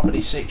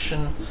 property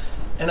section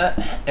in it,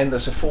 and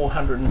there's a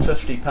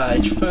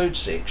 450-page food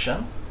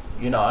section,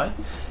 you know,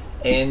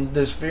 and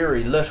there's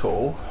very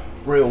little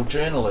real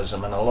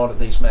journalism in a lot of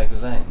these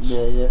magazines.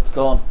 Yeah, it's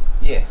gone.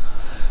 Yeah.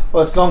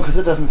 Well, it's gone because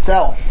it doesn't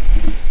sell.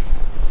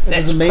 It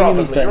doesn't mean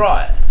anything.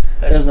 Right.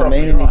 It doesn't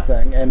mean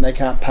anything, and they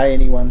can't pay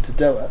anyone to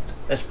do it.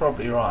 That's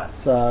probably right.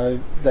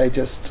 So they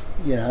just,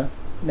 you know,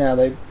 now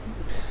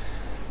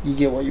you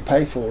get what you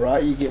pay for,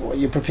 right? You get what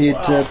you're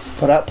prepared to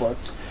put up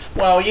with.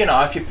 Well, you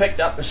know, if you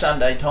picked up the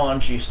Sunday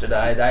Times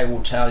yesterday, they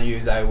will tell you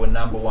they were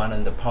number one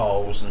in the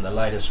polls, and the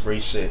latest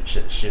research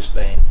that's just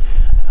been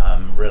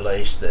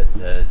released that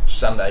the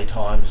Sunday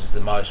Times is the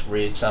most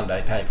read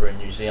Sunday paper in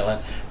New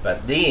Zealand.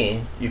 But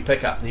then you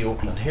pick up the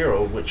Auckland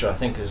Herald, which I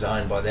think is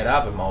owned by that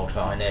other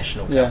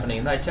multinational company,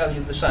 and they tell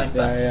you the same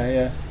thing.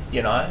 Yeah.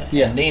 You know,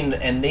 and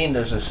then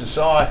there's a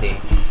society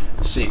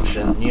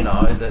section, you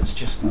know, that's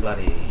just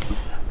bloody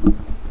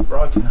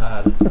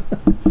broken-hearted,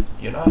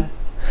 you know.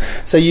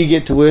 So you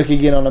get to work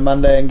again on a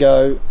Monday and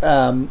go,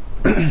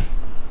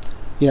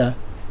 you know,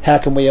 how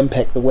can we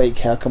impact the week?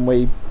 How can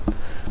we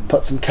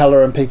put some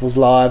colour in people's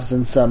lives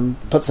and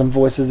put some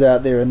voices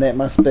out there? And that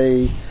must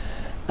be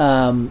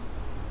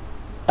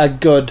a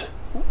good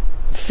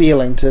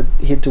feeling to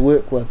head to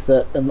work with,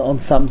 that in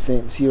some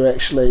sense you're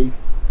actually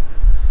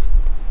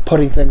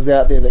putting things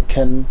out there that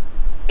can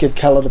give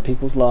colour to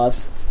people's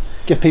lives,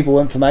 give people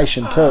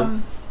information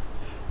too.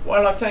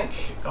 Well, I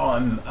think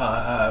I'm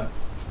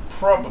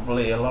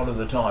probably a lot of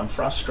the time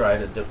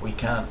frustrated that we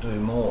can't do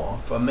more.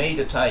 For me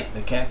to take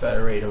the Cafe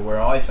Reader where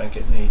I think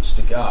it needs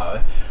to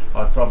go,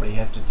 I'd probably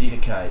have to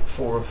dedicate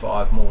 4 or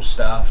 5 more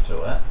staff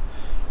to it.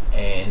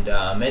 And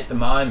at the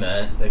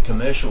moment, the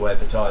commercial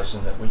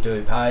advertising that we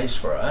do pays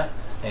for it,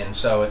 and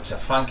so it's a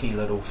funky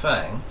little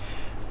thing.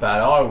 But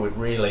I would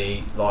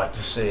really like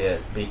to see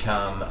it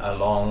become a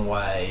long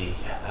way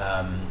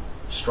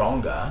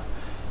stronger.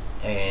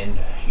 And,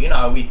 you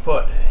know, we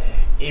put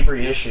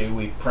every issue,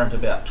 we print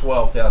about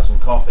 12,000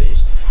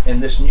 copies,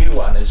 and this new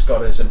one has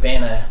got as a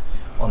banner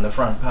on the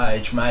front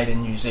page, Made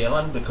in New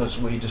Zealand, because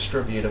we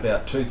distribute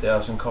about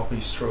 2,000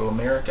 copies through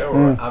America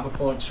or other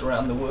points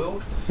around the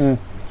world.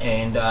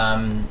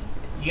 And,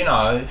 you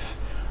know,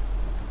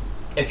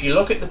 if you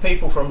look at the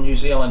people from New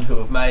Zealand who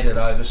have made it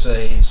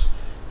overseas,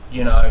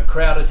 you know,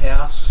 Crowded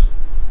House,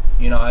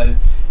 you know,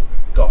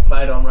 got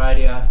played on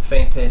radio,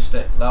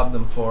 fantastic, love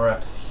them for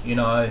it, you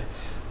know,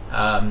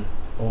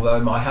 although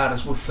my heart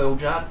is with Phil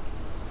Judd,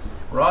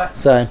 right?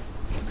 Same.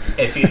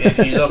 If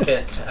you look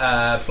at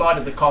Flight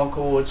of the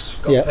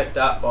Conchords, got picked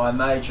up by a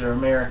major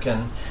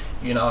American,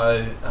 you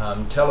know,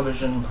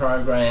 television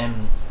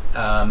program.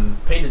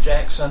 Peter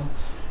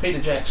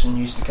Jackson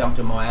used to come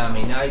to my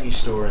Army Navy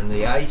store in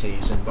the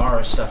 80s and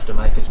borrow stuff to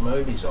make his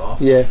movies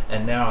off. Yeah.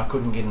 And now I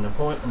couldn't get an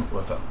appointment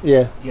with him.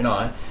 Yeah. You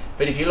know,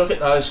 but if you look at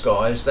those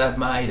guys, they've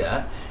made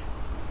it.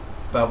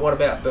 But what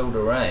about Bill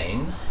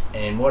Doreen?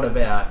 And what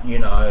about, you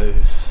know,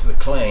 The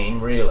Clean,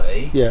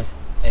 really? Yeah.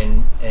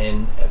 And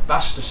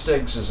Buster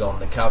Stiggs is on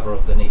the cover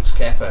of the next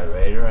Cafe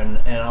Reader, and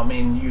I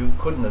mean, you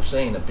couldn't have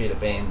seen a better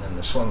band than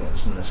the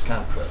Swingers in this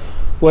country.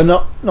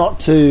 Well,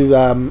 not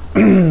to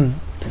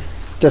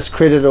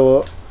discredit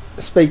or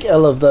speak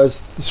ill of those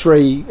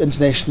 3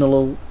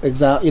 internationally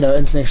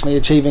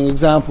achieving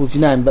examples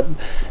you name, but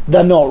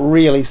they're not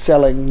really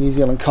selling New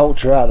Zealand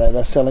culture, are they?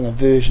 They're selling a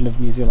version of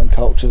New Zealand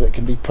culture that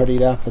can be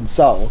prettied up and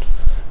sold.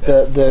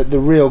 Yeah. The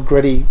real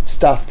gritty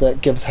stuff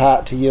that gives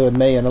heart to you and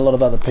me and a lot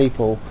of other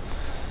people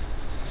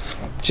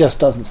just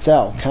doesn't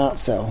sell, can't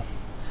sell,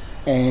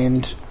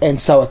 and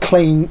so a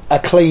clean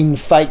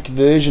fake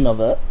version of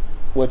it,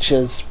 which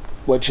is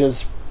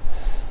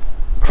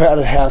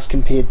Crowded House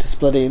compared to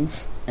Split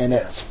Ends, and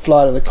it's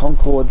Flight of the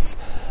Conchords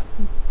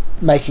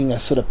making a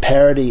sort of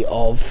parody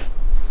of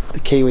the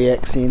Kiwi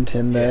accent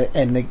and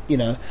the you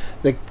know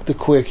the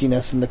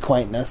quirkiness and the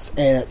quaintness,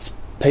 and it's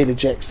Peter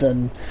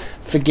Jackson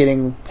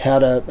forgetting how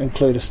to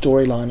include a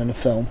storyline in a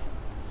film,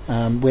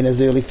 when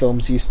his early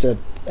films used to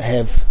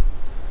have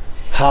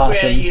heart.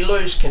 Well, you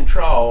lose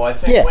control. I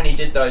think when he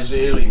did those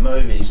early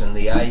movies in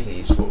the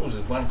 80s, what was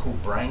it, one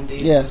called Brain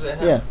Dead?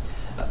 Yeah.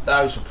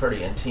 those were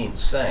pretty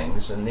intense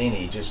things, and then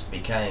he just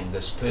became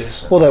this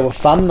person. Well, they were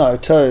fun though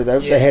too.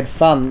 They had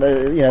fun.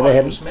 They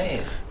had. Was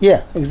mad.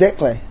 Yeah,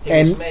 exactly. He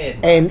was mad,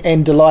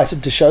 and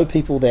delighted to show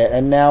people that,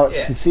 and now it's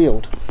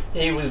concealed.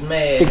 He was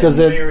mad because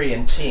and very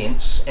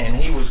intense, and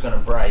he was going to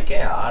break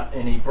out,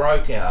 and he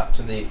broke out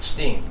to the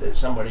extent that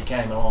somebody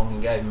came along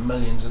and gave him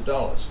millions of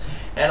dollars.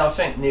 And I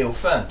think Neil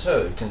Finn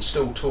too can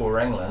still tour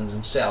England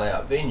and sell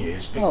out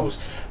venues because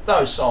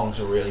those songs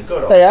are really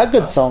good. They are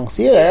good songs.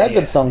 Yeah, they are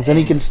good songs, and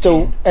he can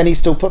still he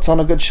still puts on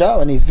a good show,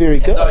 and he's very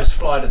good. Those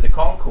Flight of the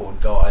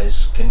Conchord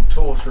guys can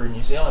tour through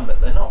New Zealand, but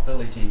they're not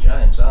Billy T.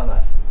 James, are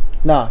they?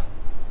 No.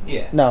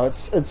 Yeah. No,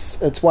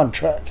 it's one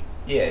track.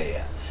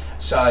 Yeah.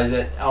 So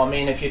that, I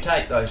mean, if you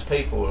take those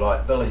people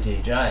like Billy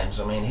T.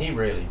 James, I mean, he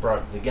really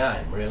broke the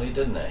game, really,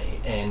 didn't he?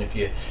 And if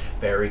you,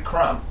 Barry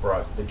Crump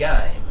broke the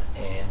game,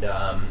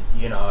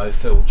 and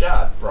Phil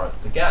Judd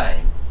broke the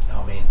game.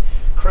 I mean,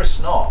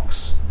 Chris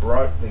Knox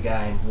broke the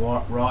game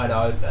right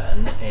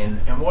open,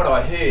 and what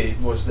I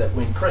heard was that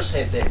when Chris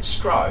had that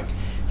stroke,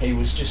 he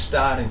was just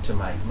starting to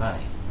make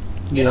money.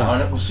 You know,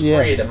 and it was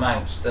spread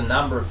amongst the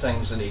number of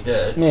things that he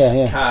did.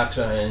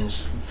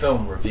 Cartoons,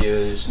 film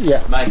reviews,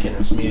 making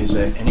his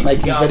music, and he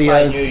could go and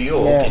play New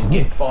York and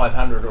get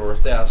 500 or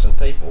 1,000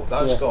 people.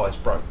 Those guys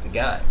broke the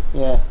game.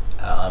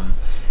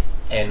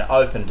 And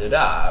opened it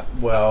up.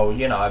 Well,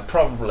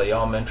 probably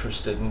I'm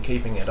interested in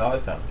keeping it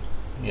open,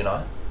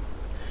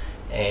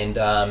 And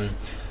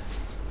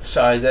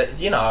so that,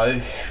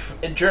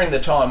 during the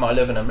time I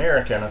live in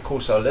America, and of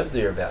course I lived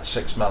there about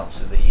 6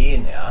 months of the year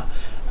now,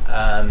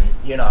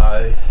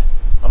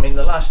 I mean,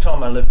 the last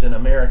time I lived in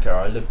America,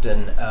 I lived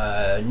in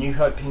New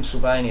Hope,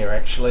 Pennsylvania,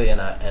 actually, in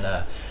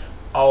a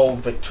old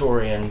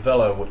Victorian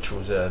villa, which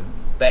was a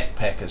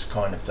backpackers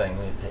kind of thing,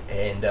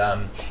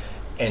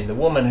 and the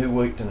woman who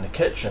worked in the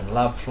kitchen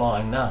loved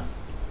Flying Nun.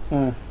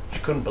 She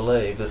couldn't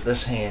believe that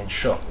this hand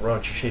shook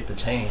Roger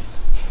Shepherd's hand,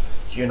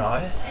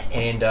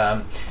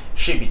 and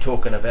she'd be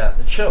talking about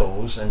the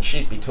Chills, and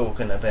she'd be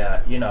talking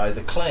about,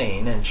 the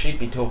Clean, and she'd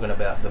be talking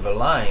about the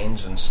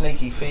Verlaines and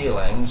Sneaky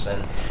Feelings,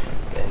 and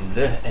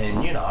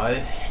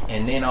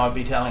then I'd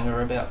be telling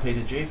her about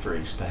Peter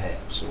Jeffries,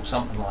 perhaps, or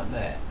something like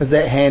that. Is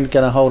that hand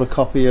going to hold a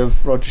copy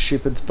of Roger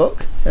Shepherd's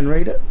book and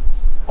read it?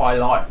 I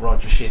like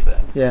Roger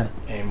Shepherd. Yeah.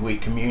 And we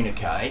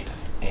communicate,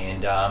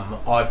 and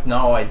I've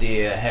no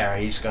idea how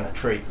he's going to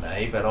treat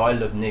me, but I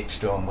lived next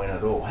to him when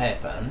it all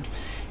happened.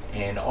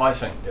 And I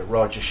think that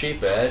Roger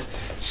Shepherd,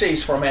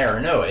 he's from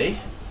Aranui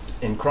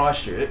in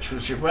Christchurch,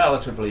 which is a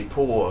relatively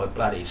poor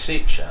bloody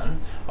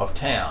section of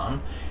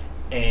town,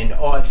 and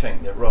I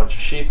think that Roger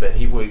Shepherd,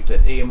 he worked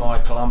at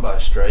EMI Colombo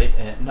Street,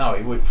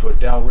 he worked for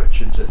Del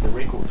Richards at the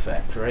record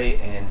factory,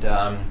 and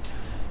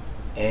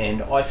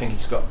I think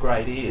he's got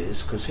great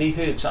ears because he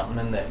heard something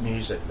in that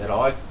music that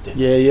I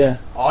didn't.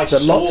 I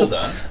saw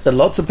them. That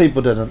lots of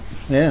people didn't.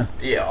 Yeah,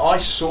 I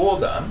saw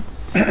them,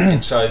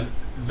 and so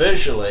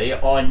visually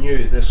I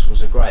knew this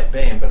was a great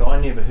band, but I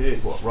never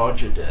heard what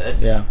Roger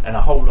did, and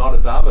a whole lot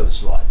of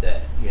others like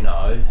that.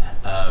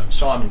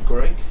 Simon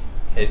Grigg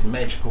had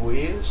magical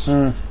ears,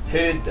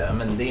 heard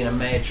them, and then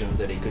imagined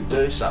that he could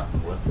do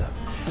something with them.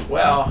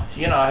 Well,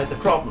 the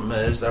problem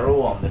is they're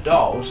all on the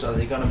dole, so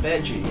they're going to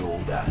badger you all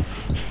day.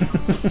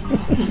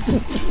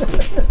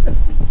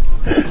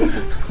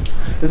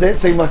 Does that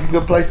seem like a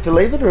good place to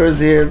leave it, or is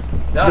there?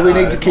 Do we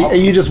need to keep? Are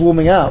you just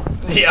warming up?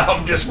 Yeah,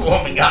 I'm just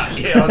warming up.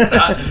 I'll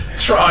start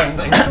throwing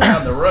things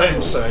around the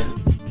room soon.